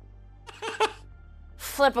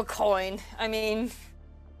 Flip a coin. I mean,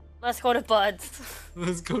 let's go to Bud's.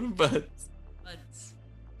 Let's go to Bud's. Buds.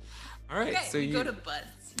 All right, Okay, so we you go to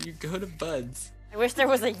Buds. you go to Bud's. I wish there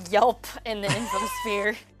was a Yelp in the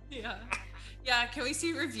infosphere. Yeah. Yeah, can we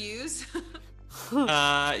see reviews?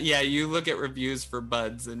 Yeah, you look at reviews for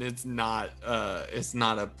Buds, and it's not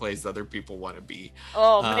a place other people want to be.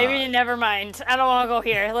 Oh, maybe never mind. I don't want to go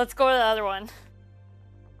here. Let's go to the other one.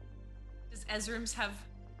 Does Ezram's have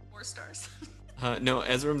 4 stars? No,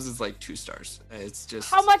 Ezram's is like 2 stars. It's just.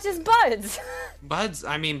 How much is Buds? Buds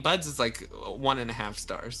is like 1.5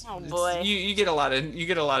 stars. Oh boy. You get a lot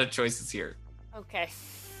of choices here. Okay.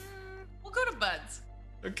 We'll go to Bud's.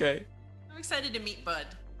 Okay. I'm excited to meet Bud.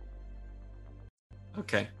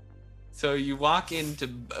 Okay. So you walk into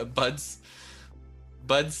Bud's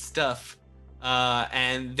stuff,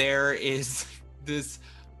 and there is this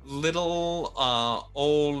little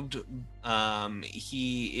old.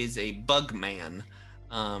 He is a bug man.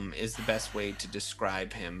 Is the best way to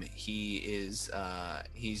describe him. He's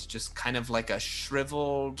just kind of like a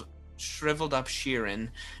shriveled up Sheeran.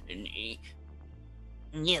 And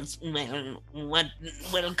Yes, well,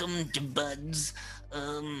 welcome to Bud's.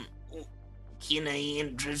 Can I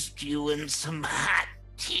interest you in some hot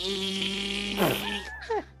tea?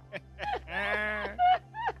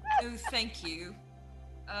 Oh, thank you.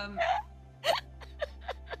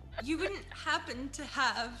 You wouldn't happen to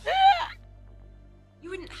have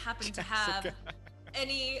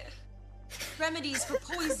any remedies for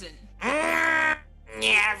poison?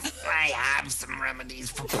 Yes, I have some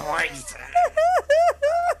remedies for poison.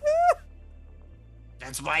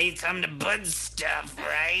 That's why you come to Bud's stuff,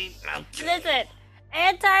 right? Okay. Listen,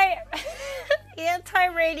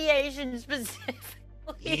 anti-radiation specifically.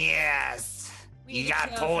 Yes. You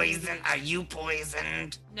got poison? Are you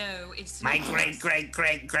poisoned? No, it's my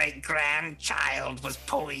great-great-great-great-grandchild was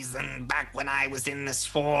poisoned back when I was in the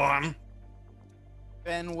swarm.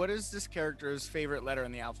 Ben, what is this character's favorite letter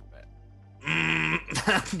in the alphabet?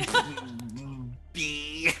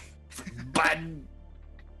 B. Bud.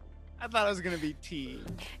 I thought it was gonna be T.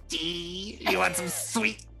 Tea? You want some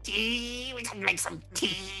sweet tea? We can make some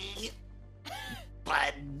tea.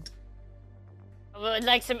 Bud. I would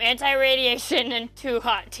like some anti-radiation and 2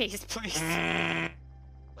 hot teas, please.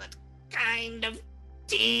 What kind of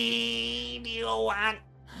tea do you want?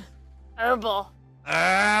 Herbal.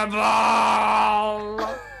 Herbal!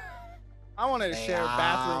 I wanted to share a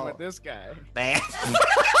bathroom with this guy.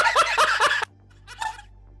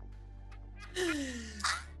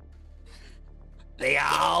 They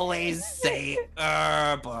always say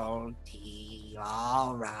herbal tea.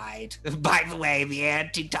 All right. By the way, the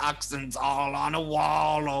antitoxin's all on a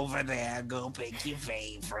wall over there. Go pick your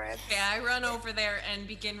favorite. Okay, I run over there and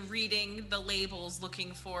begin reading the labels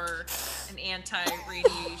looking for an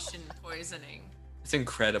anti-radiation poisoning. It's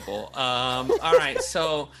incredible. All right,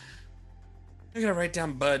 so I gotta write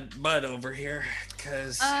down Bud over here,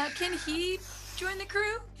 because. Can he join the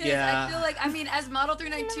crew? 'Cause Yeah. I feel like, as Model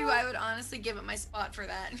 392, I would honestly give it my spot for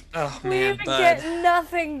that. Oh We man, even Bud. get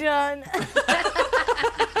nothing done.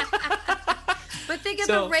 But think of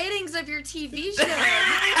So- the ratings of your TV show.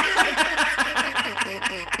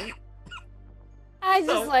 I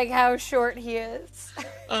just like how short he is.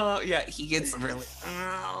 Yeah, he gets really.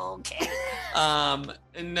 Okay.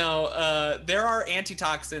 No, there are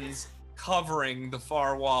antitoxins covering the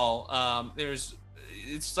far wall.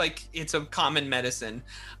 It's like it's a common medicine.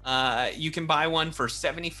 You can buy one for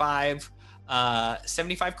 75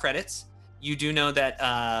 credits. You do know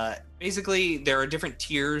that basically there are different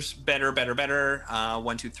tiers: better,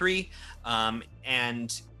 1, 2, 3,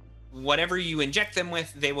 and whatever you inject them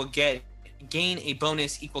with, they will gain a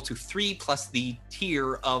bonus equal to 3 plus the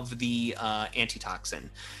tier of the antitoxin.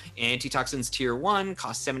 Antitoxins tier 1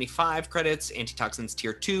 cost 75 credits. Antitoxins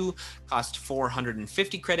tier 2 cost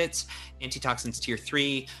 450 credits. Antitoxins tier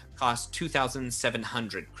 3 cost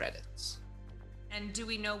 2,700 credits. And do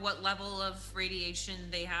we know what level of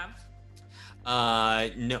radiation they have?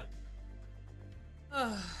 No.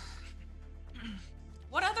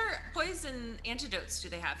 What other poison antidotes do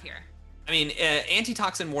they have here? I mean,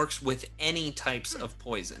 antitoxin works with any types of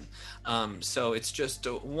poison. So it's just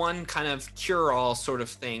one kind of cure-all sort of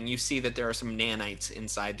thing. You see that there are some nanites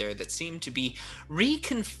inside there that seem to be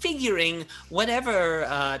reconfiguring whatever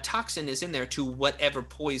toxin is in there to whatever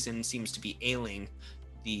poison seems to be ailing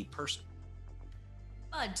the person.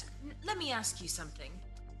 Bud, let me ask you something.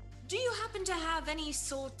 Do you happen to have any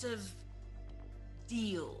sort of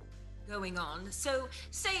deal going on? So,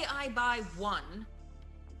 say I buy one,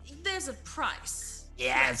 there's a price.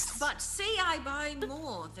 Yes. But say I buy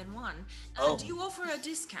more than one, do you offer a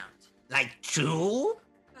discount? Like 2?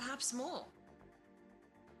 Perhaps more.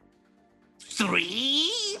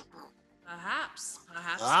 3? Perhaps.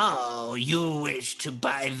 Oh, you wish to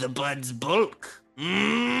buy the Bud's bulk.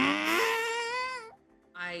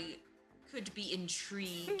 I could be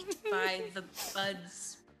intrigued by the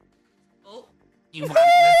Bud's bulk. You want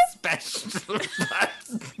the special bus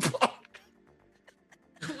book?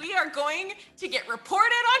 We are going to get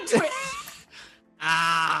reported on Twitch.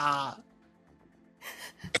 Ah.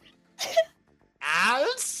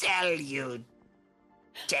 I'll sell you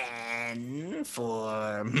 10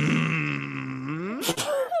 for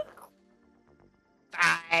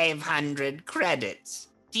 500 credits.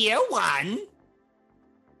 Tier 1.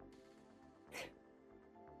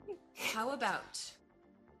 How about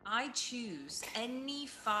I choose any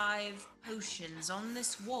 5 potions on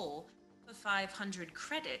this wall for 500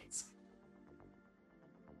 credits?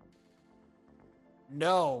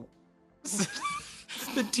 No.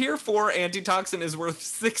 The tier 4 antitoxin is worth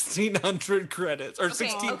 1,600 credits or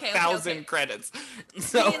 16,000 credits.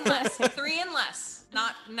 So 3 and less. 3 and less.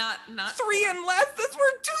 Not 3 and less. That's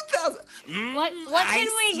worth 2,000. What can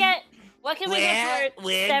we get? What can we get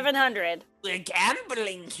for 700? We're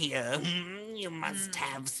gambling here. You must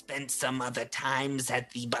have spent some other times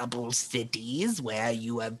at the Bubble Cities where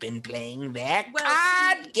you have been playing their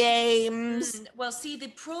card games. Well, see, the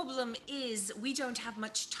problem is we don't have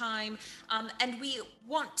much time, and we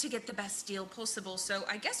want to get the best deal possible. So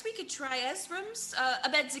I guess we could try Ezram's,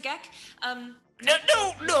 Abedzagek.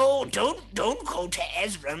 No, don't go to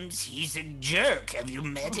Ezram's. He's a jerk. Have you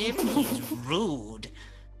met him? He's rude.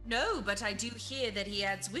 No, but I do hear that he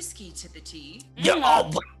adds whiskey to the tea.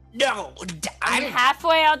 No, I'm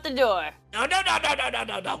halfway out the door. No,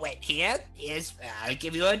 wait, here's, I'll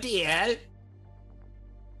give you a deal.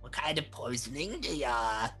 What kind of poisoning do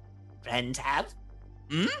your friends have?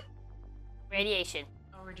 Radiation.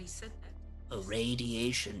 Already said that. Oh,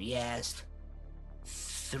 radiation, yes.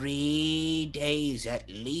 3 days at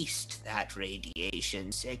least, that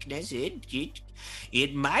radiation sickness.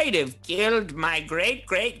 It might have killed my great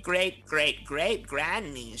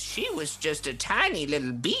grandniece. She was just a tiny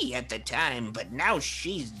little bee at the time, but now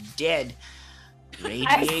she's dead.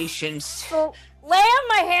 Radiation. So lay on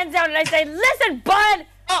my hands down and I say, listen, bud!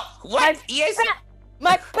 Oh, what? Yes?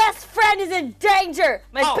 My best friend is in danger!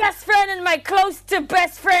 My best friend and my close to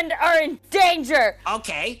best friend are in danger!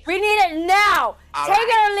 Okay. We need it now! Take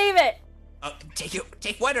it or leave it!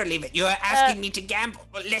 Take what or leave it? You're asking me to gamble.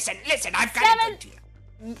 Well, listen, I've got a good deal.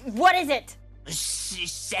 What is it?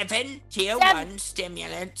 7 tier 1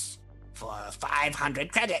 stimulants for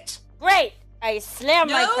 500 credits. Great! I slam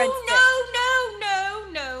my friend's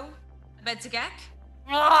No. Abedzagek?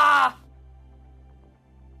 Ah!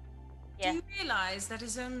 Do you realize that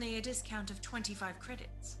is only a discount of 25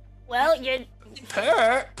 credits? Well, you're...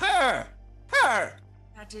 Per.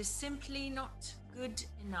 That is simply not good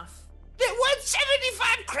enough. They want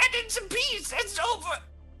 75 credits apiece. That's over.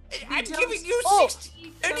 I'm giving you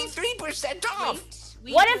 33% off.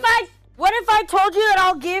 What if I told you that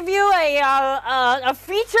I'll give you a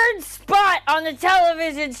featured spot on the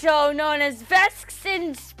television show known as Vesks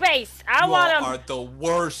in Space? You are the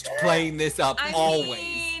worst playing this up always. I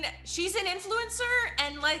mean, she's an influencer,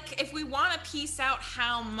 and like, if we want to piece out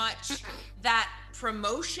how much that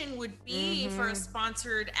promotion would be for a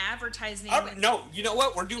sponsored advertising. No, you know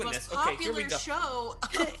what? We're doing most this. Okay, here we go. Show.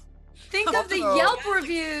 Think of the Yelp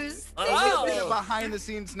reviews. A bit of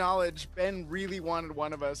behind-the-scenes knowledge. Ben really wanted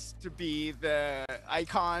one of us to be the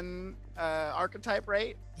icon archetype,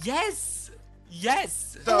 right? Yes.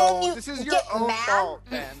 So this is your own fault,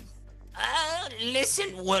 Ben.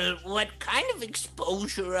 Listen, well, what kind of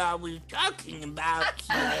exposure are we talking about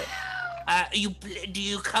here? Do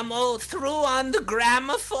you come through on the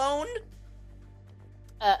gramophone?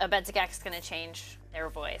 Abedzagek's gonna change their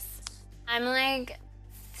voice. I'm like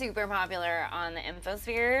super popular on the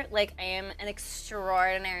infosphere. Like, I am an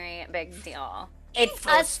extraordinary big deal.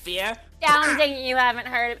 Infosphere? It's astounding you haven't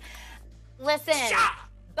heard of. Listen,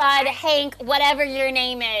 Bud, Hank, whatever your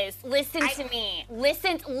name is, listen to me.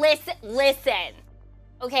 Listen.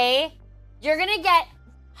 Okay? You're gonna get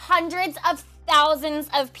hundreds of thousands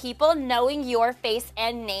of people knowing your face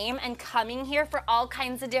and name and coming here for all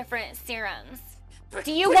kinds of different serums.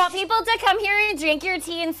 Do you want people to come here and drink your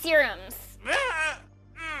tea and serums?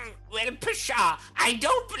 Well, Pshaw, I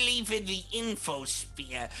don't believe in the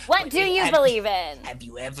infosphere. What do you believe in? Have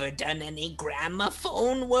you ever done any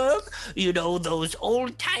gramophone work? You know, those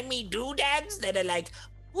old-timey doodads that are like,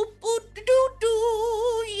 whoop, whoop,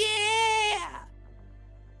 doo-doo, yeah.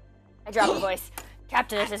 I dropped the voice.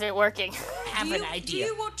 Captain, this isn't working. I have an idea.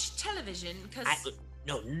 Do you watch television?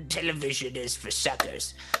 No, television is for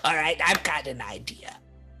suckers. All right, I've got an idea.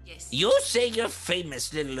 Yes. You say you're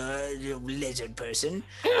famous, little lizard person.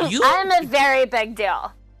 I'm a very big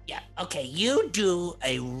deal. Yeah, okay, you do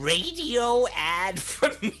a radio ad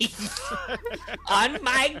for me on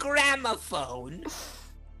my gramophone,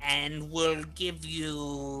 and we'll give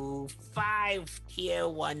you 5 tier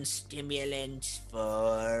 1 stimulants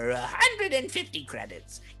for 150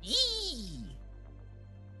 credits. Yee!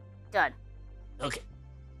 Done. Okay.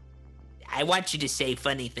 I want you to say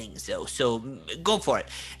funny things, though, so go for it.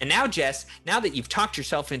 And now, Jess, now that you've talked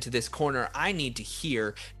yourself into this corner, I need to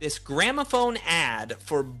hear this gramophone ad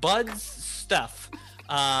for Bud's stuff.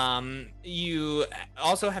 You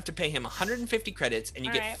also have to pay him 150 credits, and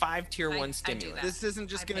you get 5 tier 1 stimulants. This isn't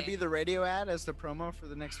just going to be the radio ad as the promo for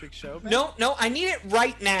the next week's show? Ben? No, I need it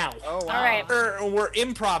right now. Oh, wow. All right. We're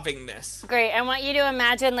improvising this. Great. I want you to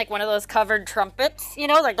imagine like one of those covered trumpets, you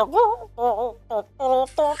know, like the. I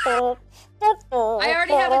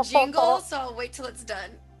already have a jingle, so I'll wait till it's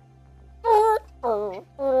done.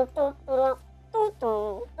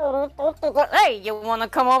 Hey, you wanna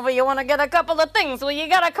come over? You wanna get a couple of things? Well, you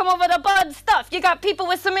gotta come over to Bud Stuff. You got people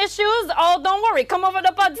with some issues? Oh, don't worry, come over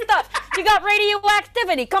to Bud Stuff. You got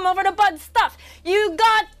radioactivity? Come over to Bud Stuff. You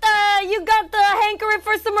got the hankering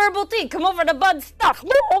for some herbal tea? Come over to Bud Stuff.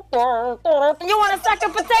 You want a sack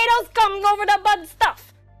of potatoes? Come over to Bud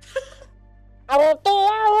Stuff. And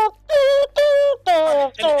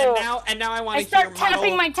now I want to hear start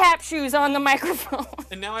tapping my tap shoes on the microphone.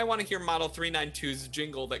 And now I want to hear Model 392's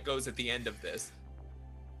jingle that goes at the end of this.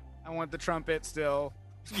 I want the trumpet still.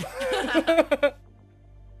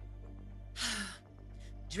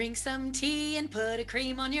 Drink some tea and put a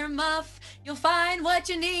cream on your muff. You'll find what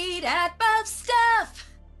you need at Buff Stuff.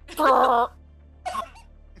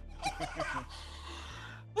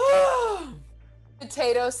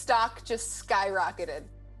 Potato stock just skyrocketed.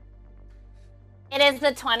 It is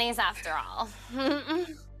the 20s after all.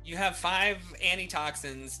 You have 5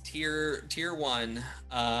 antitoxins, tier 1.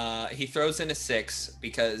 He throws in a 6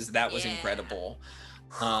 because that was incredible.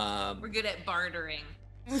 We're good at bartering.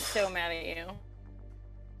 I'm so mad at you.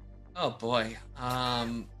 Oh boy.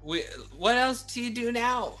 What else do you do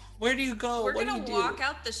now? Where do you go? We're what gonna do you do? walk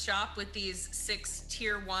out the shop with these 6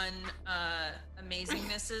 tier 1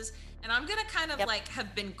 amazingnesses, and I'm gonna kind of like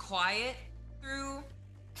have been quiet through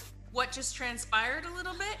what just transpired a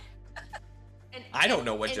little bit. And I don't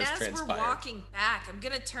know what and just as transpired. we're walking back, I'm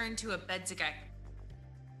gonna turn to a Bedzigak.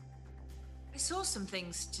 I saw some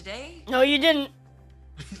things today. No, you didn't.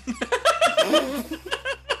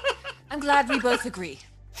 I'm glad we both agree.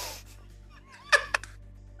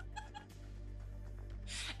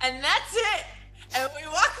 And that's it. And we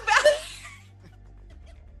walk back.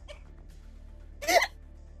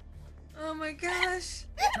 Oh my gosh.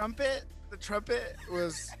 The trumpet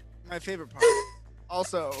was my favorite part.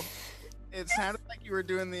 Also, it sounded like you were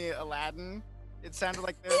doing the Aladdin. It sounded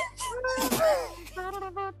like this. That's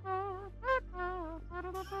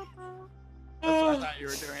what I thought you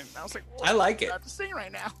were doing. And I was like, I like it. I have to sing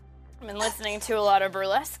right now. I've been listening to a lot of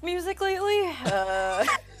burlesque music lately.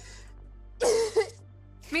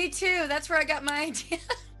 Me too. That's where I got my idea.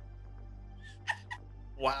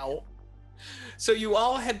 Wow. So you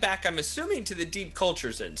all head back, I'm assuming, to the Deep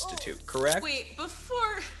Cultures Institute, correct? Wait,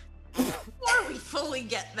 before we fully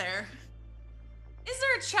get there, is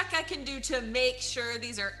there a check I can do to make sure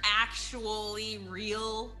these are actually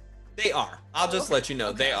real? They are. I'll just let you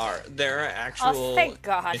know. They are. They're actual thank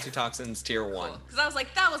God. antitoxins tier 1. Because I was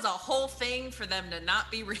like, that was a whole thing for them to not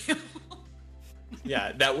be real.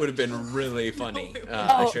 Yeah, that would have been really funny. No, it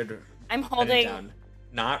I should I'm write it holding. down.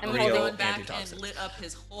 Not I'm real Going back antitoxins. and lit up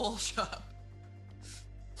his whole shop.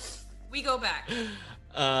 We go back.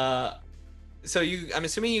 So I'm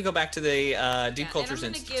assuming you go back to the Deep Cultures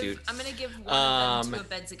and Institute. I'm gonna give one of them to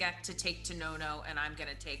a Bedzigak to take to Nono, and I'm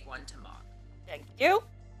gonna take one to Mog. Thank you.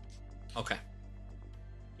 Okay.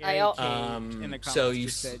 Gary I- K in the comments so you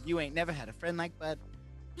just said, "You ain't never had a friend like Bud."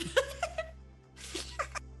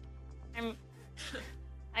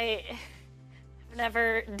 I've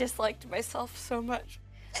never disliked myself so much.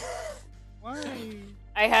 Why?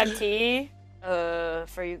 I had tea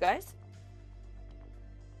for you guys.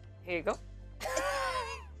 Here you go.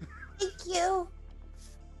 Thank you.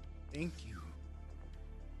 Thank you.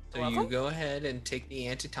 So you go ahead and take the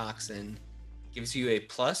antitoxin. Gives you a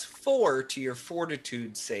 +4 to your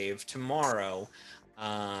fortitude save tomorrow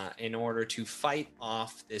in order to fight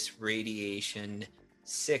off this radiation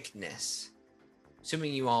sickness.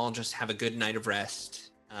 Assuming you all just have a good night of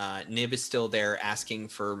rest. Nib is still there asking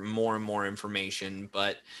for more and more information,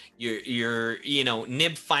 but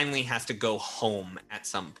Nib finally has to go home at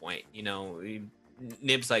some point.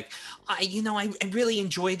 Nib's like, I really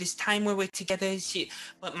enjoy this time where we're together.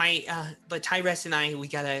 But Tyrese and I, we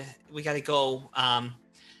gotta go. I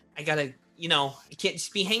can't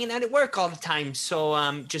just be hanging out at work all the time.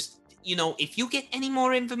 So just if you get any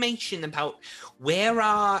more information about where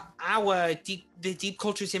the Deep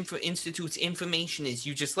Cultures Institute's information is,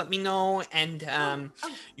 you just let me know, and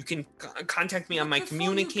you can contact me on my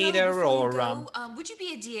communicator would you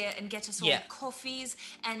be a dear and get us all coffees,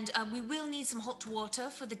 and we will need some hot water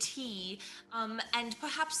for the tea, and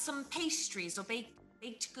perhaps some pastries or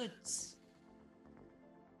baked goods.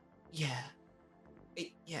 Yeah.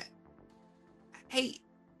 Hey,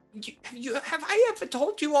 have I ever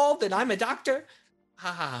told you all that I'm a doctor?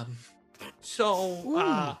 I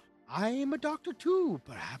am a doctor too.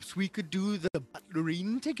 Perhaps we could do the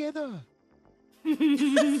butlering together.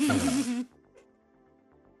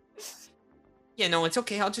 Yeah, no, it's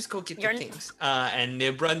okay. I'll just go get the things. And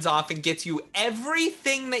Nib runs off and gets you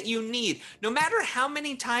everything that you need. No matter how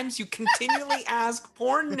many times you continually ask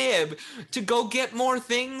poor Nib to go get more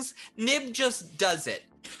things, Nib just does it.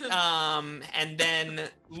 And then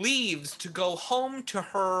leaves to go home to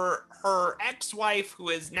her ex-wife, who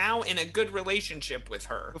is now in a good relationship with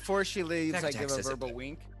her. Before she leaves, I give a verbal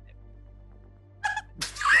wink.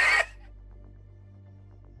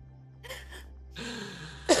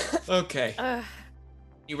 Okay.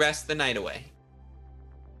 You rest the night away.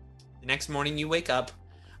 The next morning you wake up.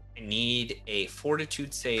 I need a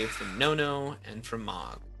fortitude save from Nono and from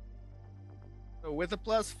Mog. So with a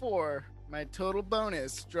 +4, my total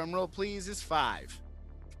bonus, drumroll please, is 5.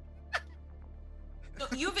 No,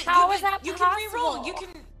 How is that you possible? can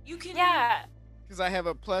reroll. You can. Yeah. Because I have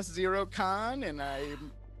a +0 con, and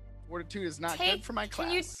fortitude is not good for my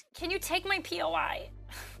class. Can you take my POI?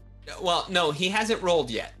 Well, no, he hasn't rolled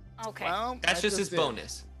yet. Okay. Well, That's just his did.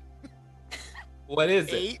 bonus. What is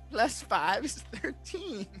it? 8 + 5 is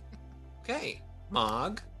 13. Okay.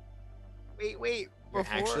 Mog. Wait. You're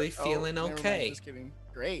actually feeling never mind, okay. just kidding.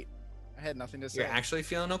 Great. I had nothing to say. You're actually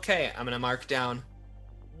feeling okay. I'm going to mark down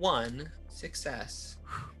 1 success.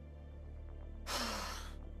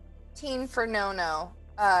 18 for no.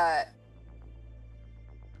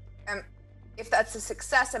 If that's a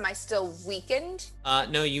success, am I still weakened?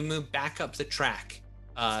 No, you move back up the track.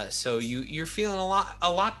 So you're feeling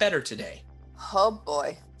a lot better today. Oh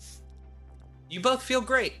boy. You both feel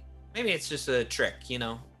great. Maybe it's just a trick,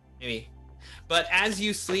 maybe. But as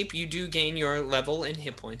you sleep, you do gain your level and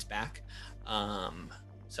hit points back.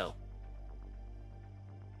 So.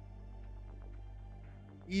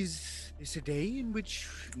 Is this a day in which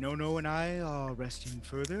Nono and I are resting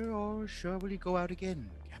further, or shall we go out again,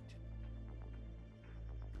 Captain?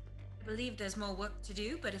 I believe there's more work to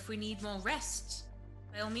do, but if we need more rest,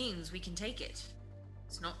 by all means, we can take it.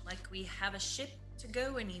 It's not like we have a ship to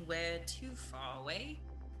go anywhere too far away,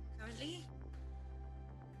 currently.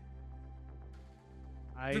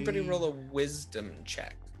 Everybody roll a wisdom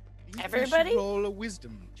check. Everybody? Roll a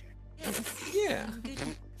wisdom check. Yeah.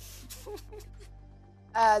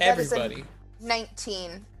 That Everybody. is a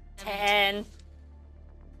 19. 10.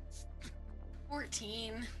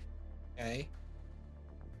 14. Okay.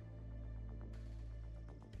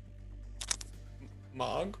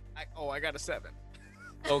 Mog. I got a 7.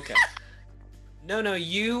 Okay. No,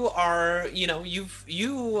 you are, you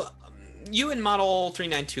and Model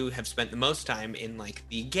 392 have spent the most time in like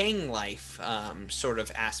the gang life sort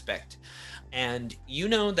of aspect. And you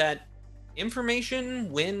know that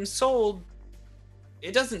information, when sold,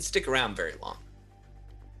 it doesn't stick around very long.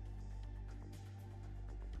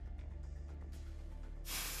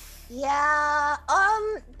 Yeah,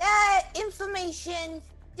 that information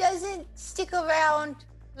doesn't stick around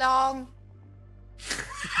long.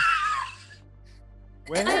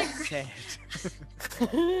 Well said.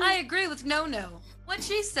 I agree with No. What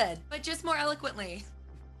she said, but just more eloquently.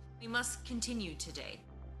 We must continue today.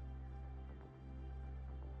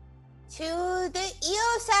 To the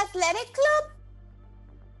EOS Athletic Club?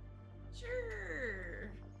 Sure.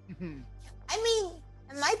 I mean,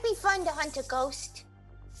 it might be fun to hunt a ghost.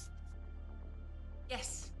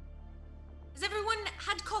 Yes. Has everyone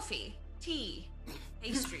had coffee, tea,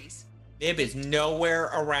 pastries? Nib is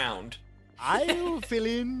nowhere around. I'll fill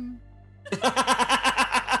in.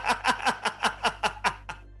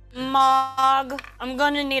 Mog, I'm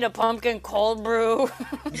gonna need a pumpkin cold brew.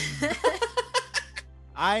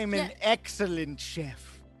 I'm an excellent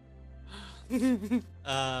chef.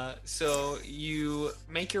 So you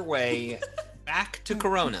make your way back to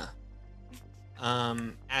Corona.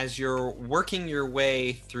 As you're working your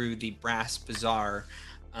way through the Brass Bazaar,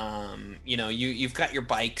 you've got your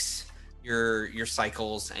bikes, your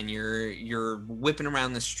cycles, and you're whipping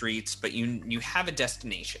around the streets, but you have a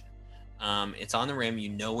destination. It's on the rim. You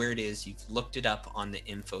know where it is. You've looked it up on the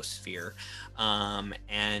infosphere,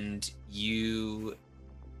 and you're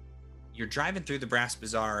driving through the Brass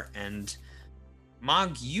Bazaar, and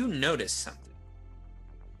Mog, you notice something.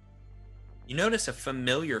 You notice a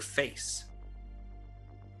familiar face.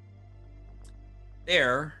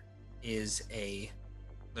 There is a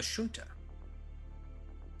Lashunta.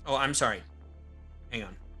 Oh, I'm sorry. Hang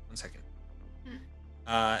on 1 second.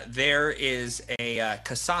 There is a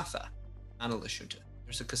Kasatha, not a Lashunta.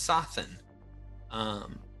 There's a Kasathan.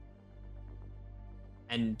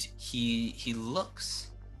 And he looks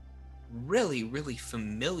really, really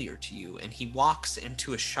familiar to you. And he walks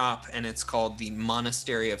into a shop, and it's called the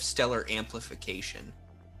Monastery of Stellar Amplification.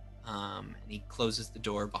 And he closes the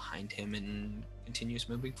door behind him and continues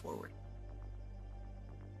moving forward.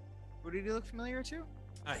 Who did he look familiar to?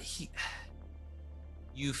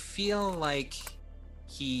 You feel like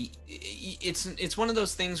it's one of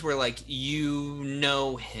those things where like you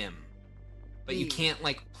know him, but you can't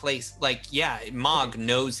like place Mog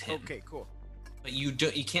knows him. Okay, cool. But you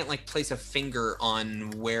can't like place a finger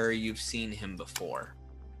on where you've seen him before.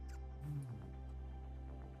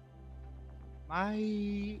 My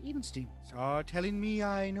instincts are telling me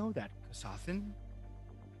I know that Kasathan.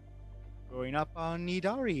 Growing up on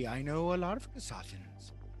Nidari, I know a lot of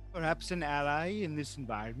Kasathans. Perhaps an ally in this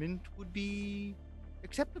environment would be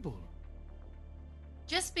acceptable.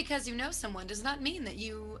 Just because you know someone does not mean that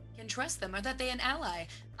you can trust them or that they are an ally.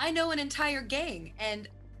 I know an entire gang, and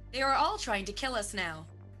they are all trying to kill us now.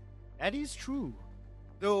 That is true.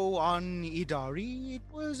 Though on Idari, it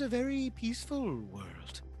was a very peaceful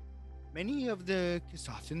world. Many of the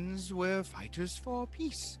Kasathans were fighters for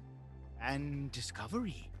peace and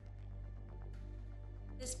discovery.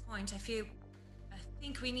 At this point, I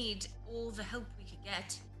think we need all the help we could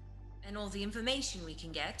get and all the information we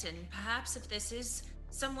can get, and perhaps if this is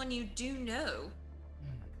someone you do know,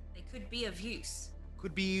 they could be of use.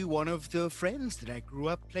 Could be one of the friends that I grew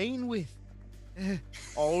up playing with.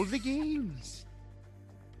 All the games.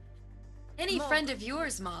 Any friend of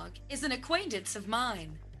yours, Mog, is an acquaintance of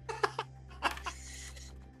mine.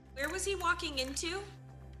 Where was he walking into?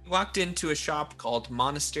 He walked into a shop called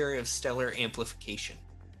Monastery of Stellar Amplification.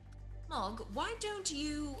 Mog, why don't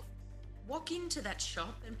you walk into that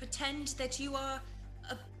shop and pretend that you are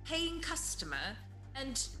a paying customer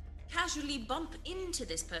and casually bump into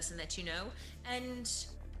this person that you know, and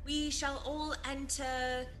we shall all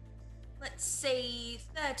enter, let's say,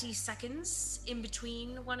 30 seconds in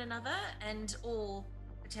between one another and all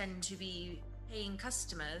pretend to be paying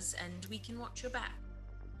customers, and we can watch your back.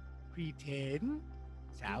 Pretend?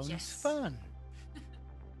 Sounds Yes. fun.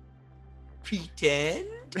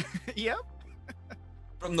 Pretend? Yep.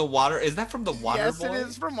 From the water? Is that from the Water Yes, Boy? it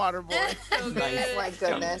is from Waterboy. Nice. Oh my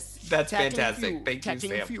goodness. That's Tackling fantastic. fuel, Thank you,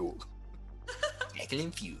 tackling Sam. fuel.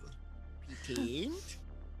 Tackling fuel. Pretend?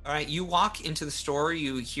 All right, you walk into the store.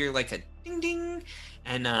 You hear like a ding ding,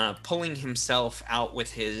 and pulling himself out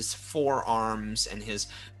with his forearms and his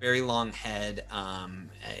very long head,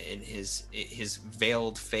 and his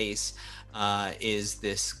veiled face, is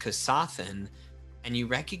this Kasathan, and you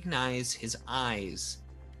recognize his eyes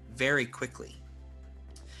very quickly.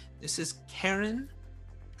 This is Karen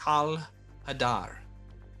Kal Hadar,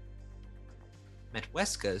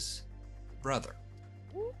 Metweska's brother.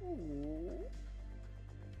 Ooh.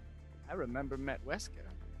 I remember Metweska.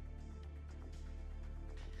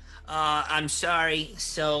 I'm sorry.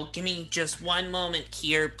 So give me just one moment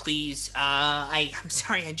here, please. I'm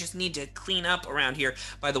sorry. I just need to clean up around here.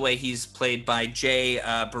 By the way, he's played by Jay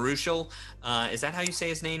Baruchel. Is that how you say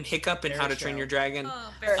his name? Hiccup in How to Train Your Dragon.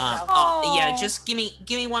 Yeah, just give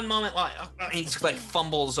me one moment while He like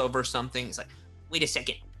fumbles over something. He's like, wait a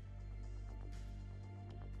second.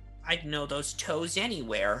 I'd know those toes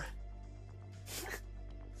anywhere.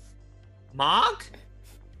 Mog?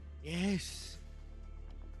 Yes.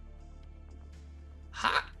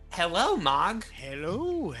 Hi. Hello, Mog.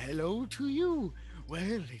 Hello to you. Well,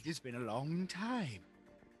 it has been a long time.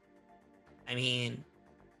 I mean,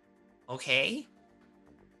 okay.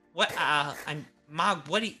 What? Mog.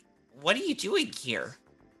 What are you doing here?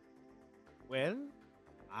 Well,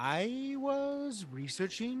 I was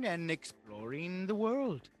researching and exploring the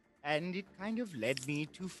world, and it kind of led me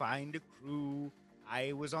to find a crew.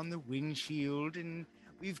 I was on the windshield, and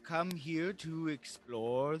we've come here to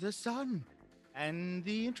explore the sun and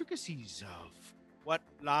the intricacies of what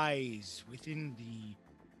lies within the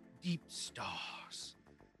deep stars.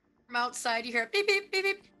 From outside, you hear beep, beep, beep,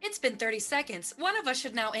 beep. It's been 30 seconds. One of us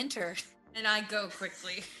should now enter. And I go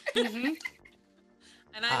quickly. Mm-hmm.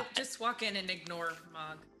 And I just walk in and ignore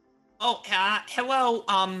Mog. Oh, hello.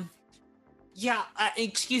 Yeah.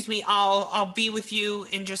 Excuse me. I'll be with you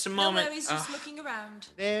in just a moment. No worries, just looking around.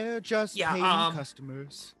 They're just paying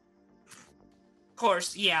customers. Of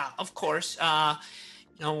course. Yeah. Of course.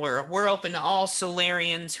 No, we're open to all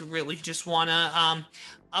Solarians who really just want to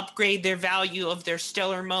upgrade their value of their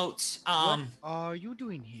stellar motes. What are you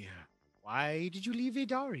doing here? Why did you leave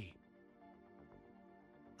Idari?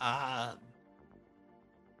 A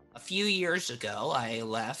few years ago, I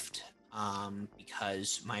left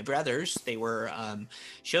because my brothers, they were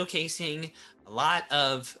showcasing a lot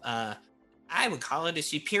of, I would call it a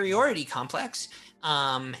superiority complex.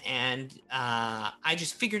 And I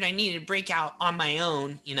just figured I needed to break out on my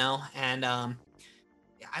own, you know, and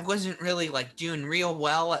I wasn't really like doing real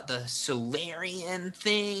well at the Solarian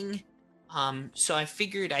thing. So I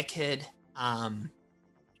figured I could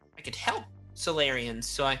help Solarians.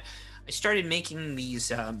 So I started making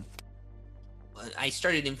these, I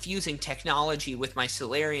started infusing technology with my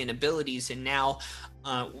Solarian abilities, and now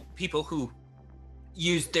people who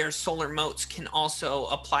use their solar motes can also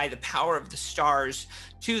apply the power of the stars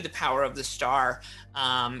to the power of the star,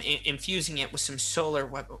 infusing it with some solar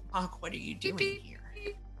weapon. What are you doing here?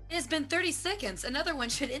 It has been 30 seconds. Another one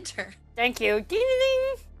should enter. Thank you. Ding,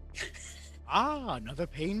 ding, ding. Another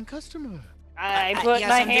paying customer. I put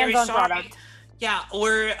my hands on product. Yeah,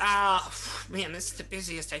 we're man, this is the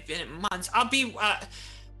busiest I've been in months.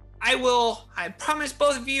 I promise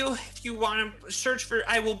both of you, if you want to search for,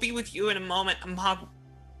 I will be with you in a moment.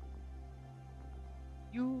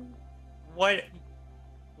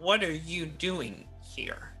 What are you doing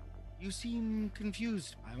here? You seem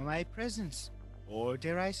confused by my presence. Or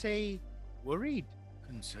dare I say, worried,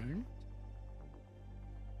 concerned?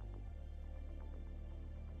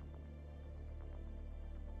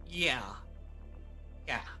 Yeah.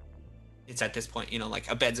 It's at this point, you know,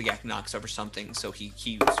 like a Bedzagak knocks over something, so he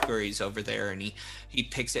scurries over there and he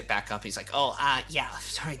picks it back up. He's like, yeah,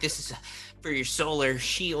 sorry, this is for your solar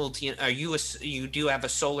shield. You do have a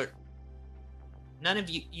solar. None of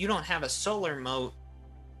you don't have a solar mote.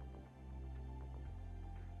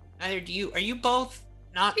 Neither do you. Are you both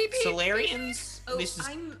not Solarians? Oh,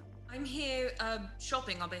 I'm here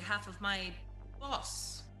shopping on behalf of my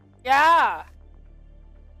boss. Yeah.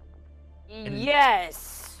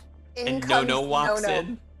 Yes. In and No walks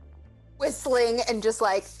in. Whistling and just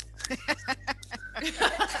like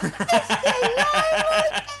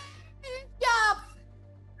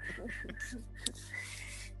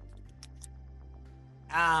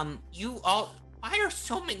you all, why are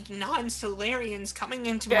so many non-Solarians coming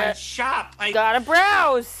into my shop? Gotta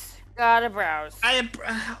browse.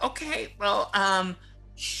 Okay, well,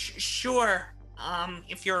 sure.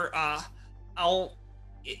 If you're,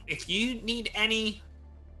 if you need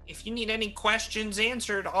any questions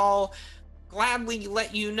answered, I'll gladly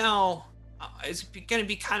let you know. It's going to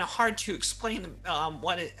be kind of hard to explain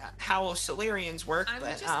how Solarians work. I'm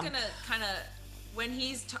just gonna kind of, when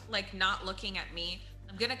he's not looking at me,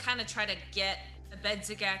 I'm gonna kind of try to get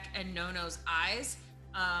Bedzagak and Nono's eyes,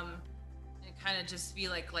 and kind of just be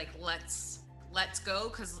like let's go,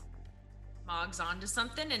 because Mog's onto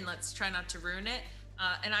something, and let's try not to ruin it.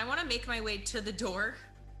 And I want to make my way to the door.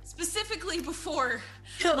 Specifically before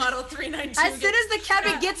Model 392. As soon as the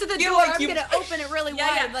cabin gets to the door, I'm going to open it really wide.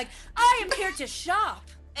 Yeah. Like, I am here to shop.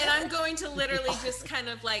 And I'm going to literally just kind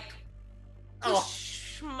of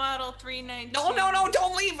push Model 392. No,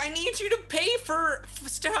 don't leave. I need you to pay for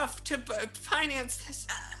stuff to finance this.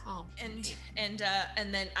 And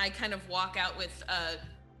then I kind of walk out with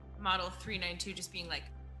Model 392 just being like,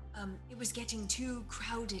 it was getting too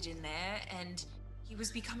crowded in there and he was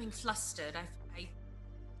becoming flustered.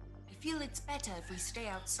 I feel it's better if we stay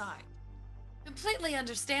outside. Completely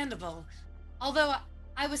understandable. Although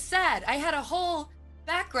I was sad. I had a whole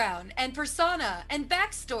background and persona and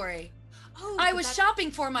backstory. Oh, I was shopping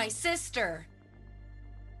for my sister.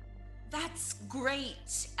 That's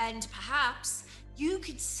great. And perhaps you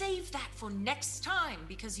could save that for next time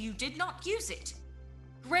because you did not use it.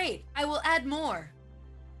 Great. I will add more.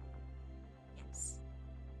 Yes.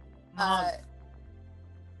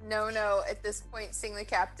 No, at this point, seeing the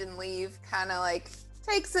captain leave, kind of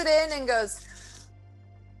takes it in and goes,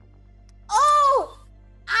 "Oh,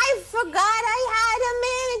 I forgot I had a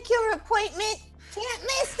manicure appointment. Can't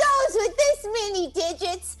miss those with this many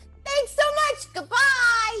digits. Thanks so much.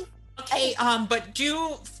 Goodbye." Okay, but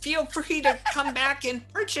do feel free to come back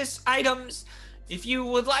and purchase items if you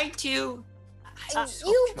would like to.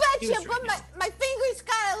 You betcha, but my fingers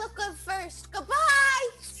gotta look good first. Goodbye.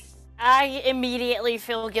 I immediately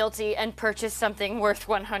feel guilty and purchase something worth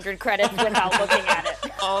 100 credits without looking at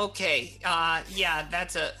it. Okay, yeah,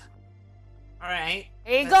 that's a... Alright.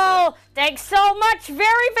 Here you go! Thanks so much!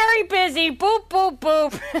 Very, very busy! Boop, boop,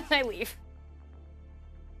 boop! I leave.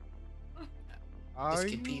 This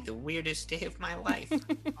could be the weirdest day of my life.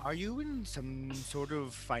 Are you in some sort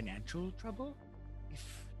of financial trouble? If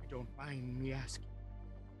don't mind me asking.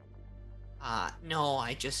 No,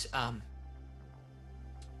 I just,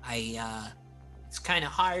 it's kind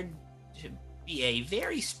of hard to be a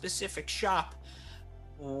very specific shop,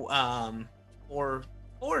 for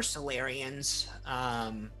Solarians.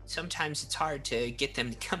 Sometimes it's hard to get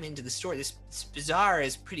them to come into the store. This bazaar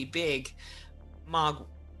is pretty big. Mog,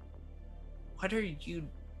 what are you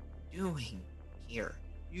doing here?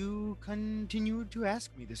 You continue to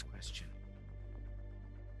ask me this question.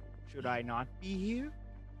 Should I not be here?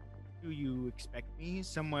 Do you expect me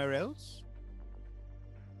somewhere else?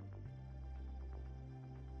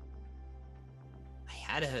 I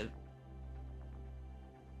had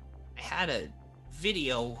a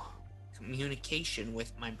video communication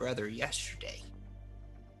with my brother yesterday.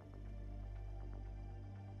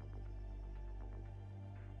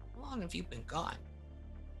 How long have you been gone?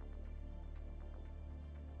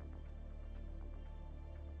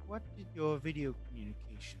 What did your video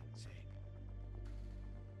communication say?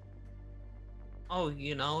 Oh,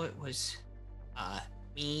 it was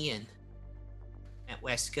me and Matt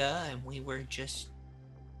Weska, and we were just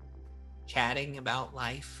chatting about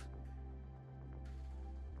life.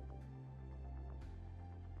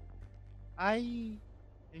 I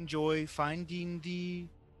enjoy finding the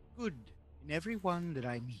good in everyone that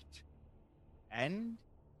I meet. And,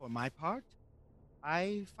 for my part,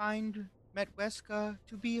 I find Matt Weska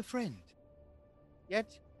to be a friend.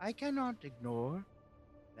 Yet, I cannot ignore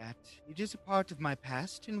that it is a part of my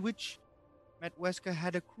past in which Matt Weska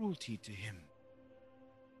had a cruelty to him.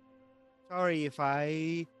 Sorry if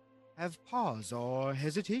I have pause or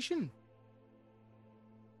hesitation.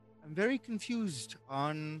 I'm very confused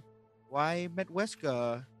on why Matt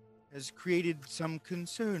Weska has created some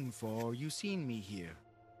concern for you seeing me here.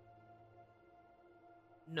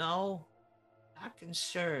 No, not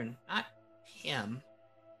concerned. Not him.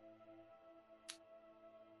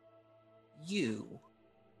 You.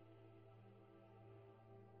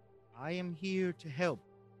 I am here to help.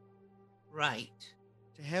 Right.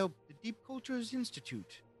 To help the Deep Cultures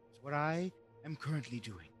Institute is what I am currently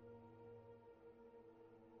doing.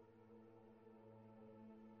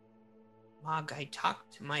 Mog, I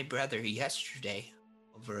talked to my brother yesterday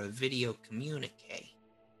over a video communique.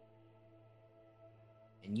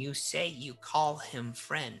 And you say you call him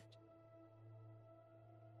friend.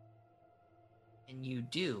 And you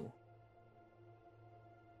do.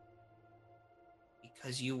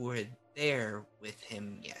 Because you were there with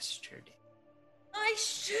him yesterday. I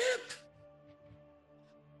ship!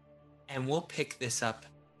 And we'll pick this up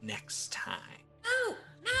next time. No!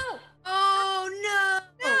 No! Oh no!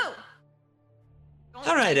 No!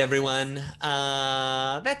 All right, everyone.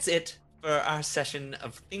 That's it for our session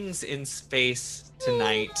of Things in Space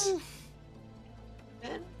tonight.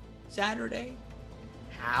 Then Saturday,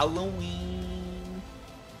 Halloween.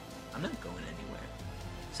 I'm not going anywhere.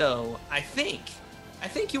 So I think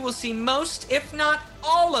you will see most, if not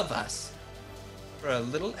all of us, for a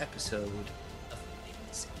little episode of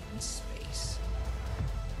Things in Space.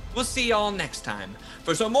 We'll see y'all next time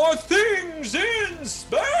for some more Things in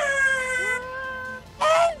Space!